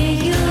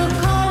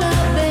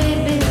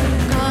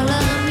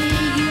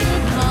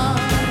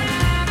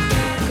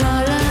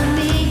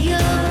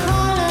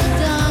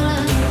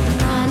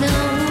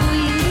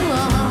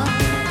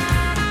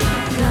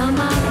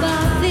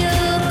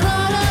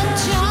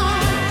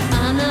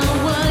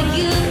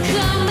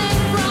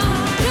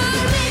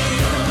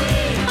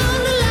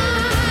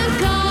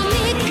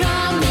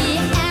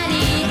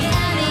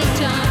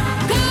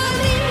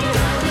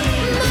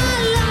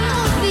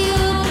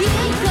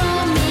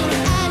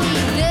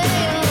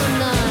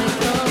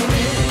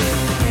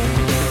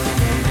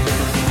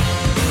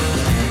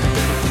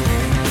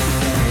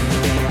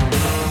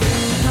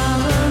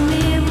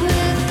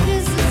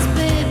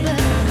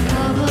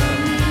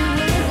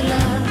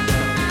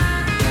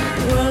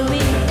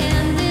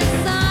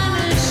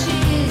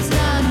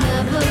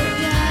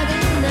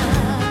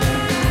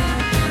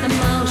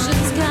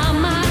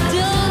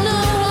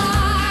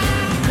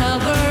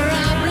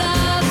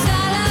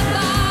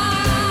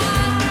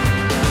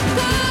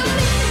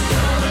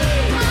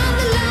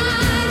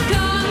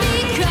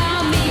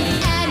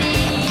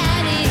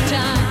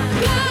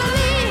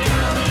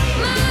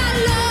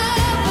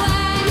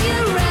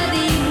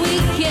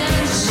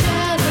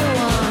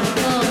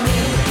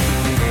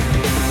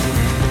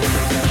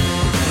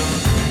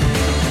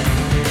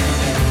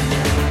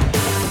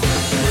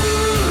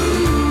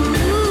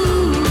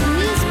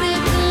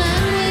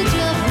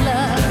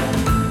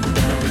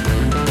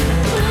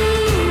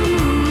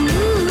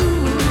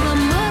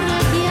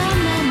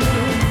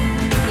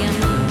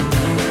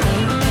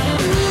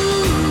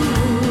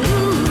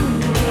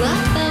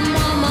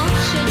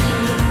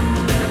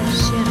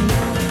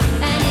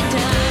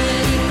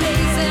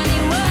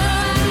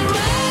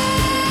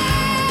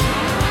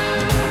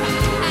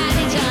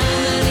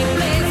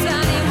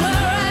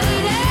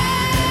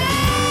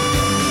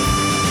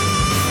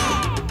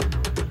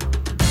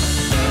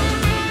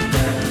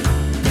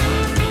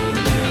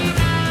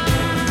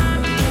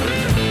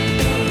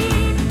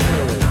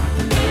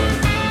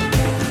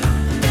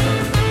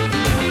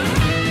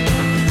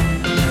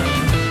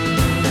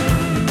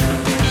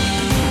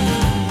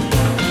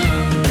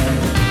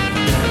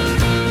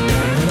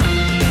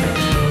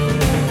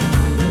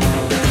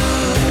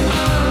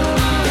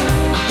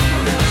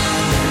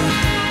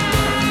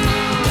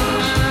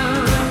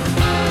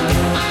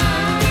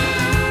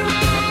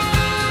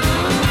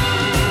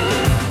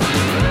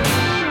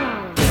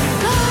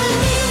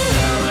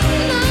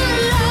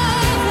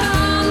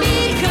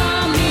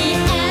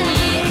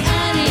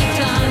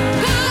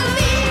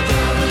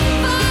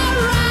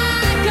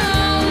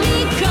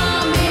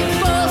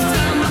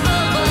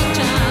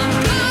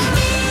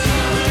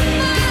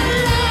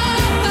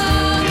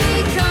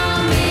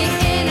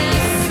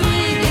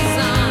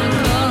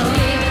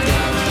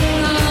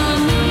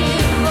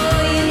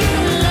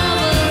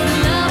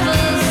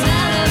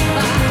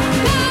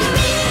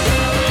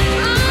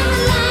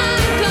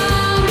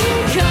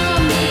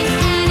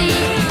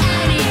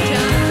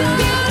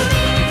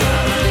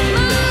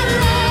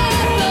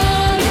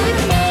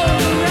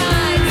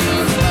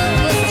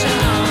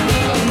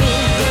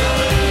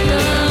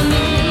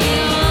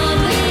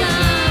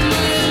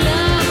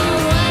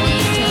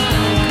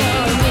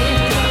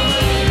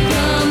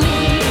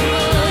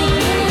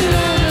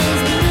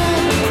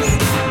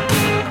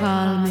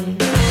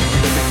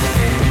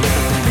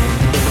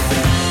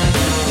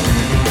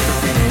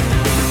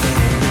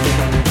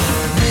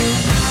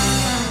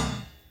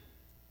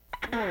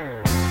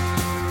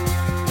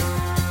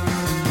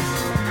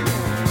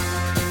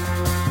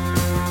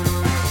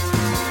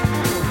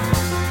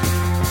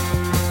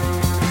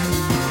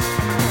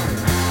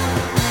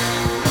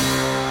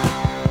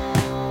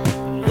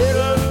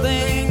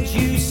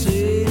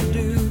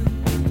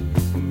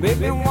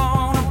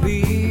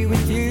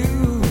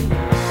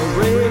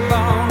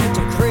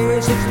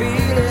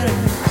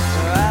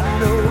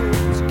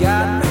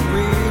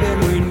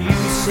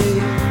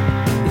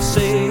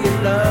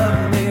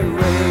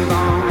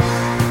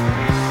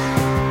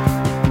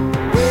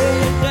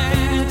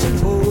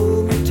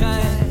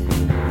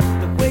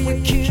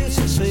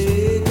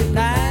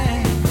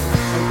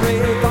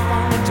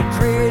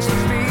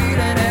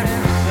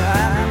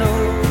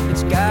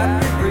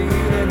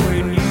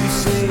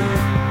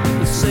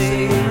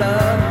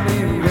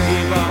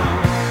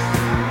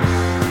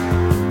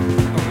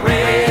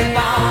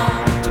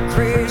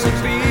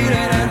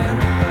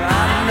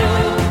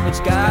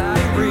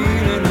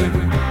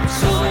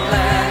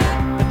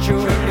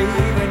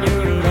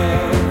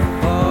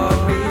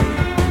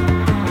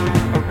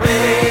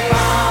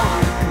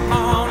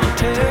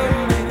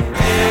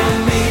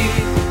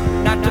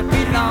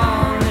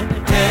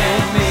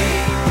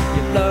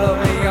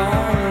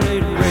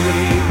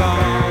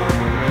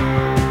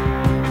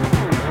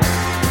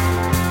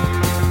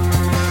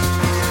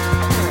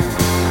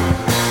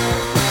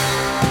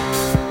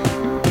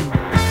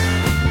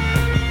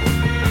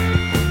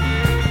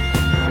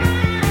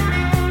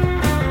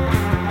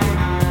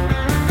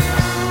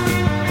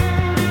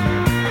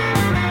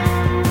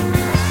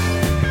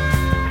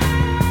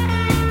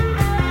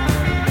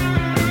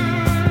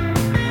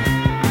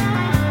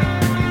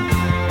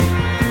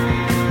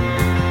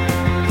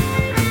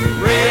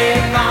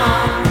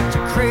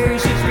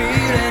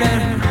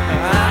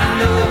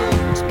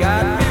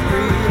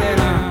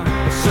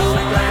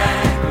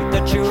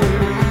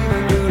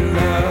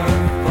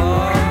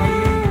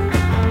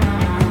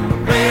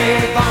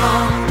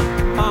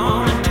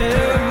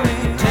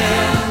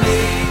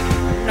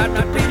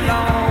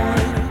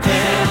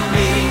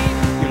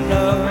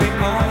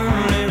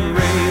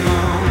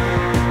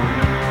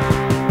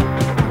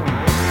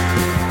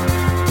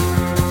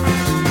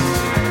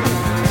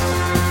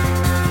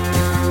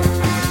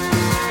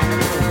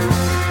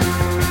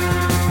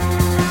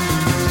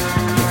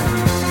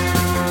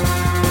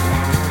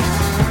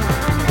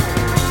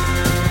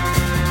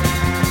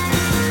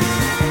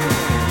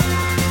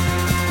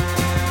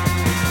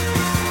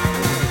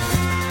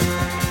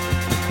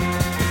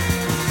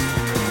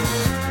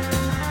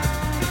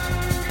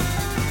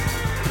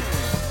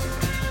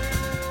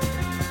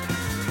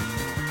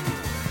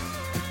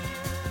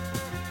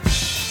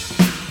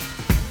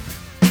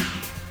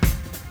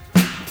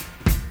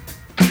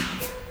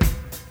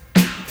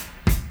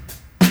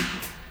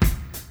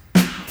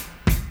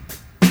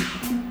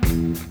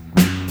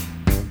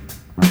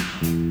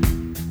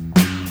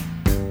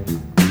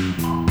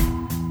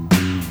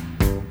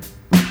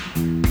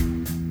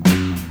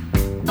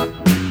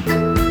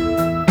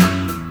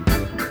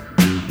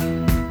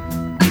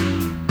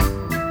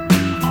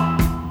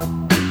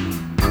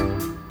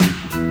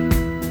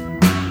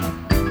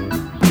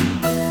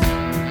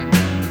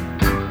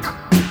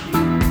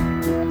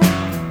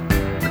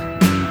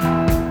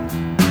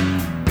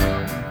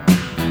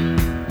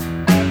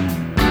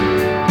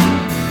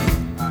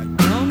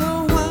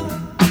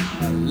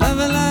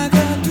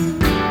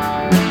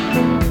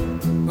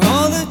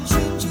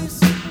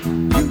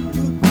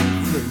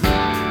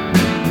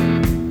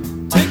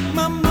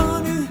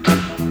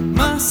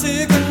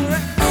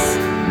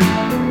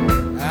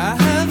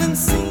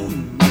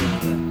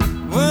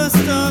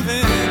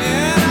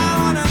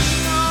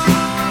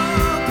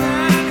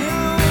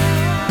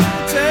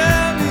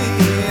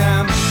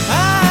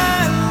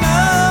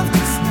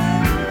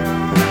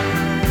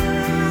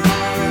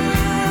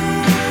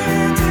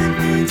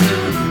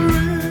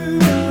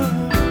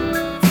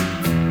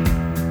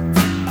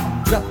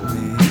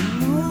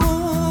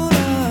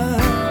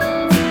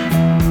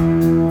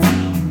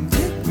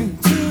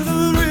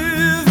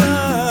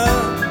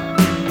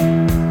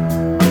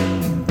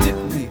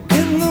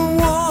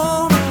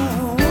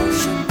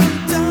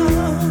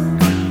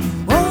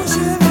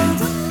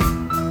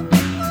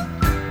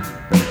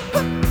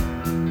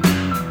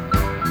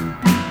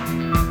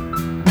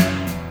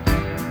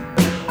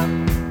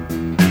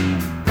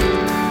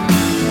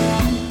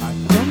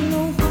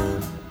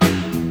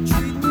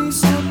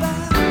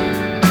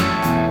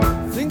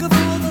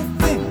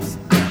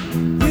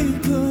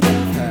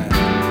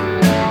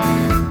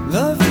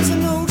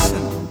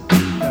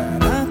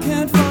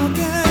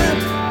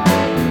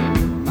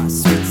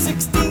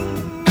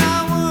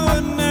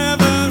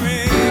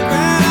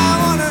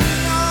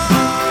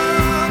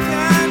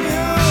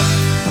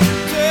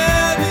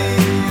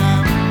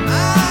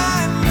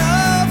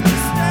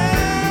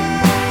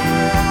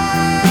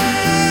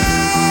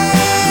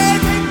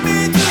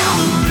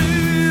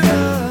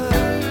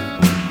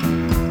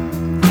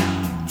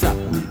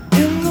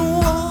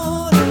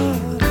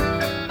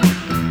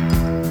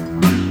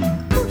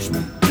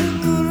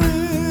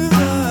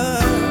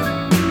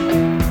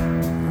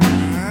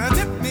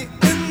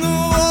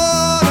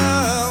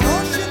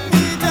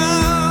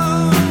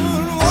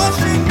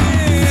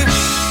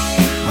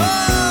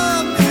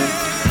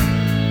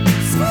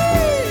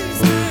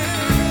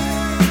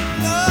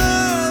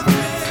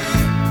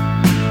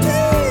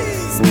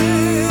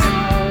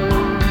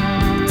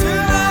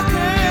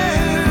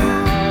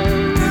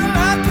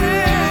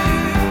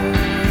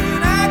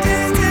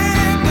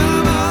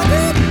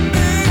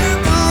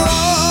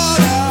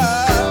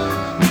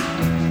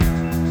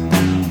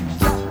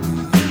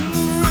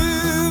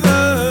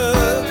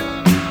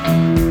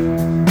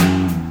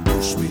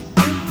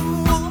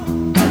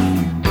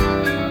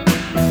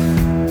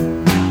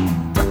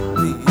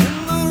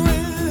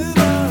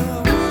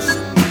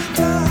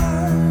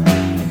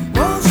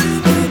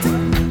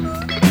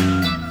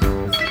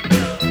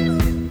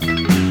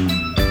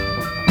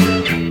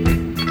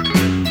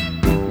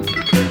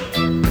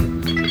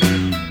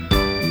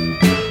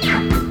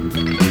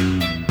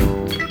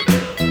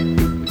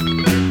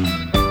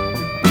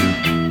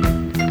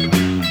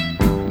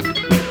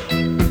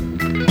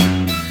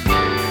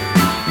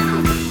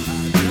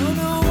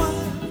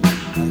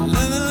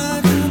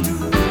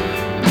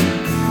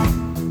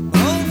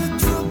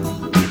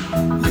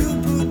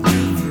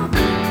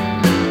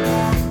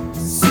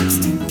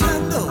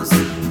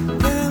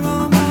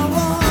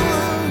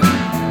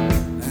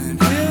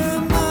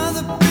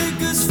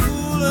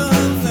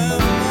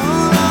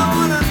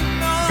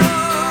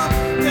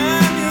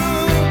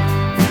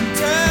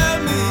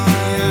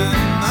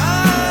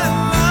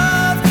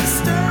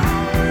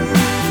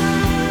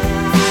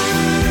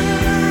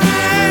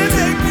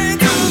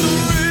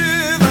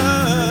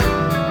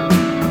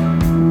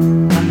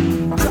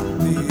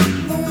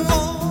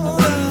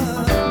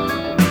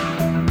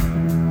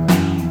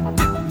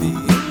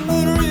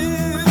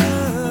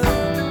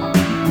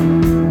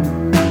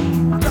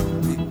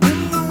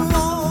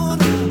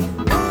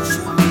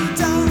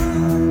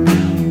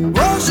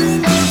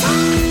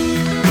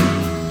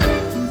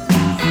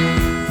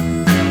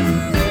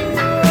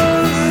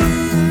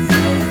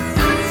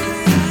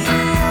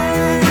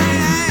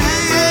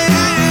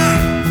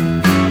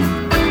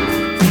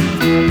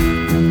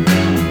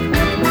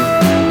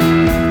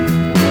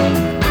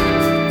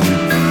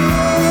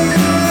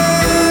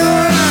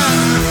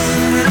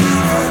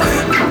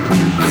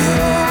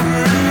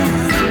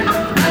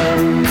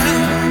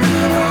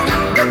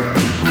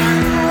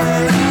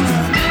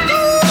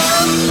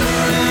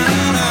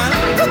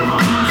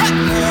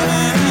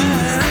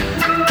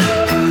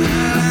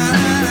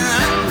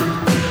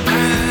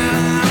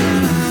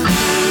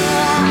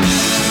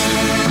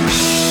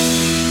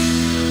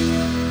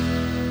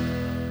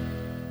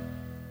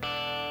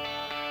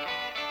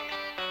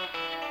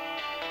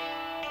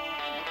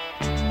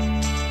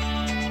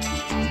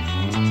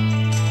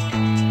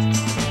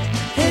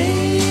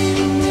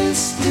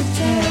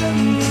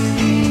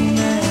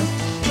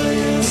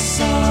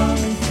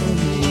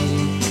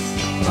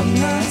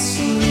not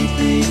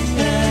sleepy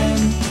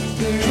and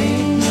there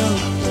ain't no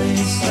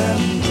place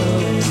I'm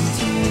going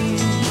to.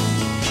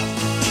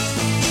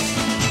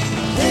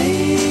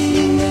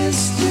 Hey,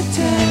 Mr.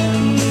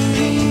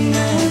 Tambourine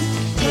Man,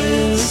 play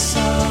a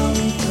song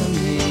for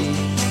me.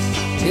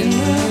 In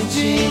the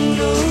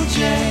jingle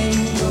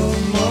jangle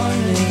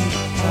morning,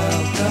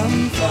 I'll come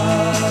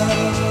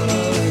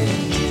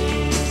following you.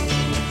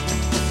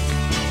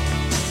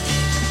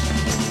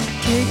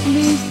 Take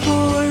me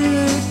for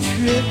a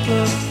trip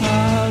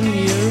upon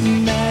your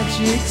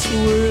magic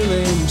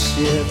swirling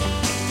ship.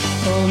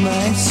 All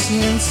my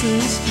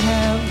senses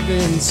have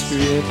been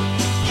stripped,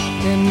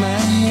 and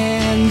my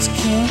hands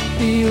can't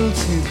feel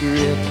to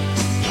grip,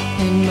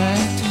 and my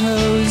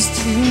toes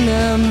too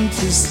numb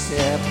to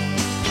step.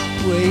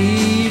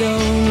 Wait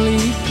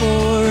only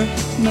for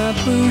my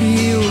boot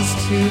heels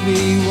to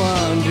be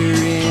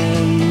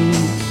wandering.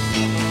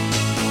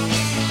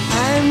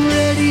 I'm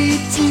ready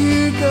to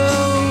go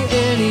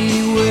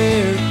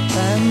anywhere.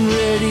 I'm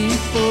ready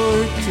for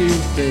to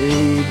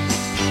fade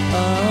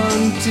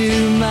onto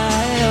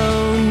my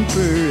own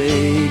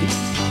parade.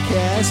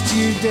 Cast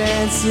your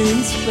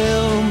dancing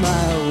spell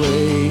my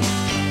way.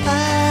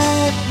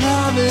 I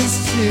promise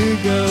to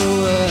go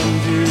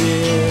under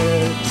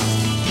it.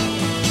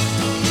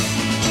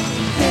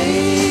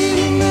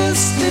 Hey,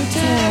 Mr.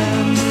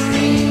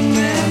 Tambourine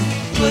Man,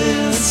 play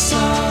a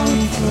song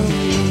for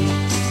me.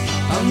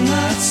 I'm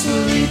not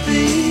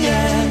sleepy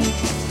and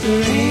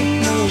there ain't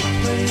no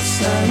place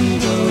I'm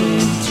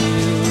going to.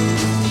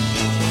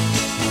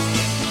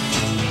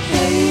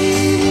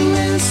 Hey,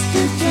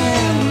 Mr.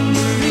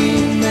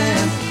 Tambourine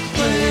Man,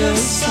 play a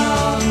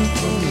song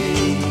for me.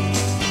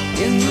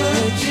 In the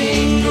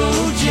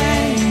jingle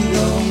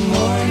jangle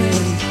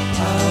morning,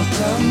 I'll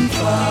come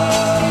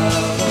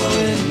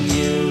following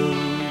you.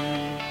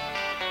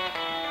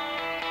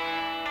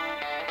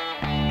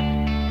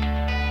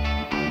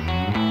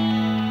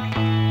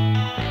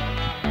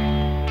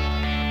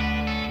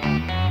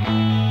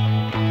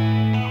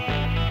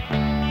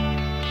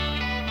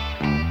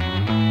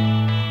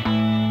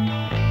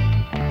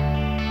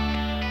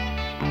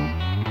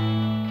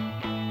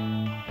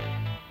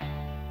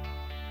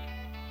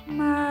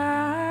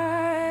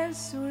 My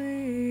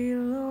sweet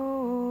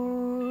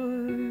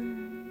Lord,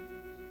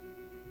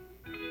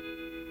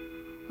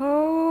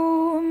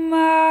 oh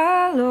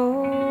my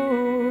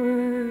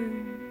Lord,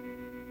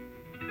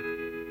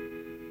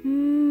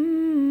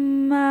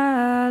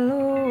 my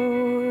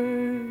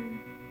Lord,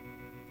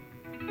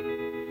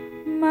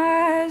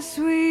 my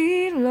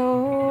sweet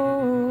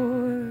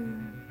Lord,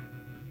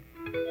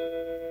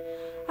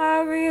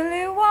 I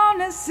really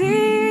wanna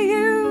see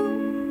you.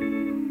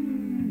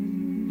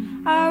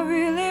 I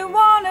really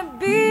wanna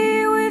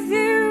be with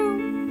you.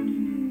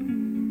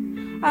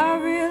 I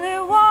really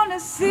wanna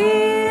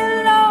see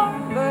you,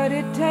 Lord, but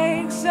it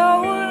takes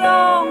so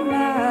long,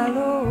 my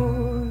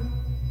Lord,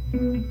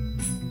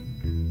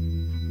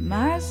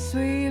 my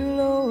sweet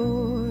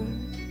Lord,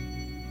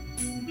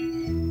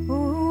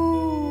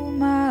 oh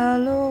my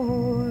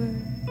Lord,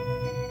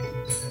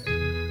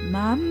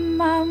 my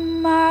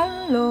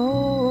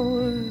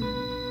Lord.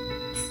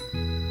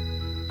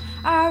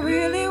 I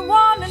really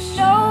wanna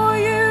know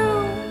you.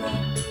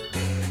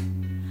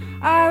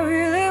 I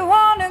really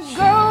wanna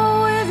go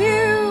with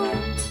you.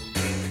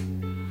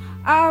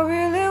 I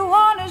really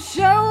wanna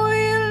show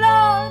you,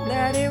 Lord,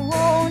 that it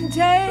won't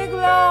take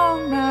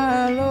long,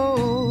 my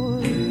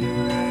Lord,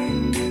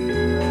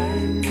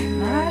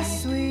 my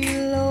sweet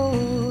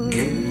Lord,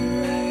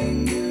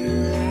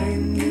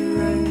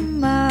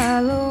 my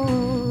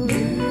Lord,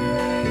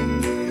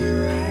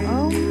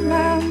 oh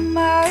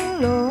my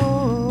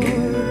Lord.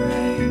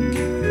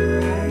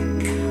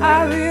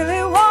 I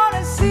really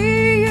wanna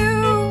see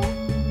you.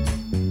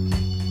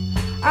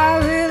 I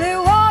really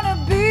wanna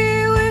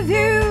be with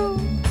you.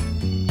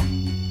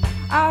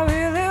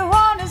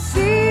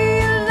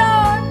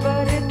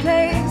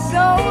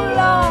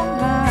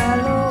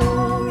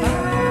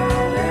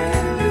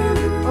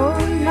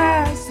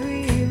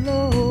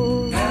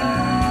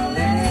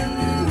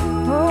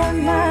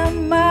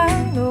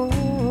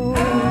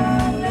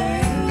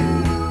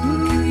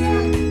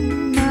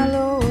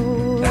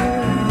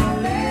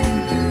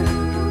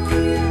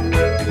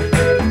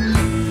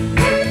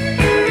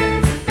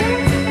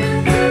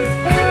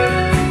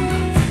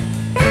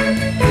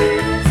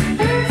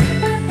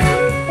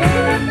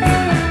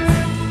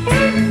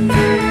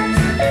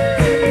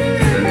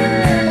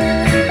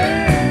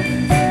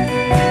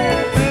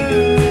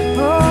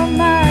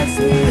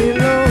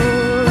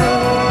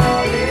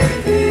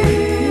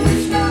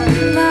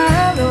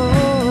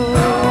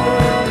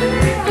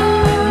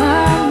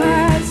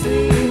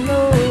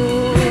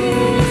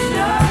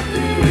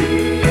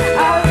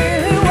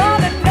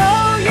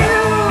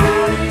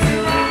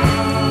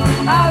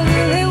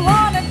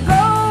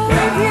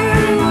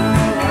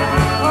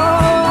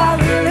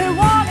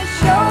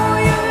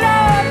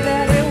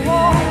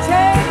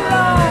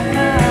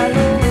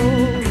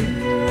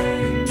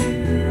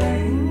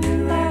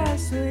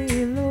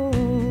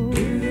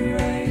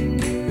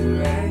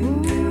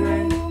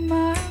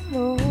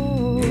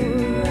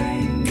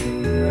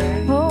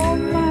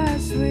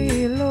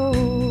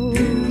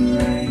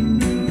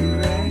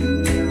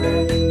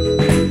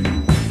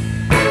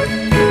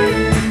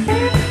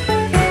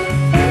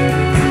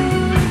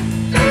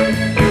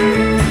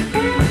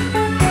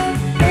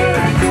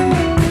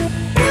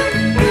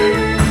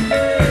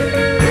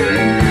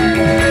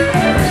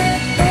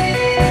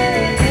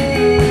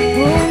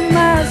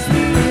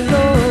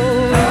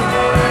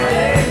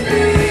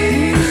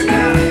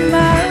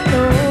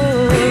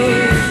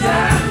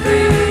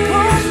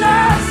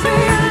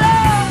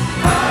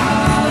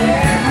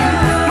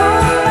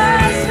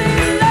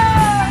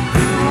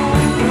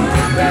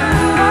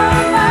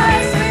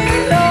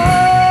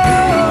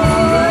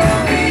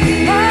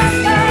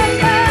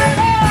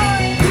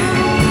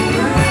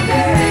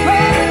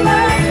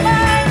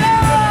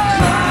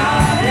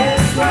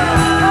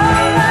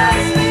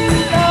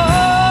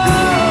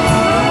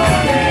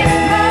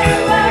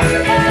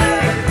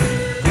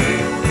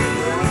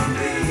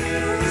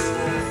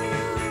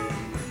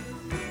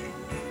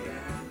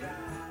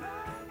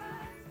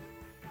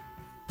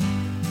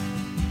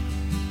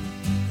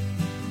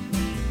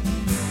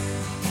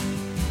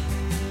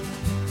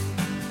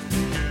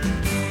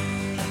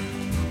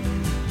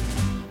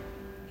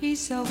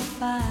 so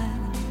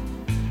fine.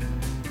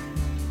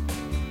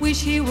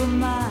 Wish he were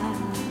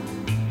mine.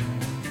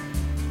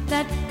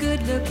 That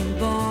good-looking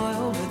boy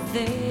over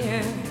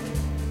there,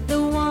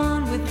 the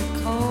one with the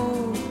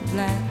cold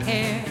black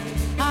hair.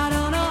 I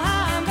don't know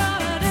how I'm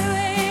gonna do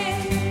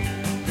it,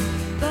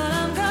 but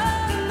I'm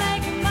gonna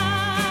make it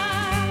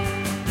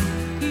mine.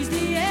 He's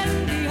the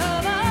envy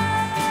of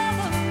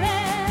all the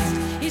rest.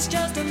 It's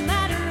just a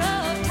matter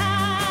of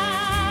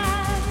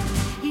time.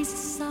 He's a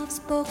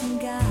soft-spoken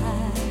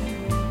guy,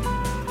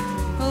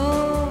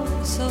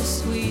 oh, so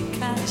sweet,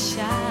 kinda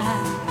shy.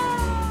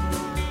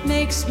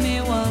 Makes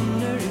me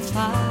wonder if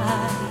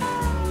I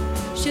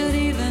should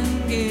even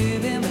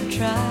give him a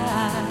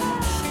try.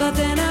 But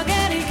then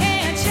again, he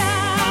can't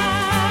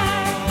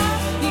shine.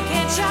 He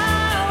can't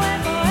shine away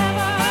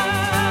forever.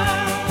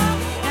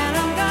 And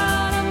I'm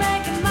gonna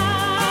make it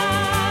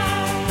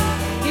mine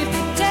if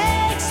it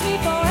takes me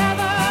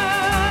forever.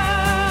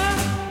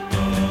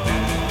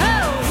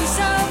 Oh, he's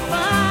so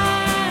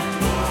fine.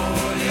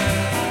 Oh, yeah.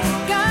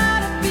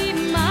 Gotta be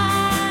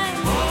mine.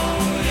 Oh,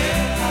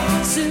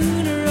 yeah.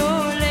 Sooner or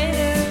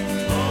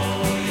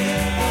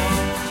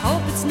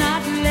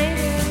not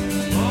later.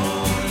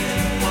 Oh,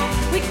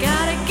 yeah. We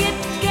gotta get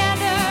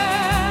together.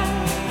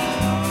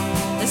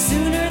 The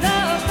sooner the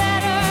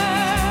better.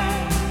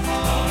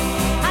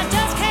 I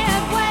just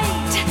can't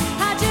wait.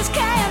 I just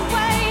can't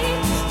wait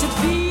to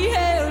be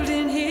held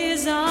in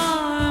his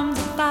arms.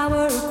 If I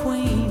were a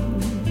queen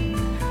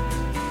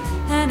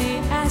and he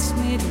asked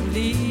me to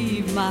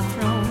leave my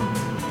throne,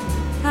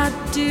 I'd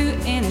do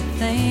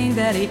anything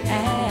that he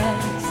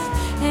asks,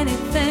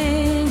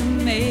 anything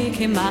to make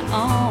him my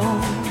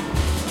own.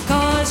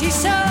 'Cause he's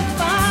so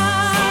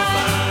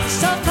fine,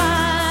 so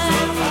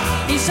fine,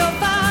 he's so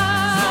fine.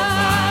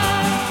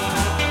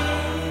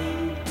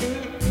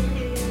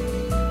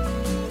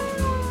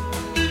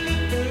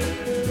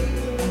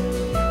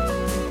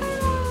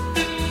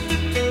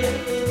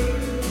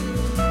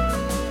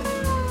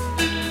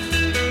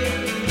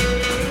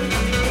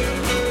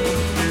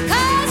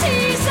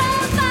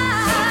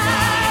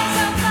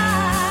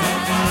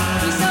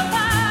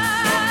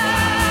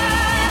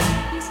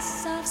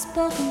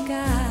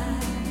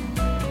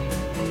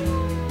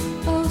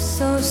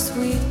 So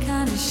sweet,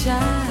 kinda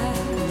shy.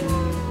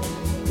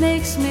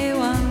 Makes me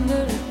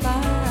wonder if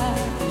I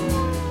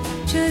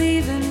should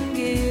even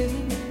give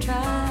him a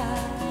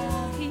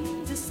try.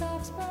 He's a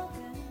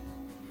soft-spoken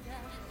guy.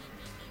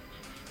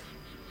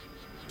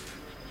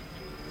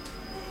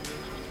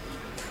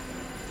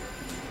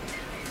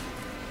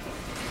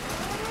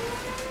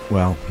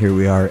 Well, here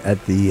we are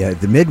at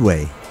the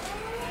midway.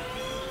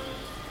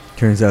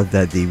 Turns out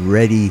that the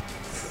Ready,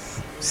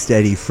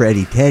 Steady,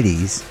 Freddy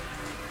Teddies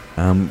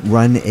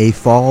run a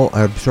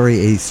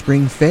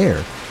spring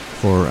fair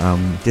for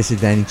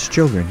disadvantaged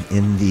children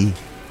in the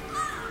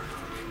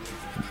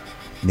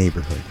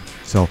neighborhood.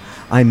 So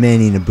I'm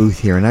manning a booth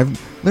here, and I'm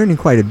learning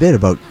quite a bit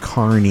about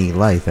carny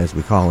life, as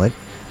we call it.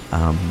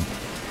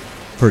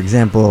 For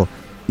example,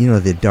 you know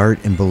the dart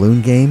and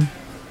balloon game?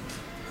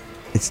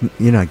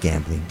 You're not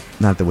gambling,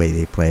 not the way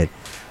they play it.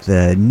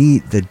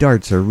 The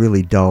darts are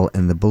really dull,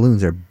 and the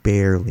balloons are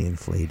barely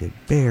inflated.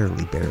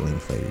 Barely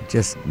inflated.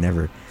 Just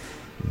never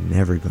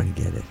going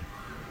to get it.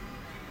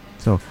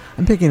 So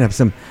I'm picking up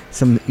some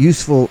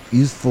useful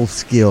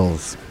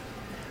skills.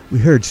 We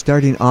heard,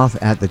 starting off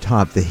at the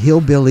top, the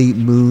Hillbilly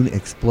Moon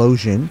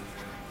Explosion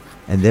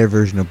and their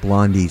version of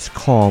Blondie's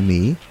Call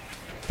Me.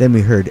 Then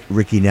we heard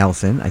Ricky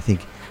Nelson. I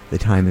think the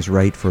time is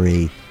right for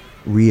a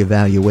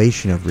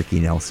reevaluation of Ricky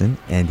Nelson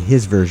and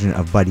his version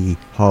of Buddy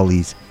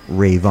Holly's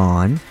Rave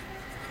On.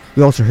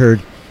 We also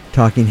heard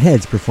Talking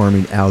Heads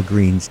performing Al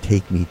Green's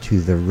Take Me to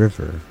the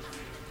River.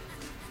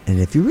 And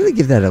if you really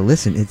give that a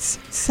listen, it's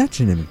such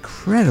an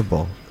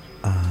incredible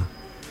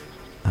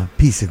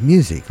piece of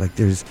music. Like,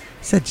 there's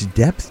such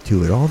depth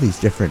to it, all these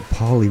different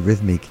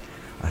polyrhythmic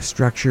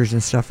structures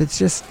and stuff. It's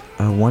just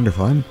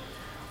wonderful. I've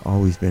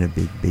always been a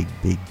big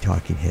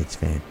Talking Heads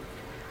fan.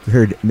 We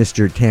heard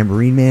Mr.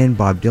 Tambourine Man,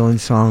 Bob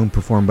Dylan's song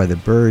performed by the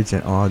Byrds,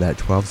 and that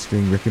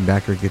 12-string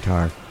Rickenbacker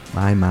guitar.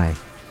 My.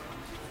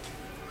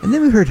 And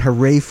then we heard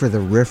Hooray for the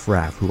Riff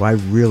Raff, who I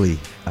really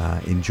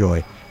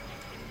enjoy.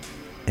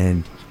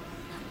 And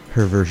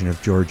her version of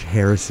George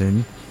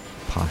Harrison,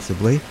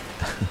 possibly.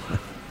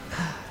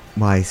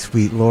 My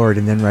Sweet Lord.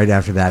 And then right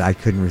after that, I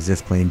couldn't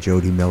resist playing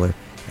Jody Miller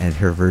and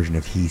her version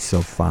of He's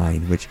So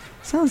Fine, which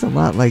sounds a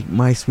lot like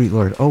My Sweet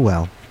Lord. Oh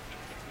well.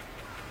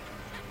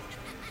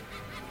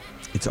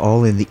 It's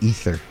all in the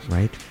ether,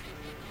 right?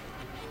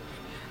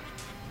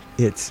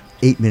 It's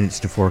 8 minutes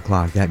to 4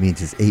 o'clock. That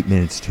means it's 8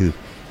 minutes to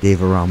Dave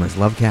Arama's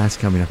Lovecast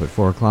coming up at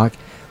 4 o'clock.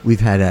 We've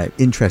had an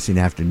interesting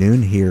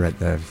afternoon here at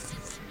the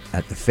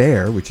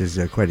fair, which is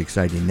quite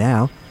exciting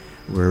now.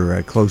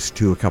 We're close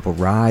to a couple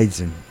rides,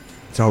 and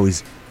it's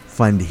always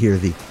fun to hear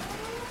the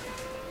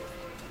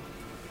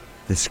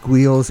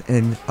squeals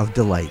and of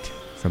delight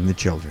from the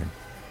children.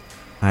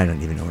 I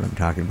don't even know what I'm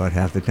talking about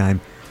half the time.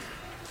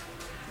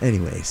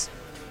 Anyways,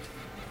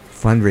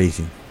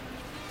 fundraising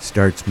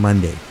starts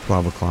Monday,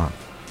 12 o'clock.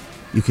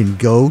 You can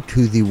go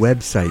to the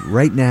website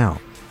right now.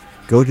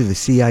 go to the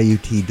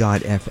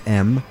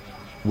CIUT.FM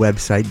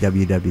website,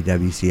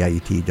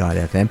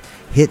 www.ciut.fm,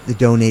 hit the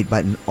donate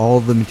button. All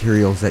the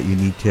materials that you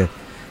need to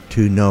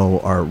know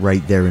are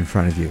right there in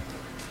front of you.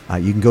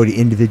 You can go to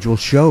individual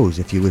shows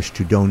if you wish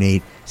to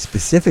donate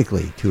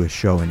specifically to a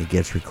show and it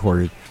gets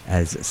recorded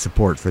as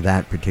support for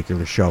that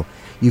particular show.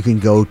 You can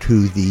go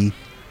to the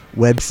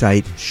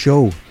website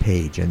show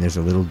page and there's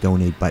a little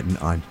donate button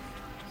on,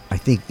 I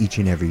think, each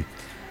and every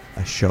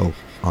show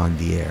on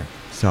the air.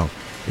 So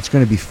it's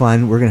going to be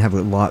fun. We're going to have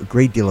a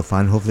great deal of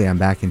fun. Hopefully I'm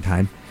back in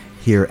time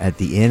here at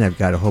the inn. I've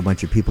got a whole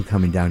bunch of people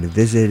coming down to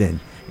visit and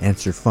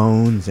answer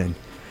phones, and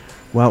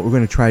well, we're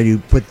going to try to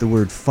put the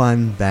word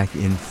fun back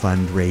in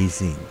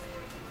fundraising.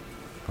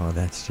 Oh,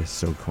 that's just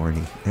so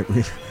corny.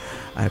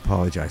 I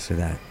apologize for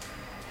that.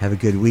 Have a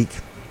good week.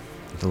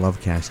 The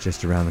Lovecast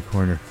just around the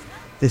corner.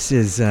 This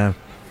is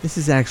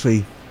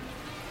actually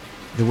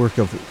the work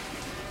of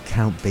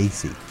Count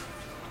Basie.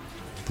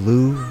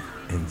 Blue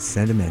and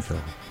Sentimental.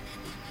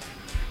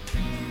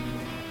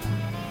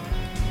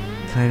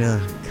 Kind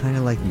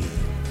of like me,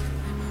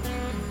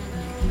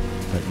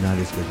 but not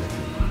as good looking.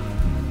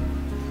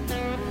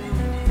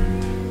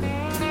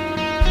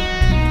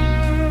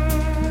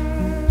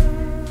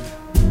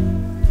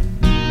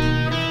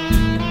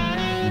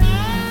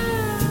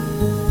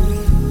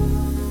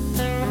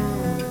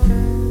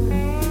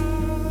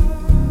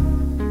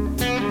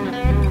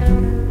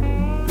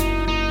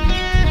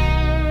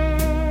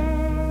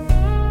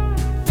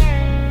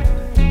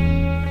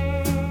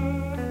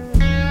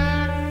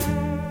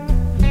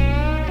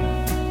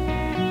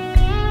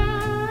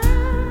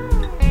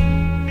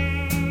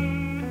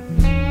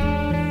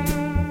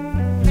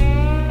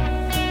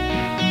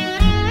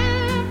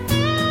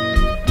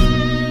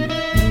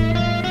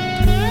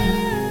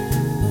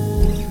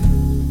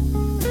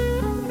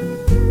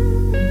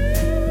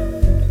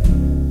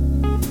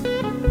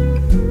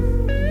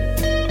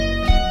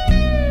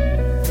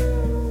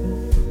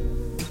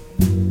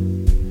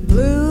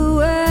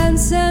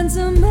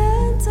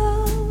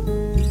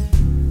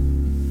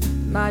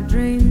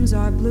 Dreams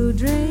are blue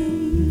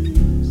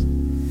dreams,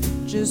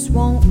 just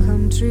won't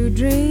come true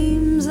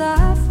dreams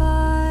I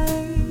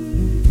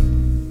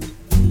find.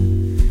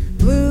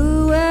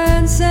 Blue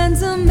and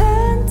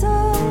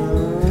sentimental,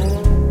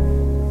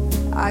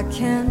 I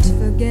can't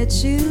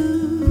forget you.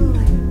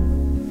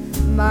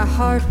 My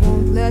heart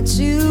won't let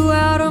you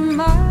out of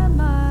my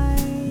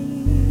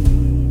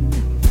mind.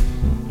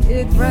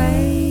 It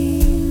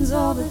rains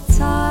all the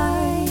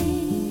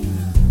time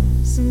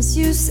since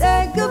you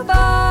said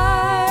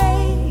goodbye.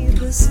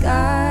 The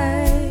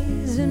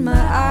skies in my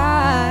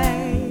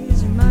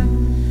eyes, and my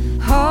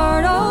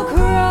heart all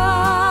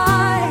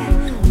cry.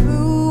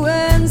 Blue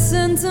and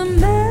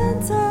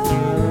sentimental,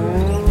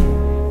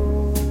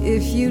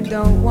 if you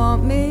don't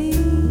want me,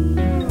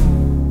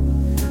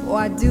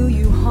 why do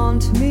you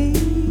haunt me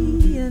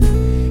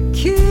and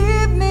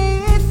keep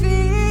me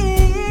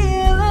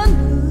feeling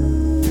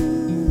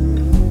blue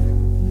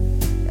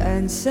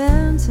and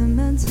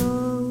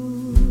sentimental?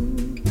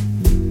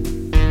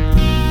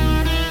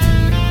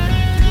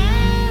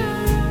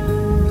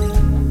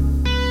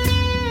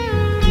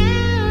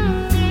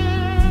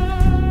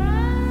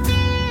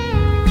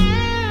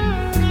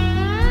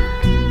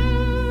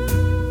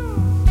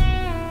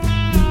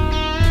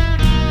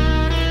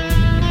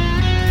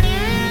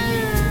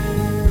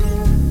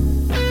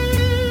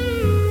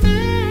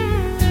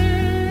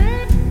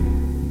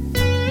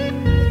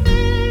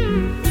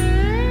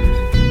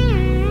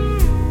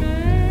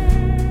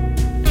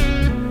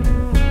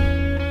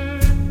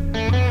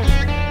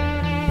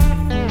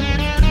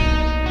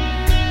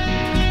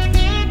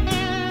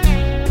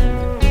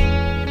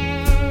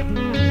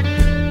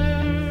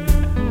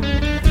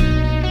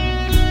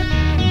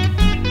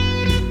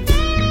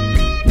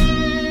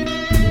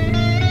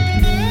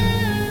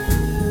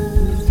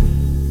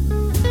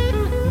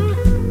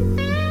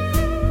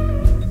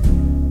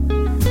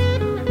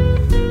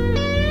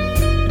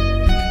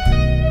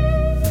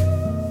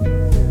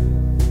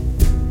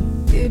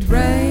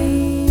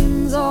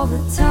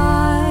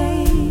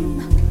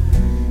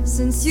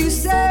 Since you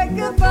said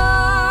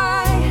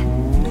goodbye,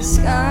 the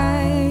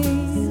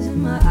skies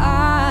in my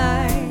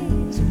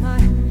eyes, and my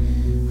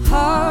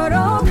heart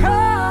all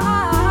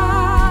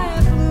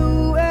cry.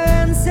 Blue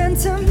and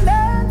sentimental,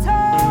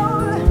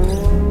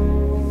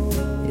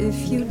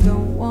 if you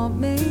don't want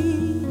me,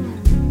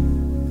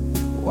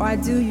 why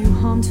do you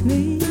haunt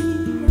me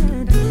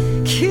and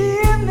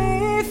keep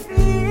me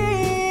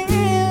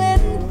feeling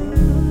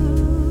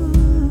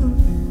blue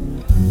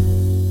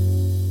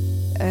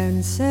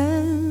and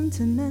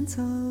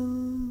sentimental?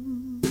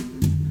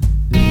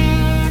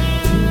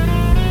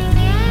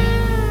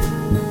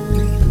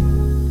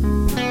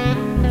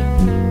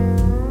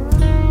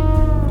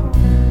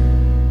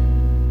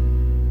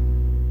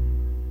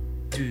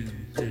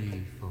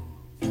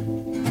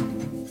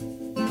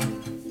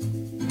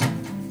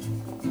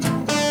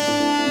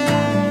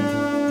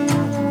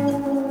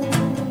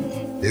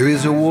 There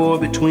is a war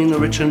between the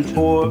rich and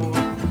poor,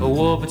 a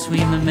war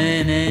between the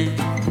man and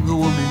the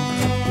woman.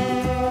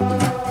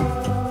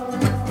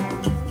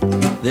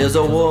 There's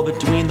a war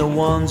between the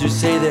ones who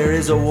say there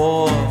is a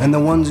war and the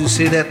ones who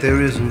say that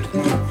there isn't.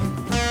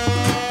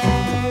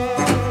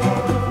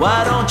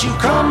 Why don't you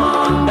come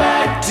on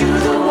back to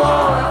the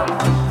war?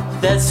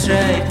 That's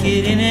right,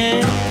 get in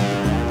it.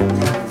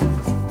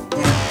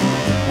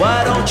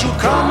 Why don't you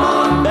come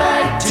on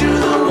back to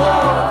the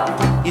war?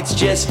 It's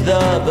just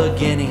the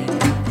beginning.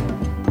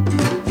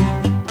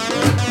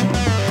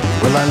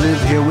 Well, I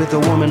live here with a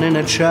woman and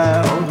a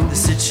child. The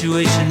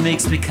situation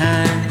makes me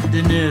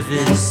kinda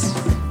nervous.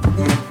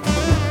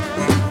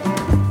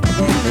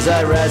 As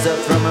I rise up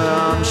from her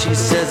arms, she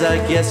says, I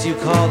guess you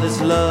call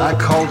this love. I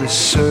call this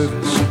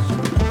service.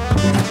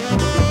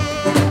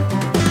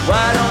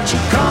 Why don't you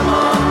come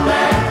on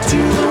back to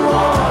the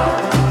war?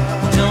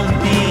 Don't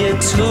be a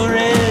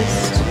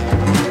tourist.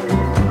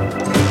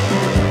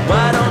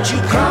 Why don't you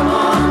come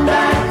on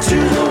back to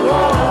the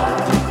war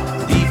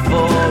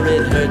before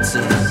it hurts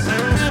us?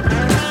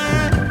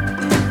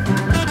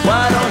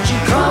 Why don't you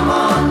come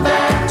on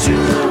back to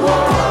the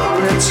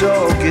war? Let's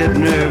all get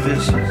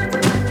nervous.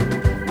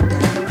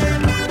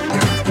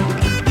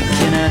 You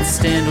cannot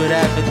stand what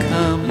I've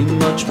become. You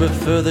much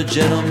prefer the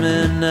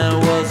gentleman I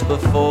was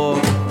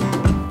before.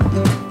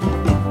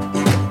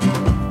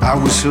 I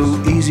was so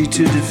easy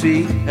to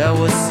defeat. I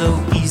was so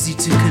easy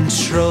to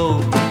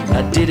control.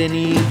 I didn't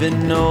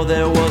even know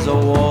there was a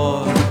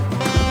war.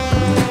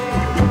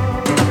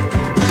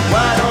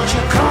 Why don't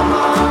you come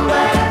on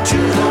back to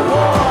the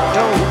war?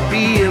 Don't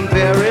be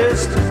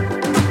embarrassed.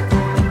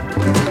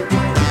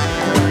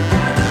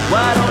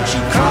 Why don't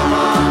you come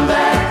on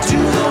back to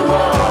the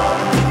war?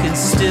 You can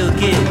still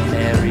get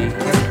married.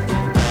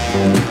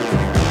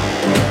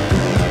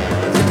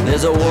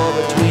 There's a war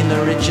between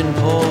the rich and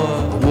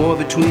poor. A war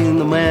between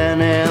the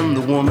man and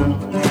the woman.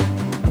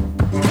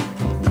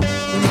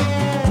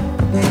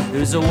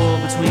 There's a war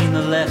between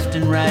the left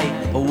and right.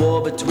 A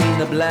war between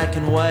the black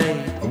and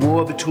white. A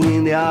war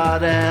between the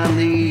odd and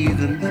the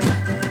even.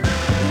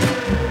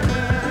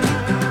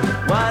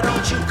 Why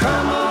don't you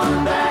come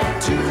on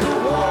back to the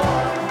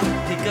war?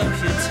 Pick up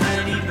your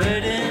tiny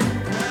burden.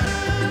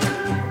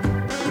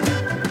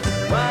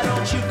 Why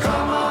don't you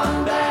come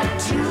on back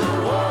to the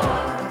war?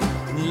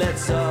 And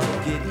let's all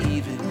get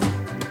even.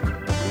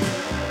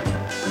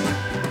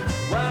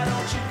 Why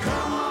don't you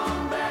come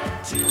on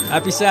back to the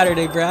Happy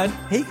Saturday, Brad.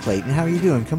 Hey, Clayton, how are you doing? Come